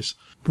 Hammer-wise,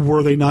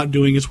 were they not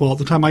doing as well at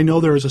the time? I know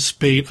there was a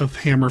spate of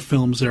Hammer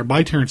films there,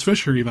 by Terence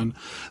Fisher even,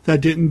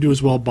 that didn't do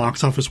as well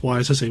box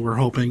office-wise as they were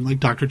hoping, like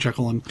Dr.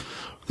 Jekyll and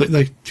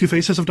the Two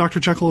Faces of Dr.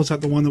 Jekyll, is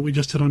that the one that we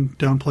just did on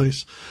Down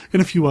Place?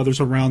 And a few others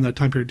around that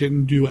time period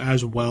didn't do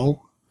as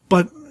well.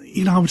 But,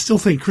 I would still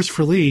think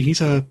Christopher Lee,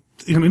 he's an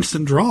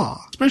instant draw,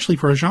 especially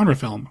for a genre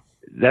film.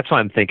 That's why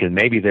I'm thinking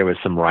maybe there was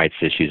some rights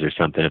issues or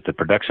something. If the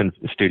production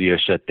studio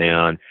shut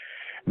down,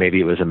 maybe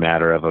it was a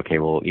matter of, okay,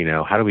 well,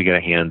 how do we get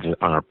our hands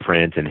on our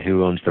print and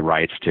who owns the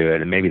rights to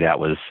it? And maybe that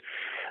was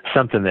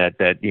something that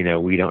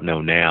we don't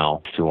know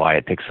now as to why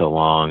it took so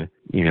long,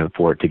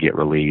 for it to get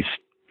released.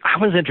 I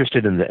was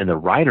interested in the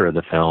writer of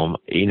the film.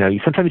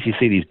 Sometimes you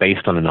see these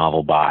based on a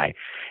novel by,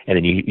 and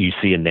then you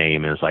see a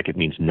name and it's like it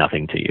means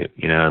nothing to you.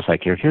 It's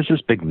like, here's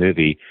this big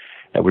movie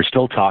that we're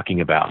still talking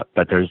about.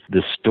 But there's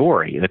the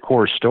story, the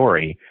core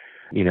story,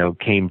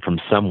 came from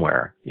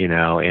somewhere,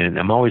 and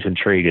I'm always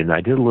intrigued. And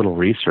I did a little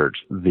research.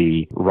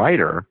 The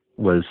writer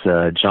was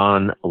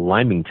John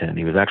Lymington.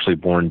 He was actually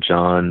born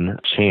John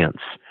Chance.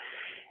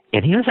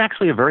 And he was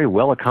actually a very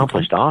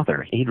well-accomplished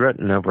author. He'd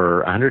written over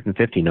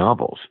 150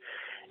 novels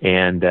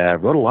and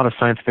wrote a lot of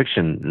science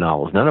fiction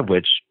novels, none of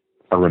which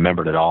are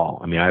remembered at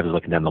all. I mean, I was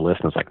looking down the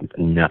list and I was like,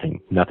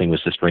 nothing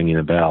was just ringing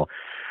a bell.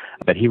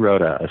 But he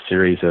wrote a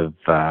series of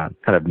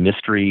kind of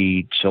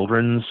mystery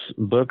children's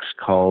books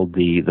called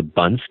the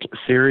Bunst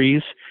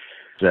series.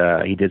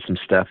 He did some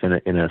stuff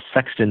in a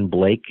Sexton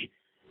Blake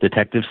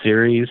detective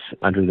series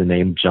under the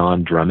name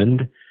John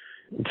Drummond.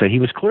 So he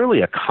was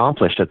clearly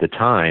accomplished at the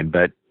time,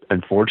 but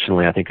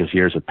unfortunately, I think as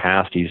years have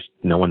passed,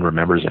 no one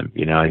remembers him.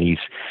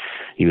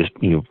 He was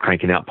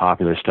cranking out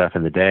popular stuff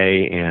in the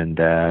day, and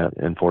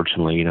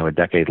unfortunately, a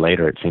decade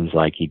later, it seems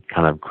like he'd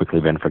kind of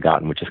quickly been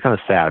forgotten, which is kind of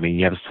sad. I mean,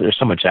 there's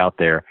so much out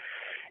there,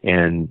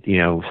 and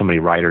so many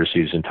writers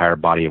whose entire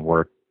body of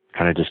work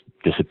kind of just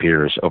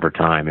disappears over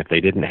time. If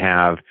they didn't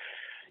have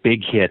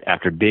big hit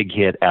after big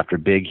hit after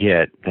big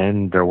hit,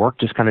 then their work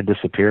just kind of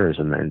disappears.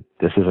 And then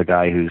this is a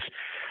guy who's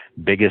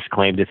biggest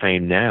claim to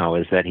fame now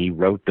is that he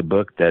wrote the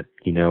book that,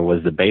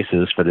 was the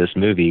basis for this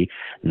movie,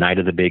 Night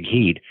of the Big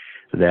Heat,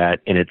 that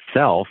in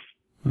itself,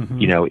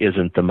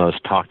 isn't the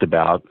most talked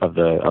about of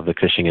the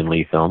Cushing and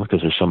Lee films,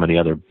 because there's so many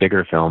other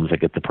bigger films that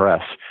get the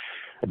press.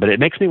 But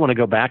it makes me want to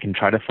go back and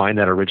try to find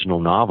that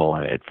original novel.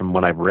 From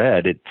what I've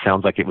read, it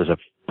sounds like it was a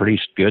pretty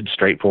good,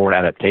 straightforward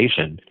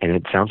adaptation, and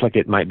it sounds like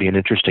it might be an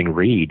interesting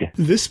read.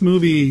 This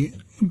movie,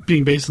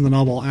 being based on the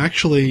novel,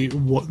 actually,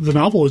 the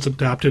novel was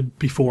adapted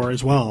before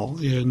as well,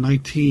 in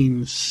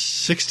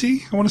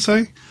 1960, I want to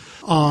say,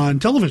 on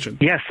television.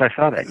 Yes, I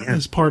saw that,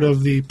 as part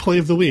of the Play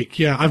of the Week.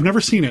 Yeah, I've never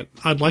seen it.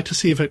 I'd like to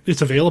see if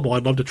it's available.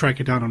 I'd love to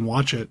track it down and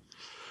watch it,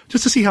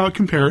 just to see how it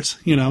compares,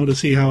 to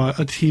see how a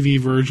TV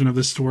version of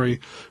this story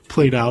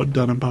played out,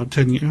 done about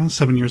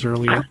 7 years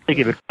earlier. I think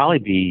it would probably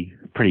be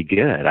pretty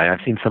good. I've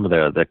seen some of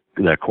the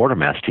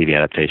Quartermass TV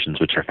adaptations,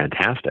 which are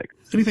fantastic.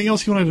 Anything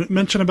else you want to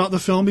mention about the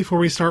film before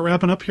we start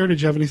wrapping up here? Did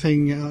you have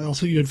anything else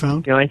that you had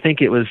found? I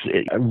think it was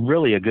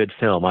really a good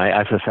film.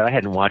 As I said, I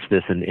hadn't watched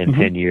this in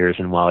 10 years,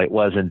 and while it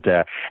wasn't,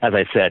 as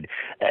I said,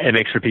 it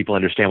makes sure people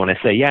understand when I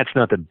say, it's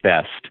not the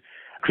best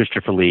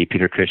Christopher Lee,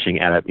 Peter Cushing,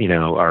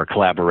 our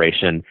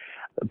collaboration,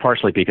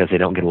 partially because they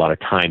don't get a lot of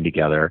time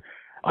together.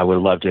 I would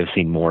love to have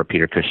seen more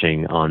Peter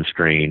Cushing on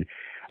screen.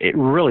 It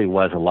really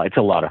was it's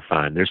a lot of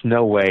fun. There's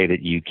no way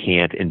that you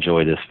can't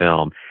enjoy this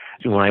film.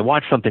 When I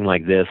watch something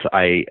like this,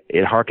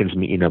 it harkens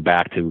me,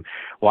 back to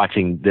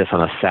watching this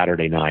on a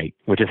Saturday night,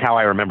 which is how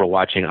I remember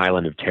watching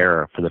Island of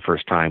Terror for the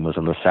first time, was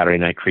on the Saturday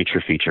night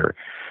creature feature.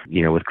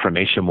 With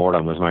Cremation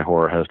Mortem was my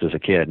horror host as a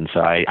kid. And so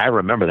I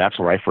remember that's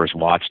where I first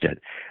watched it.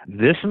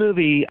 This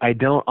movie, I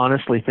don't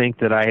honestly think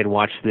that I had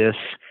watched this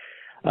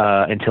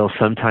until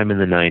sometime in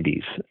the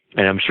 90s.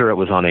 And I'm sure it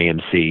was on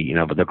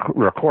AMC, but the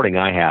recording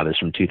I have is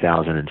from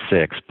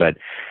 2006, but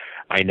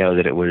I know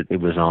that it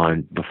was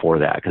on before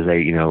that, because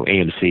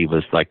AMC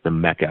was like the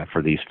mecca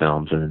for these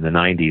films. And in the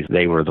 90s,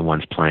 they were the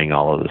ones playing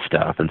all of the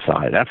stuff. And so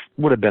that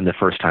would have been the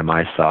first time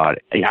I saw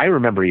it. I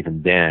remember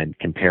even then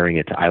comparing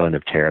it to Island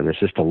of Terror. There's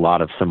just a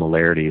lot of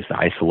similarities, the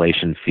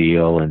isolation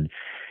feel and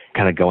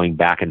kind of going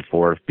back and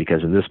forth,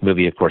 because in this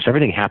movie, of course,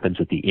 everything happens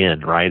at the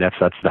inn, right?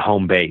 That's the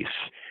home base.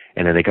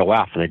 And then they go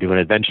off and they do an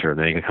adventure, and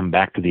then they come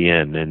back to the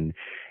inn. And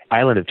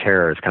Island of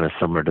Terror is kind of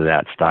similar to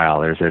that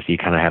style. There's you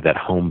kind of have that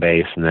home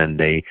base, and then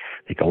they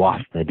go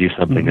off and they do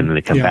something, and then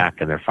they come back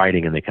and they're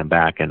fighting and they come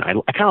back. And I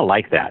kind of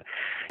like that.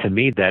 To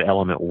me, that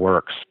element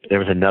works. There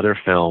was another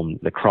film,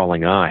 The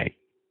Crawling Eye,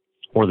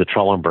 or The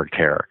Trollenberg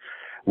Terror,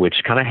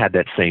 which kind of had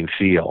that same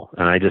feel.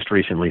 And I just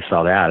recently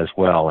saw that as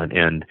well.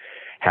 And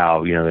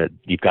how, that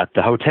you've got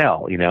the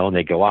hotel, and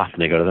they go off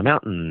and they go to the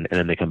mountain, and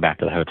then they come back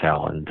to the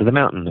hotel, and to the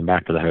mountain and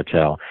back to the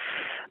hotel.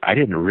 I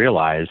didn't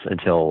realize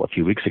until a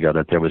few weeks ago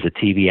that there was a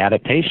TV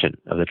adaptation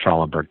of the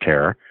Trollenberg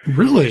Terror.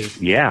 Really?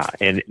 Yeah.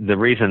 And the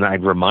reason I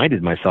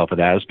reminded myself of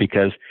that is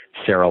because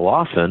Sarah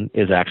Lawson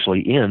is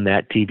actually in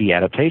that TV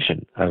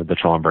adaptation of the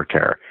Trollenberg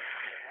Terror.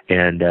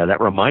 And that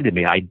reminded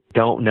me, I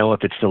don't know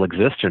if it still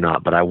exists or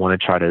not, but I want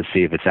to try to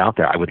see if it's out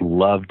there. I would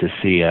love to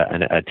see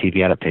a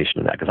TV adaptation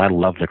of that, because I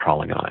love The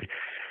Crawling Eye.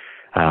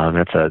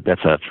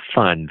 That's a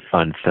fun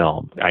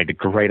film. I had a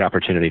great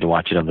opportunity to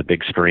watch it on the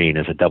big screen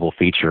as a double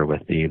feature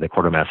with the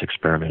Quartermass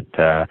Experiment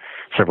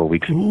several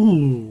weeks ago.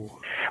 Ooh.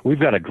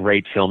 We've got a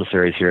great film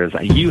series here.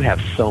 You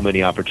have so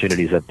many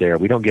opportunities up there.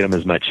 We don't get them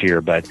as much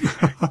here, but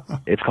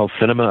it's called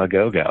Cinema A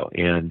Go-Go.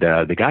 And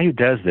the guy who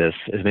does this,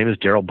 his name is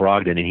Daryl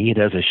Brogdon, and he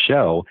does a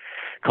show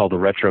called the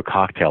Retro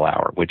Cocktail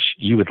Hour, which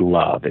you would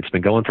love. It's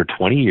been going for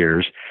 20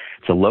 years.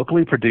 It's a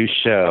locally produced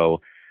show,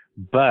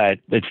 but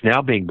it's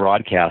now being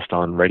broadcast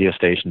on radio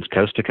stations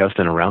coast to coast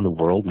and around the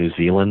world. New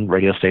Zealand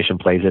radio station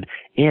plays it,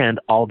 and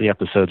all the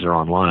episodes are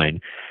online,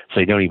 so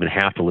you don't even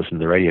have to listen to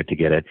the radio to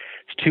get it.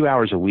 It's 2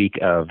 hours a week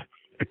of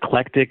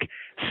eclectic,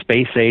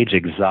 space-age,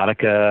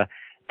 exotica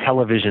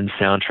television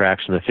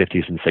soundtracks from the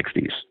 50s and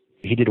 60s.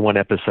 He did one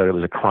episode, it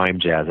was a crime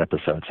jazz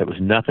episode, so it was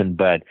nothing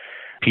but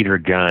Peter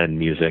Gunn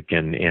music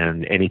and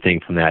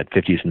anything from that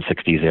 50s and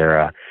 60s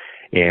era.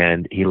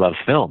 And he loves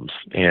films.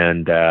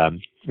 And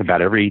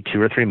about every 2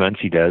 or 3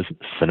 months, he does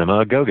Cinema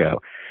A Go-Go,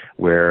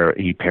 where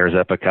he pairs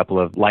up a couple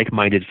of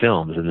like-minded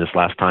films. And this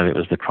last time it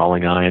was The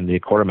Crawling Eye and The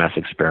Quatermass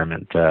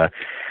Experiment.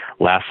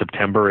 Last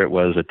September it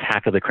was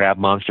Attack of the Crab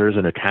Monsters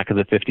and Attack of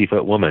the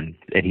 50-Foot Woman.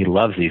 And he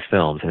loves these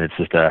films. And it's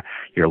just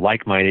you're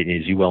like-minded. And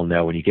as you well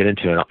know, when you get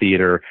into a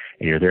theater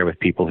and you're there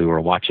with people who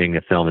are watching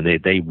a film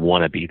and they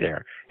want to be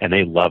there. And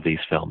they love these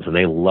films. And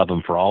they love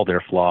them for all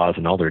their flaws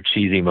and all their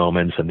cheesy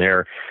moments. And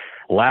they're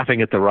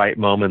laughing at the right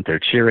moment, they're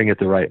cheering at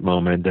the right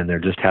moment, and they're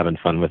just having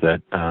fun with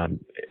it.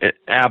 It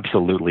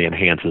absolutely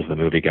enhances the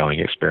movie-going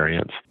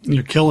experience.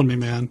 You're killing me,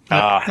 man.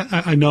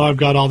 I know I've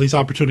got all these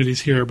opportunities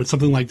here, but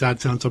something like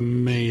that sounds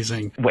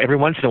amazing. Well, every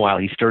once in a while,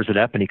 he stirs it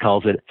up, and he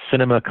calls it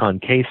Cinema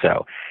Con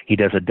Queso. He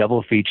does a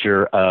double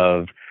feature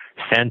of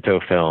Santo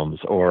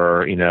films,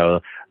 or,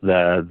 the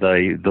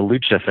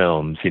Lucha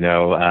films, he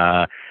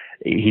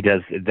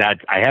does that.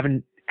 I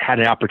haven't had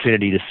an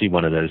opportunity to see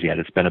one of those yet.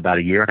 It's been about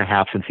 1.5 years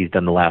since he's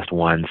done the last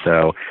one.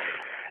 So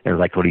I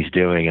like what he's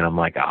doing. And I'm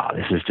like,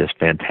 this is just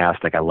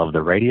fantastic. I love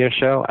the radio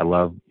show. I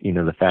love,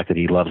 the fact that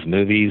he loves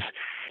movies.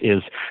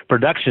 His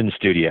production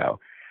studio,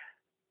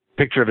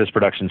 picture of his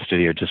production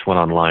studio just went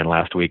online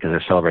last week as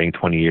they're celebrating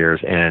 20 years.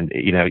 And,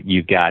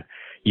 you've got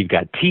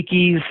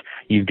tikis,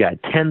 you've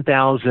got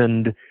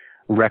 10,000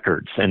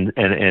 records and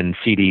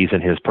CDs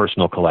in his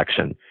personal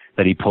collection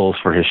that he pulls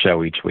for his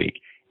show each week.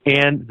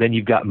 And then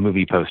you've got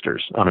movie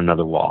posters on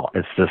another wall.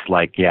 It's just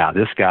like,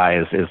 this guy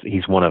is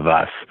he's one of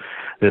us.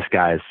 This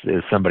guy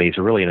is somebody, he's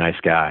a really nice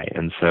guy.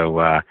 And so,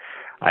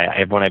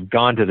 when I've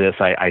gone to this,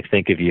 I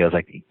think of you as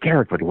like,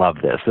 Derek would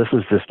love this. This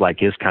is just like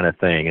his kind of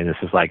thing. And this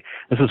is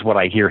what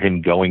I hear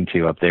him going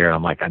to up there. And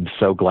I'm like, I'm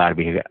so glad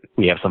we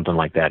have something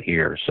like that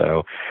here.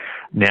 So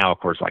now, of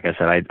course, like I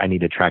said, I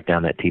need to track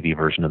down that TV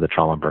version of the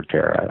Trollenberg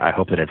Terror. I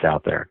hope that it's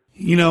out there.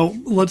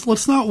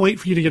 Let's not wait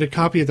for you to get a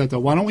copy of that, though.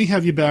 Why don't we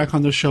have you back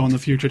on the show in the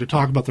future to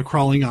talk about The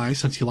Crawling Eye,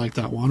 since you like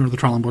that one, or the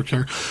Trollenberg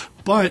Terror.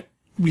 But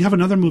we have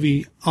another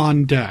movie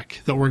on deck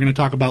that we're going to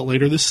talk about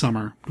later this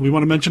summer. Do we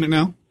want to mention it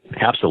now?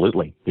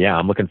 Absolutely. Yeah,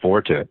 I'm looking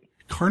forward to it.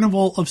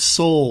 Carnival of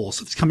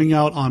Souls. It's coming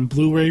out on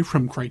Blu-ray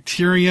from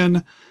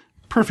Criterion.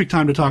 Perfect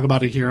time to talk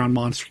about it here on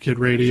Monster Kid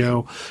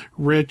Radio.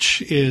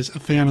 Rich is a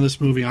fan of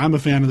this movie. I'm a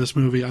fan of this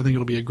movie. I think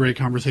it'll be a great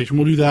conversation.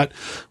 We'll do that.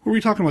 Were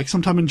we talking like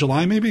sometime in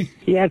July, maybe?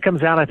 Yeah, it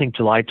comes out, I think,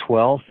 July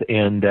 12th.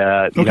 And,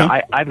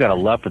 I've got a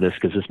love for this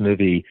because this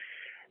movie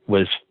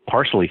was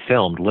partially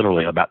filmed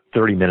literally about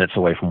 30 minutes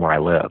away from where I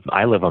live.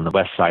 I live on the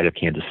west side of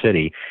Kansas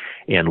City,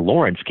 and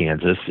Lawrence,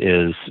 Kansas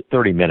is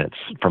 30 minutes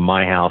from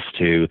my house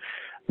to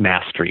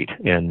Mass Street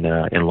in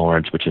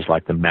Lawrence, which is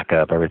like the mecca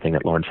of everything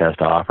that Lawrence has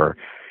to offer.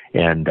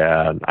 And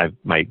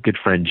my good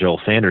friend Joel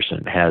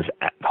Sanderson has,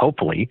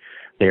 hopefully,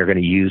 they are going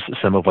to use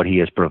some of what he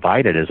has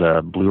provided as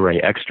a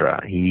Blu-ray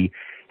extra. He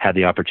had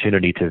the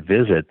opportunity to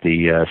visit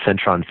the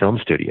Centron Film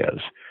Studios,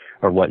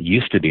 or what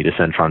used to be the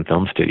Centron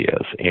Film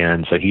Studios.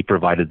 And so he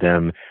provided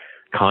them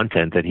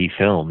content that he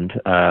filmed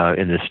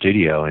in the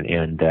studio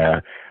and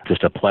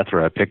just a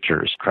plethora of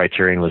pictures.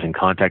 Criterion was in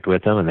contact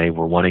with them, and they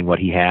were wanting what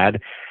he had.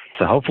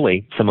 So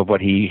hopefully some of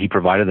what he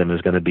provided them is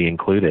going to be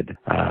included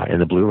in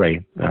the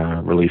Blu-ray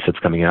release that's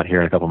coming out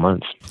here in a couple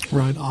months.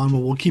 Right on.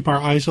 Well, we'll keep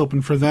our eyes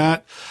open for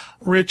that.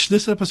 Rich,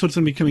 this episode's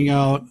going to be coming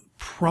out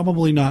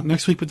probably not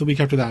next week, but the week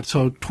after that.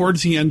 So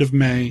towards the end of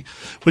May,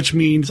 which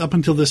means up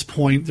until this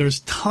point,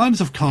 there's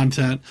tons of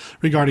content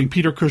regarding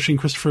Peter Cushing,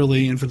 Christopher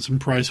Lee, and Vincent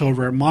Price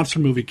over at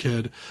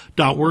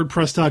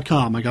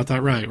monstermoviekid.wordpress.com. I got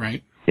that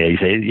right? Yeah, you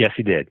say yes,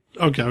 he did.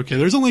 Okay.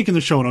 There's a link in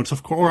the show notes,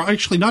 of course, or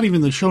actually not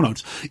even the show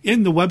notes.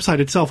 In the website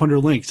itself under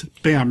links,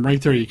 bam,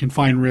 right there you can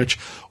find Rich,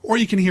 or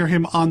you can hear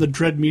him on the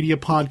Dread Media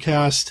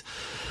podcast.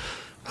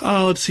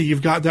 Let's see,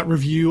 you've got that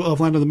review of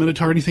Land of the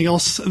Minotaur. Anything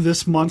else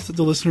this month that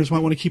the listeners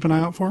might want to keep an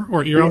eye out for,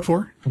 or ear out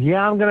for?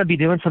 Yeah, I'm going to be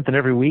doing something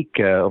every week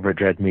over at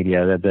Dread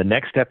Media. The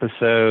next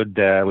episode,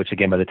 which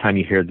again, by the time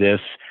you hear this,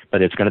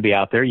 but it's going to be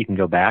out there. You can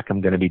go back. I'm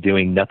going to be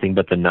doing Nothing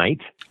But the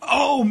Night.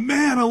 Oh,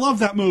 man, I love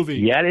that movie.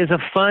 Yeah, it is a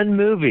fun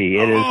movie.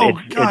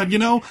 God, It's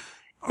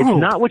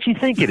not what you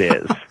think it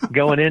is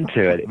going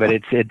into it, but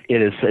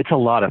it's a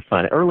lot of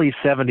fun. Early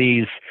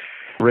 70s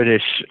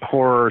British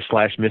horror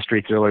 /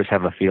 mystery thrillers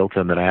have a feel to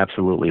them that I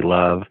absolutely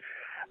love.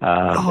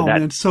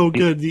 Man, it's so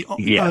good.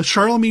 The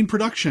Charlemagne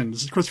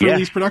Productions, Christopher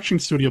Lee's production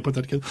studio put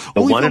that together.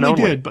 Only film they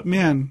did, but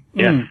man,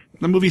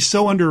 the movie's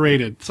so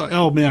underrated. So,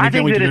 I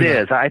think that it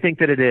is. I think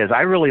that it is.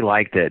 I really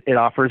liked it. It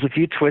offers a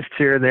few twists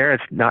here and there.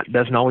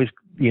 Doesn't always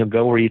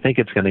go where you think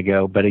it's going to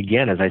go. But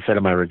again, as I said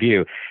in my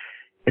review,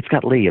 it's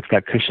got Lee, it's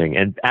got Cushing,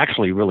 and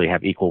actually really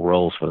have equal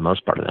roles for the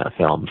most part in that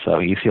film. So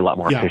you see a lot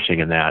more Cushing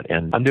in that.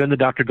 And I'm doing the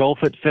Dr.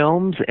 Goldfoot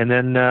films, and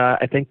then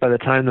I think by the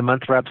time the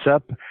month wraps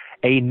up,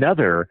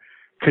 another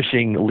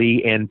Cushing,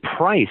 Lee, and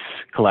Price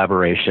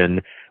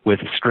collaboration with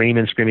Scream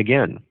and Scream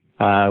Again,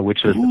 which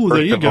was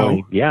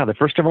the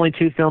first of only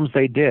 2 films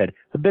they did.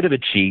 A bit of a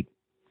cheat,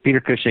 Peter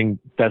Cushing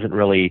doesn't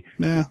really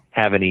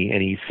have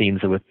any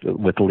scenes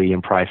with Lee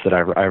and Price that I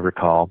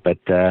recall. But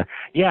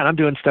and I'm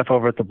doing stuff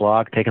over at the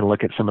blog, taking a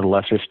look at some of the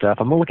lesser stuff.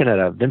 I'm looking at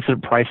a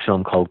Vincent Price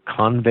film called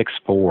Convicts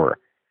 4,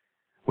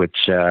 which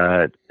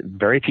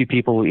very few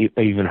people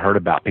even heard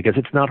about because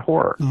it's not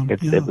horror.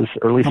 It was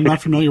early 60s. I'm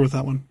not familiar with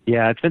that one.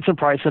 Yeah, it's Vincent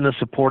Price in a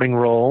supporting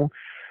role,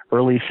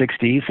 early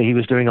 60s. So he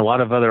was doing a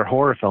lot of other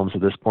horror films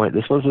at this point.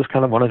 This was just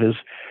kind of one of his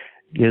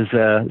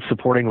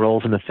supporting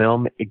roles in the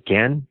film.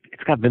 Again,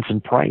 it's got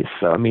Vincent Price.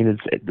 So, I mean,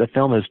 the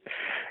film is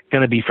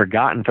going to be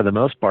forgotten for the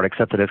most part,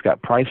 except that it's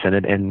got Price in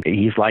it. And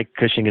he's like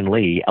Cushing and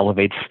Lee,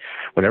 elevates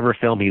whatever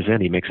film he's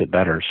in, he makes it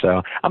better.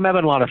 So I'm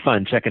having a lot of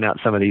fun checking out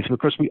some of these. Of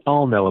course, we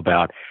all know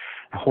about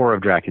Horror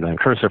of Dracula and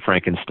Curse of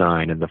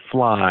Frankenstein and The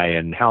Fly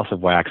and House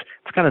of Wax.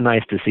 It's kind of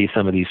nice to see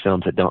some of these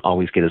films that don't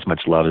always get as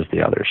much love as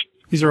the others.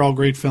 These are all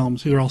great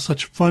films. These are all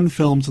such fun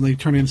films, and they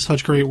turn into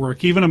such great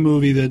work. Even a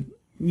movie that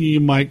you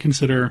might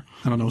consider,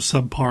 I don't know,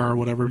 subpar or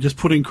whatever, just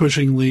putting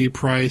Cushing, Lee,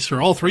 Price,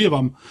 or all three of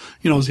them,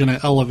 is going to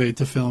elevate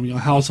the film.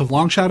 House of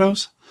Long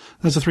Shadows,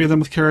 that's the three of them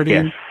with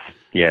Carradine.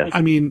 Yes.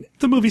 I mean,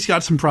 the movie's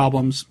got some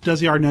problems.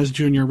 Desi Arnaz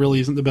Jr. really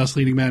isn't the best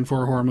leading man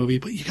for a horror movie,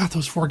 but you got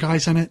those four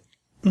guys in it.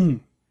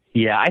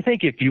 Yeah, I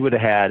think if you would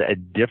have had a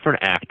different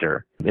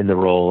actor in the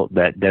role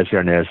that Desi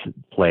Arnaz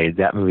played,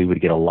 that movie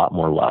would get a lot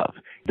more love.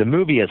 The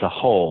movie as a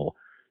whole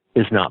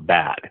is not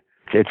bad.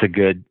 It's a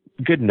good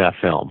enough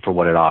film for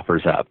what it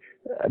offers up.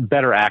 A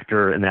better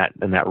actor in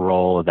that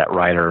role, that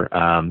writer,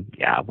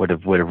 would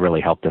have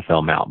really helped the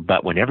film out.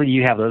 But whenever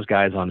you have those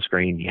guys on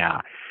screen,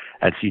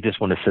 you just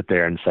want to sit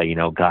there and say,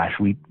 gosh,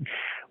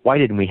 why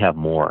didn't we have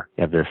more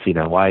of this?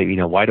 Why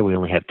do we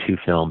only have two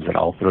films that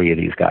all three of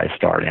these guys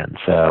starred in?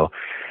 So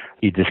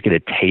you just get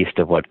a taste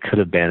of what could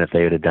have been if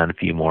they would have done a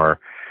few more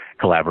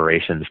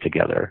collaborations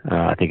together.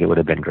 I think it would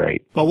have been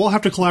great. Well, we'll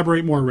have to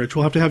collaborate more, Rich.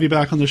 We'll have to have you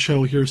back on the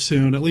show here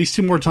soon, at least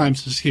 2 more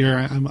times this year.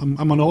 I'm going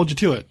to hold you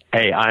to it.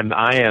 Hey, I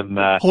am.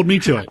 Hold me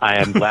to it.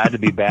 I am glad to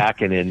be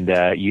back, and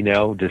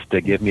just to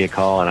give me a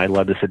call, and I'd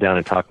love to sit down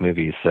and talk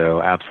movies.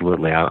 So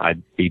absolutely,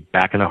 I'd be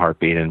back in a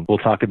heartbeat, and we'll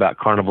talk about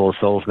Carnival of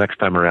Souls next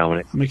time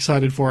around. I'm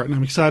excited for it, and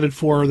I'm excited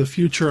for the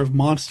future of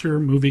Monster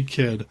Movie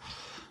Kid.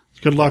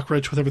 Good luck,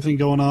 Rich, with everything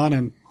going on,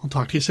 and I'll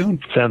talk to you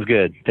soon. Sounds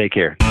good. Take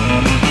care.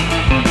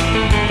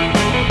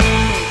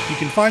 You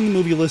can find the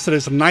movie listed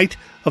as Night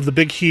of the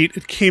Big Heat.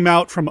 It came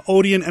out from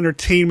Odeon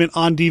Entertainment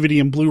on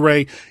DVD and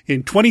Blu-ray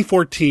in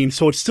 2014,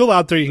 so it's still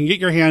out there. You can get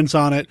your hands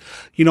on it.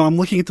 I'm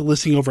looking at the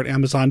listing over at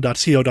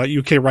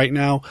Amazon.co.uk right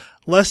now.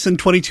 Less than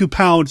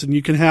 £22, and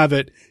you can have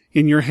it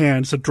in your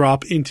hands to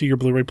drop into your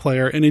Blu-ray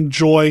player and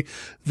enjoy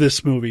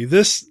this movie.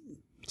 It's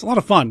a lot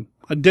of fun.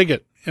 I dig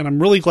it. And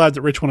I'm really glad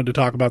that Rich wanted to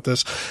talk about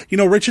this.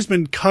 Rich has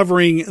been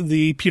covering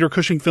the Peter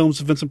Cushing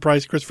films of Vincent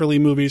Price, Christopher Lee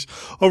movies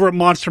over at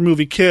Monster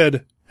Movie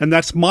Kid, and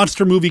that's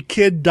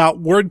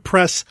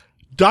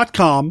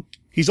monstermoviekid.wordpress.com.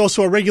 He's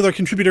also a regular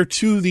contributor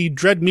to the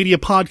Dread Media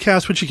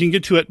podcast, which you can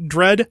get to at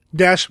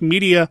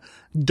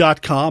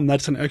dread-media.com.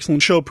 That's an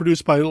excellent show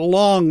produced by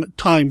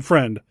longtime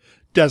friend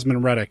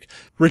Desmond Reddick.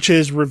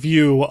 Rich's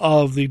review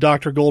of the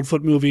Dr.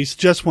 Goldfoot movies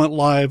just went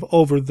live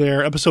over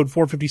there, episode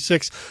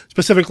 456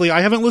 specifically.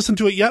 I haven't listened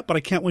to it yet, but I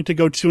can't wait to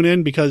go tune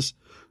in because,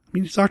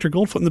 it's Dr.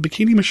 Goldfoot in the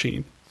Bikini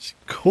Machine. It's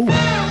cool.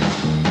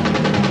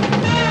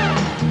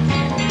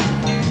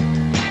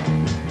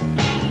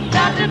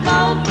 Dr.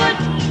 Goldfoot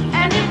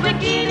and his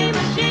Bikini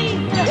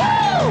Machine. Woo!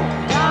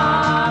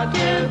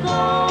 Dr.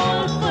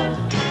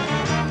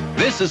 Goldfoot.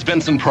 This is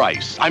Vincent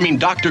Price,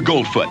 Dr.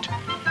 Goldfoot,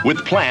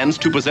 with plans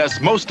to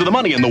possess most of the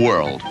money in the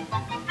world.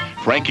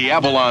 Frankie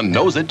Avalon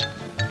knows it.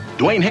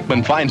 Dwayne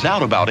Hickman finds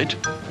out about it.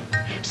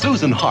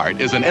 Susan Hart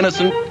is an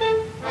innocent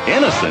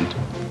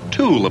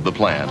tool of the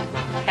plan.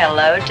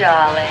 Hello,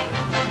 darling.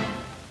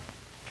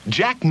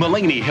 Jack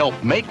Mulaney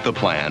helped make the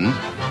plan.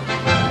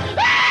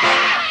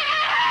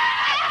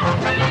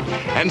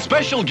 And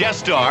special guest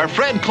star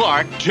Fred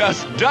Clark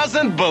just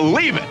doesn't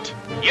believe it.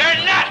 You're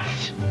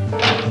nuts!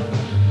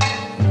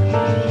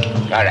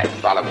 All right,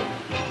 follow me.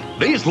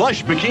 These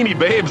lush bikini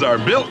babes are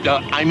built,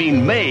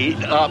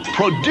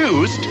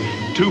 produced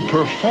to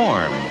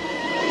perform.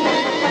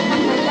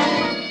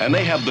 And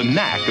they have the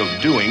knack of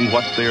doing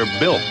what they're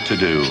built to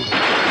do.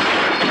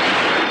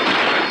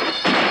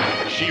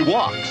 She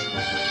walks.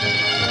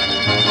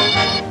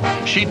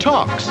 She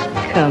talks.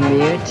 Come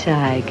here,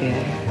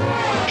 tiger.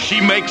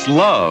 She makes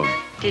love.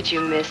 Did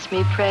you miss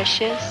me,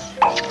 precious?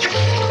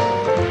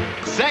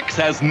 Sex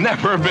has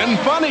never been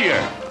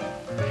funnier.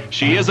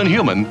 She isn't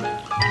human.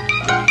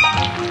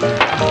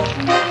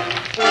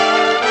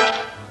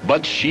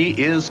 But she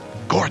is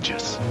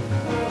gorgeous.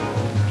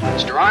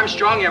 Mr.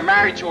 Armstrong, you're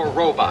married to a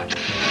robot.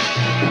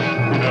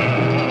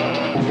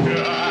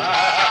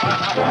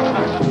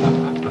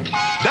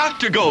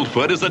 Dr.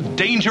 Goldfoot is a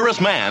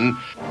dangerous man,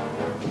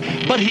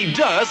 but he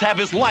does have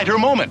his lighter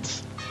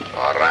moments.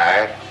 All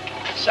right.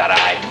 It's all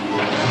right.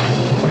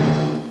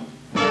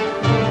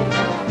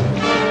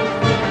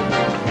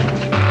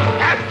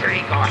 After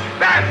he got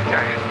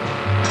faster.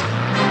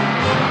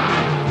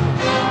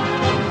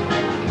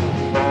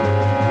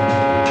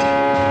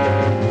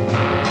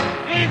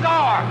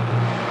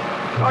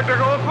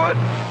 Goldfoot!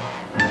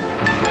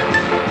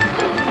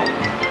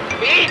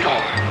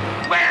 Igor!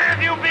 Where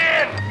have you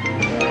been?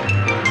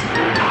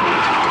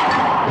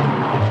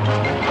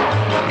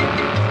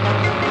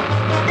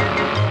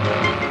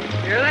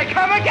 Here they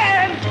come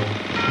again!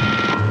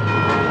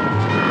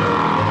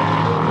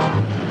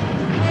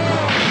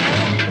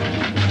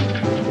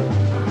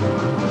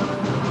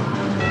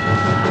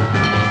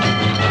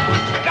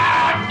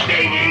 Stop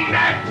singing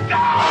that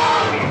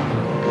song!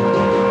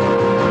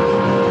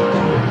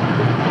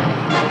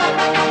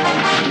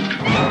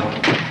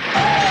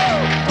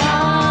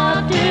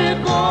 Dr.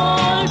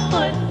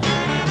 Goldfoot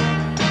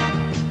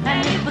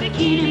and his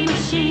bikini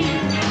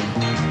machine.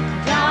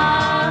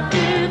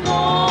 Dr.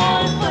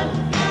 Goldfoot,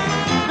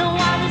 the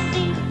wildest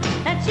scene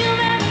that you've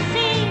ever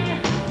seen.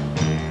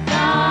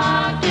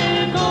 Dr.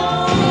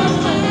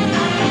 Goldfoot.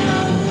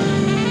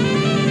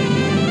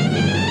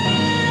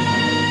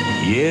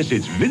 Yes,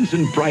 it's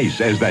Vincent Price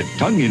as that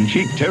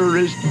tongue-in-cheek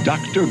terrorist,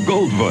 Dr.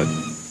 Goldfoot.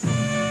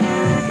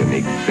 An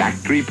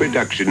exact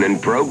reproduction and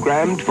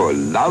programmed for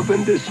love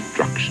and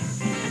destruction.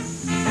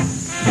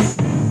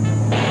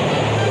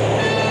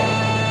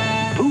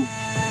 Poof.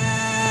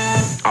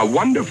 A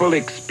wonderful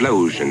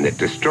explosion that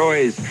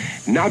destroys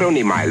not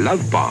only my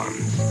love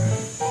bombs,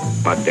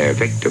 but their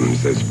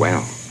victims as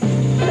well.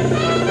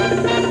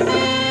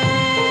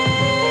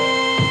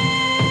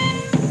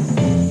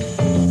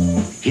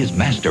 His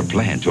master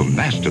plan to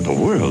master the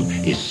world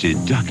is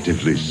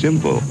seductively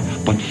simple,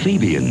 but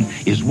Fabian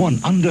is one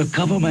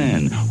undercover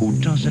man who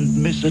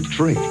doesn't miss a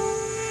trick.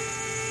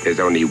 There's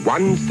only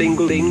one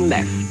single thing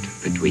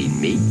left between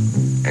me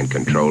and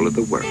control of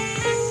the world.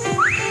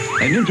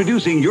 And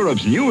introducing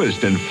Europe's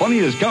newest and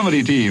funniest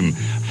comedy team,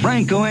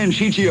 Franco and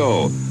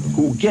Ciccio,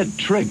 who get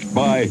tricked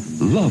by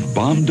love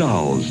bomb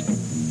dolls.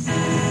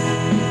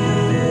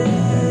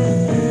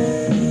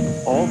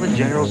 All the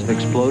generals have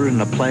exploded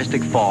in a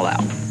plastic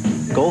fallout.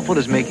 Goldfoot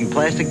is making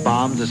plastic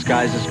bombs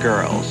disguised as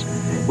girls.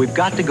 We've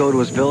got to go to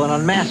his villa and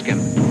unmask him.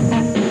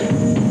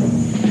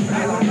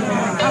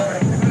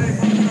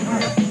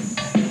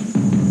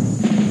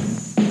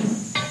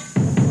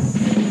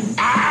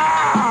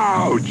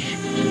 Ouch!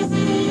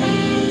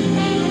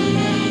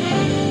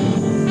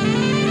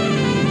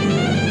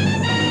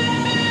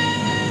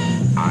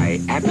 I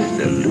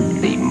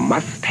absolutely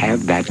must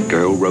have that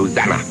girl,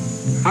 Rosanna.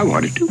 I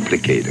want to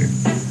duplicate her.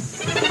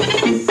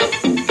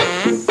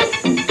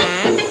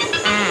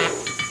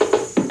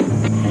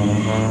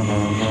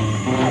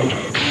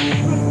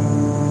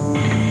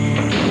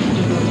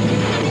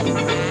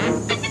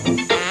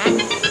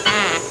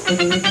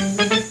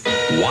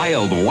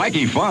 Wild,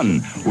 wacky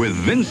fun with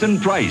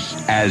Vincent Price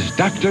as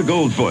Dr.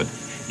 Goldfoot,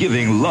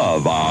 giving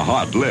love a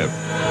hot lip.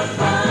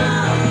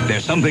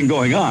 There's something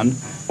going on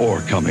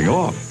or coming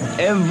off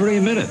every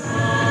minute.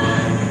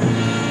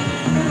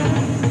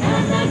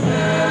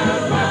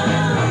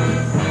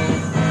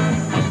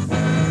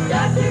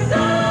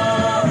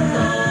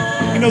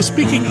 You know,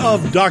 speaking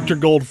of Dr.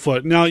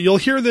 Goldfoot, now you'll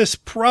hear this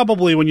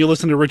probably when you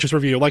listen to Rich's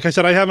review. Like I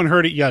said, I haven't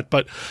heard it yet,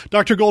 but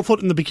Dr.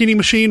 Goldfoot and the Bikini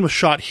Machine was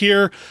shot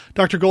here.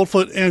 Dr.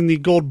 Goldfoot and the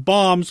Gold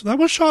Bombs, that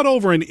was shot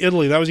over in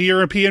Italy. That was a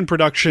European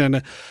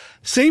production.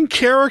 Same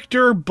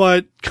character,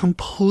 but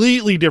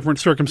completely different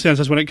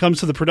circumstances when it comes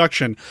to the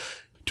production.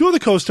 Two of the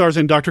co-stars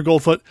in Dr.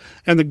 Goldfoot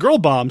and the Girl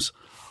Bombs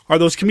are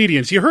those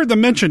comedians. You heard them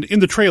mentioned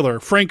in the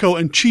trailer, Franco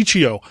and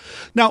Ciccio.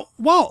 Now,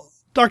 while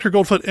Dr.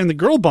 Goldfoot and the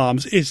Girl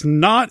Bombs is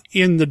not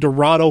in the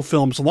Dorado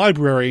Films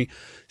library,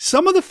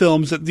 some of the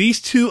films that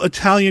these two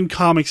Italian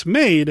comics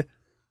made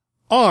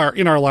are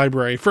in our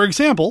library. For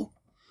example,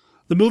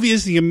 the movie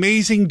is The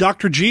Amazing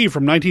Dr. G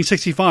from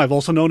 1965,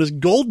 also known as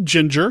Gold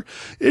Ginger.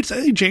 It's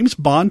a James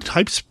Bond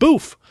type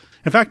spoof.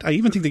 In fact, I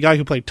even think the guy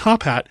who played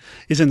Top Hat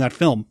is in that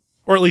film,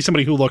 or at least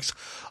somebody who looks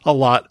a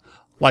lot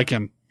like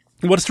him.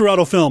 What's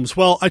Dorado Films?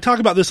 Well, I talk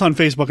about this on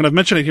Facebook, and I've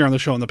mentioned it here on the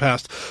show in the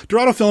past.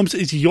 Dorado Films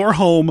is your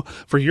home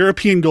for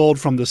European gold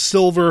from the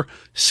silver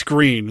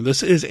screen.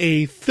 This is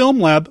a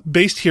film lab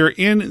based here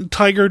in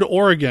Tigard,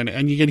 Oregon,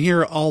 and you can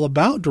hear all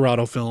about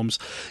Dorado Films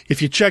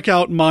if you check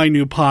out my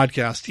new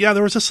podcast. Yeah,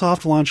 there was a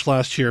soft launch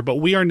last year, but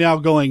we are now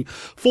going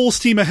full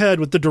steam ahead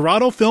with the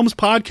Dorado Films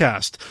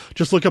podcast.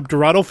 Just look up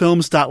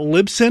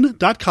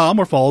doradofilms.libsyn.com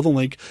or follow the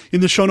link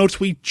in the show notes.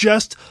 We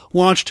just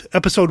launched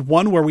episode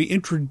 1 where we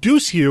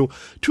introduce you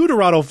to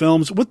Dorado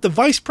Films with the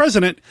vice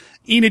president,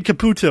 Enid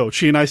Caputo.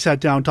 She and I sat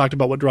down, talked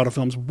about what Dorado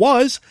Films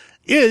was,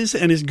 is,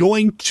 and is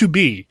going to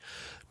be.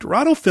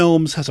 Dorado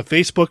Films has a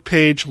Facebook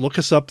page. Look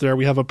us up there.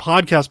 We have a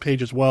podcast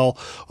page as well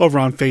over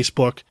on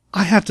Facebook.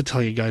 I have to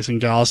tell you guys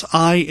and gals,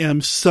 I am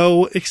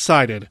so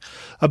excited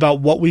about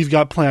what we've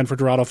got planned for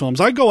Dorado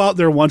Films. I go out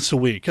there once a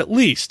week, at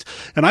least,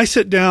 and I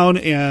sit down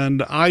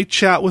and I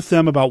chat with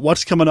them about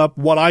what's coming up,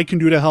 what I can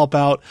do to help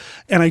out,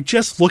 and I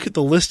just look at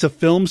the list of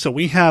films that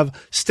we have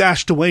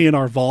stashed away in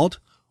our vault.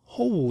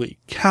 Holy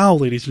cow,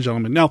 ladies and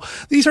gentlemen. Now,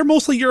 these are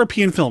mostly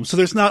European films, so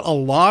there's not a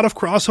lot of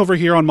crossover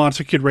here on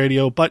Monster Kid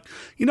Radio, but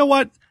you know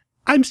what?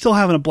 I'm still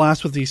having a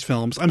blast with these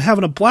films. I'm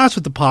having a blast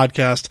with the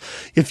podcast.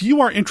 If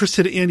you are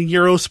interested in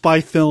Euro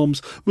spy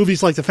films,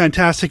 movies like The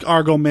Fantastic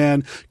Argo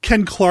Man,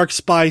 Ken Clark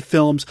spy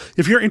films,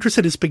 if you're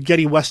interested in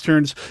spaghetti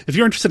westerns, if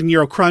you're interested in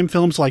Euro crime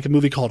films like a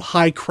movie called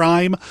High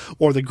Crime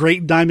or The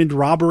Great Diamond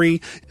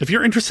Robbery, if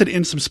you're interested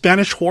in some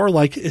Spanish horror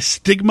like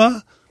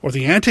Estigma or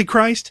The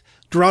Antichrist,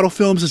 Dorado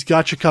Films has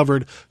got you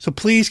covered. So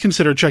please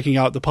consider checking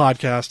out the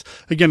podcast.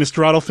 Again, it's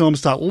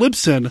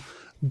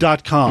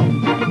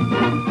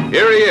doradofilms.libsyn.com.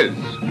 Here he is.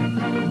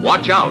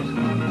 Watch out,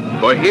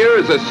 for here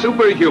is a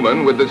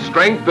superhuman with the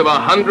strength of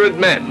 100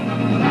 men.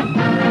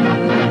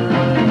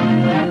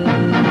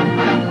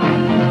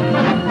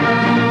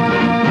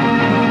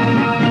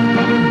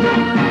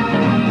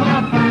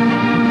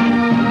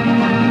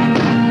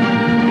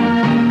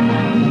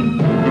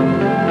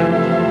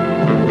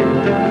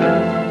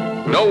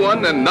 No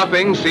one and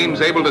nothing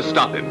seems able to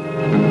stop him.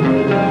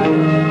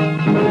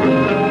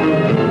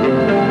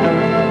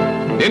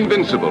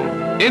 Invincible,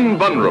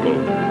 invulnerable.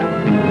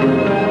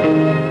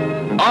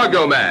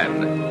 Argo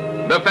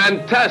Man, the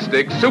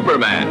fantastic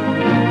Superman.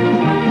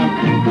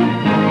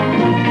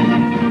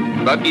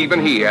 But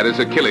even he had his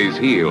Achilles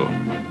heel,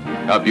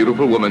 a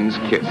beautiful woman's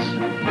kiss.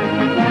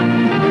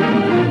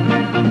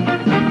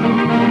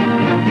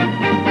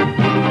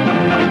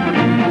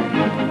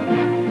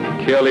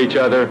 Kill each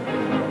other.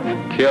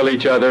 Kill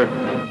each other.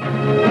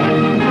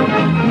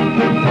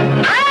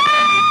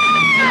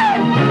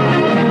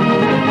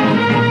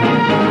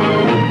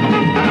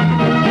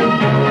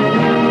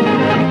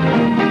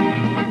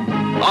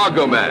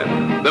 Argo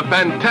Man, the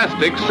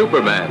fantastic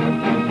Superman.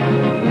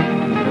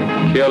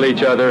 Kill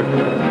each other.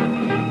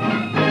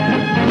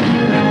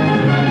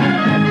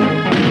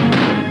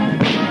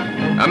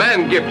 A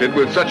man gifted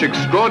with such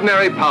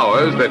extraordinary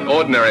powers that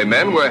ordinary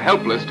men were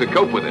helpless to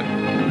cope with him.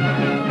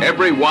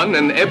 Everyone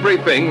and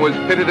everything was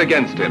pitted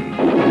against him,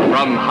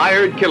 from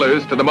hired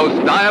killers to the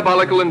most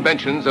diabolical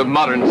inventions of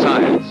modern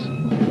science.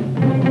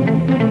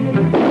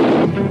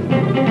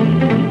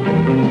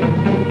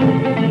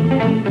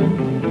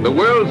 The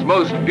world's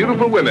most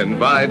beautiful women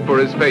vied for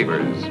his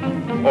favors,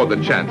 or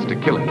the chance to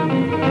kill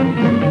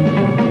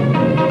him.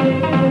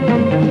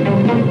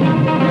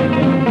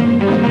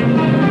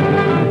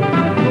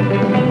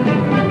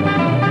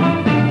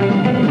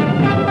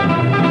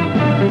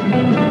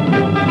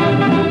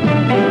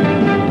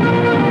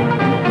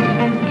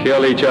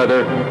 Kill each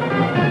other.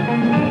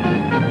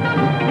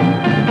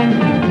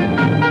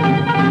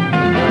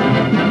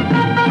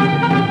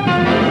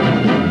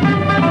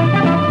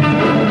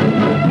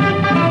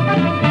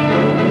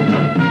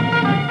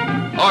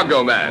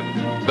 Argo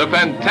Man, the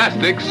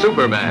fantastic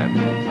Superman.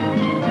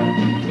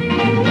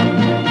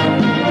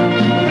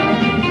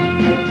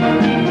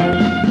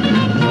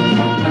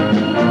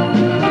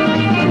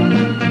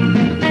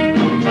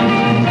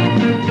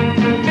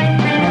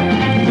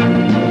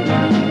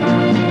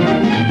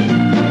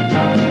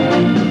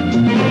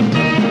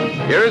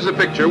 Here is a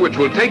picture which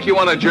will take you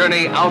on a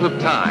journey out of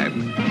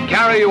time,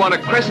 carry you on a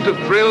crest of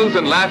thrills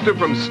and laughter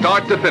from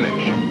start to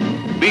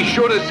finish. Be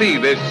sure to see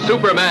this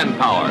Superman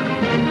power.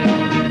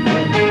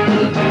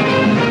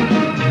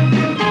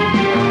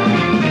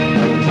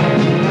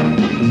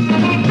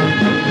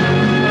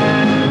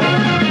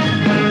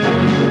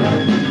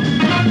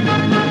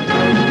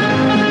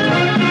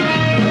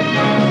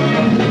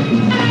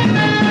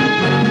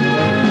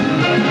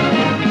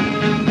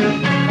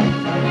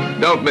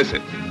 Don't miss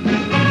it.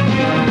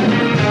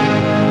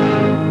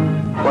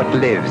 What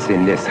lives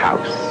in this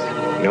house?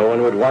 No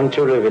one would want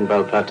to live in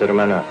Belpater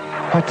Manor.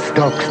 What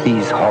stalks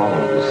these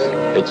halls?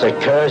 It's a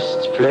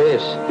cursed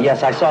place.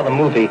 Yes, I saw the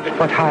movie.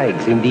 What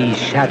hides in these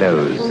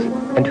shadows?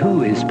 And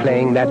who is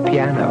playing that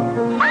piano?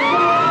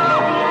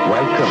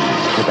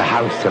 Welcome to the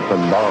House of the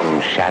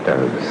Long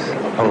Shadows,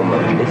 home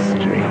of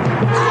mystery,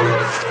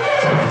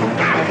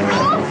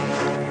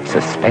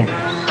 suspense,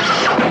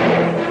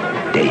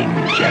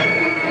 danger.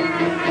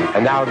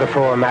 And now the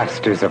four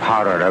masters of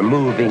horror are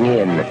moving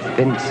in.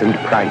 Vincent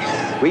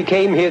Price. We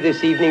came here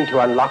this evening to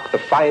unlock the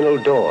final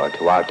door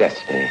to our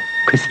destiny.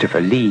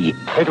 Christopher Lee.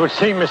 It would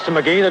seem, Mr.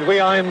 McGee, that we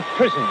are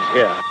imprisoned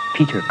here.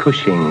 Peter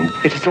Cushing.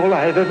 It is all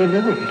I have ever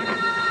known.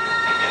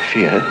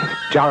 Fear.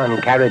 John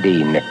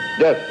Carradine.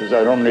 Death is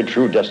our only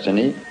true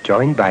destiny.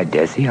 Joined by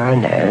Desi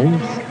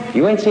Arnaz.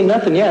 You ain't seen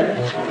nothing yet.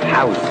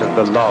 House of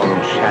the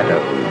Long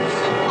Shadows.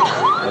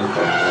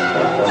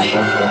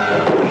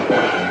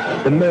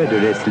 The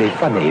murderously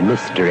funny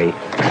mystery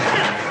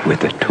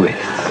with a twist.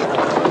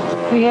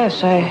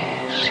 Yes, I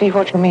see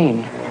what you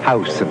mean.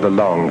 House of the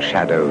Long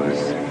Shadows.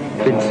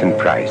 Vincent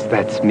Price,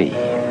 that's me.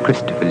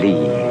 Christopher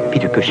Lee,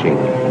 Peter Cushing,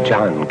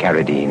 John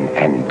Carradine,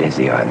 and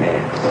Desi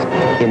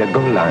Arnaz. In a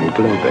Golan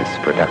Globus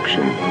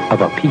production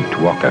of a Pete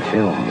Walker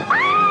film.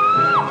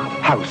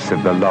 House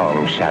of the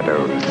Long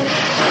Shadows.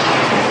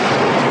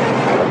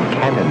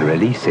 Canon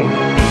releasing.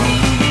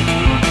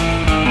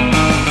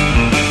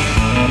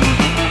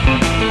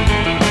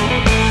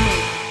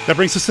 That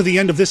brings us to the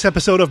end of this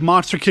episode of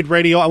Monster Kid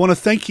Radio. I want to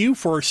thank you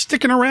for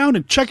sticking around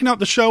and checking out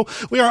the show.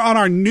 We are on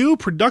our new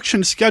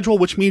production schedule,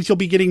 which means you'll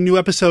be getting new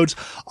episodes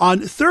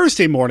on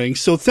Thursday morning.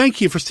 So thank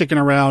you for sticking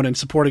around and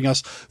supporting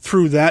us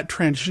through that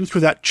transition,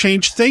 through that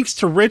change. Thanks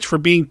to Rich for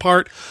being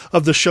part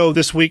of the show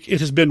this week.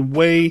 It has been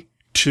way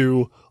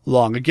too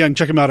long. Again,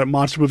 check him out at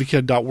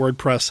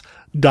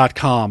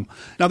monstermoviekid.wordpress.com.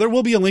 Now, there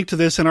will be a link to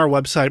this in our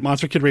website,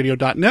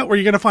 monsterkidradio.net, where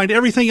you're going to find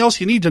everything else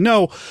you need to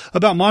know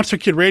about Monster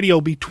Kid Radio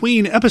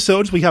between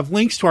episodes. We have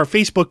links to our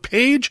Facebook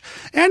page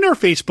and our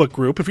Facebook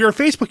group. If you're a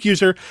Facebook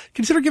user,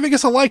 consider giving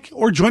us a like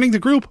or joining the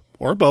group,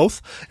 or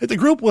both. At the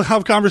group, we'll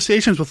have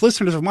conversations with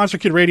listeners of Monster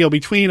Kid Radio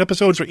between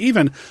episodes or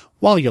even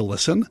while you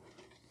listen.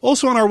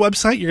 Also on our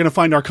website, you're going to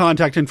find our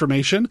contact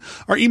information.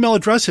 Our email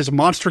address is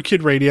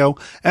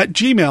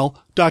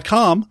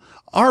monsterkidradio@gmail.com.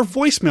 Our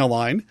voicemail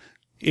line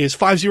is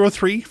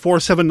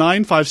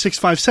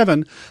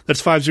 503-479-5657.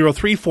 That's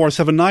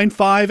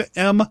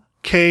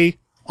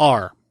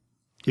 503-479-5MKR.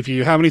 If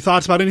you have any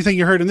thoughts about anything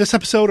you heard in this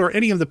episode or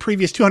any of the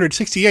previous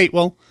 268,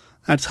 well,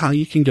 that's how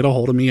you can get a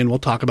hold of me, and we'll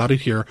talk about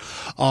it here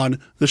on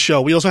the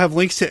show. We also have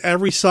links to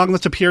every song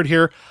that's appeared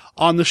here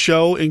on the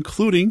show,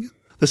 including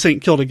the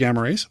St. Kilda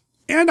Gamma Rays.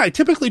 And I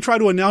typically try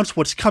to announce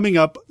what's coming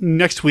up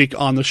next week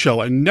on the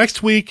show. And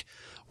next week,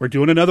 we're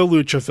doing another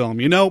Lucha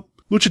film. You know,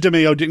 Lucha de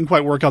Mayo didn't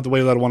quite work out the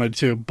way that I wanted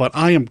to, but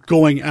I am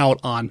going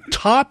out on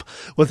top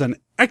with an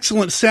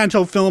excellent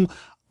Santo film.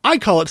 I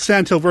call it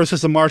Santo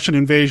versus the Martian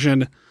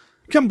Invasion.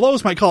 Ken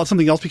Blows might call it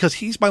something else because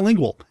he's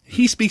bilingual.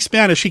 He speaks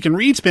Spanish. He can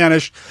read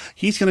Spanish.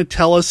 He's going to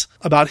tell us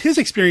about his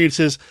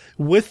experiences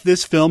with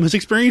this film, his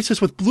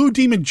experiences with Blue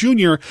Demon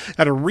Jr.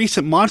 at a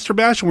recent Monster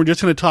Bash, and we're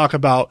just going to talk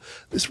about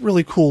this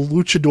really cool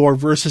Luchador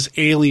versus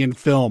Alien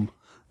film.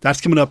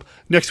 That's coming up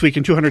next week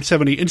in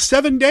 270 in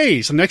 7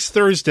 days, next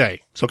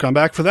Thursday. So come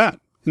back for that.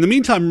 In the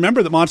meantime,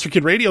 remember that Monster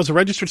Kid Radio is a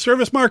registered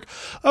service mark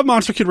of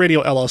Monster Kid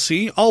Radio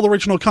LLC. All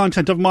original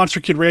content of Monster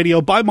Kid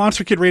Radio by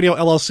Monster Kid Radio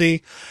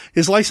LLC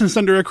is licensed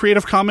under a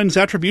Creative Commons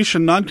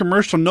Attribution,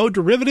 Non-Commercial, No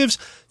Derivatives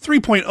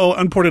 3.0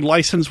 unported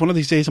license. One of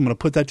these days I'm going to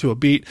put that to a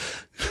beat.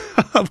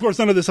 Of course,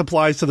 none of this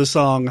applies to the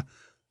song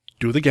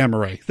Do the Gamma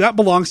Ray. That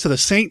belongs to the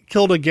St.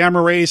 Kilda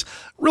Gamma Rays,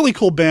 really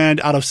cool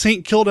band out of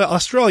St. Kilda,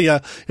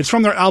 Australia. It's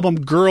from their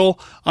album Girl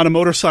on a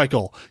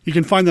Motorcycle. You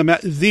can find them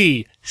at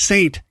the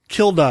St.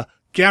 Kilda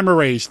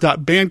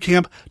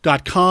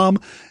GammaRays.bandcamp.com.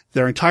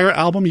 Their entire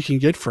album you can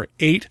get for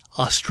 $8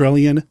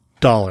 Australian.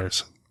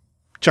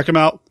 Check them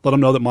out. Let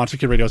them know that Monster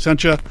Kid Radio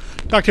sent you.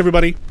 Talk to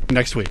everybody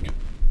next week.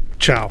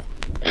 Ciao.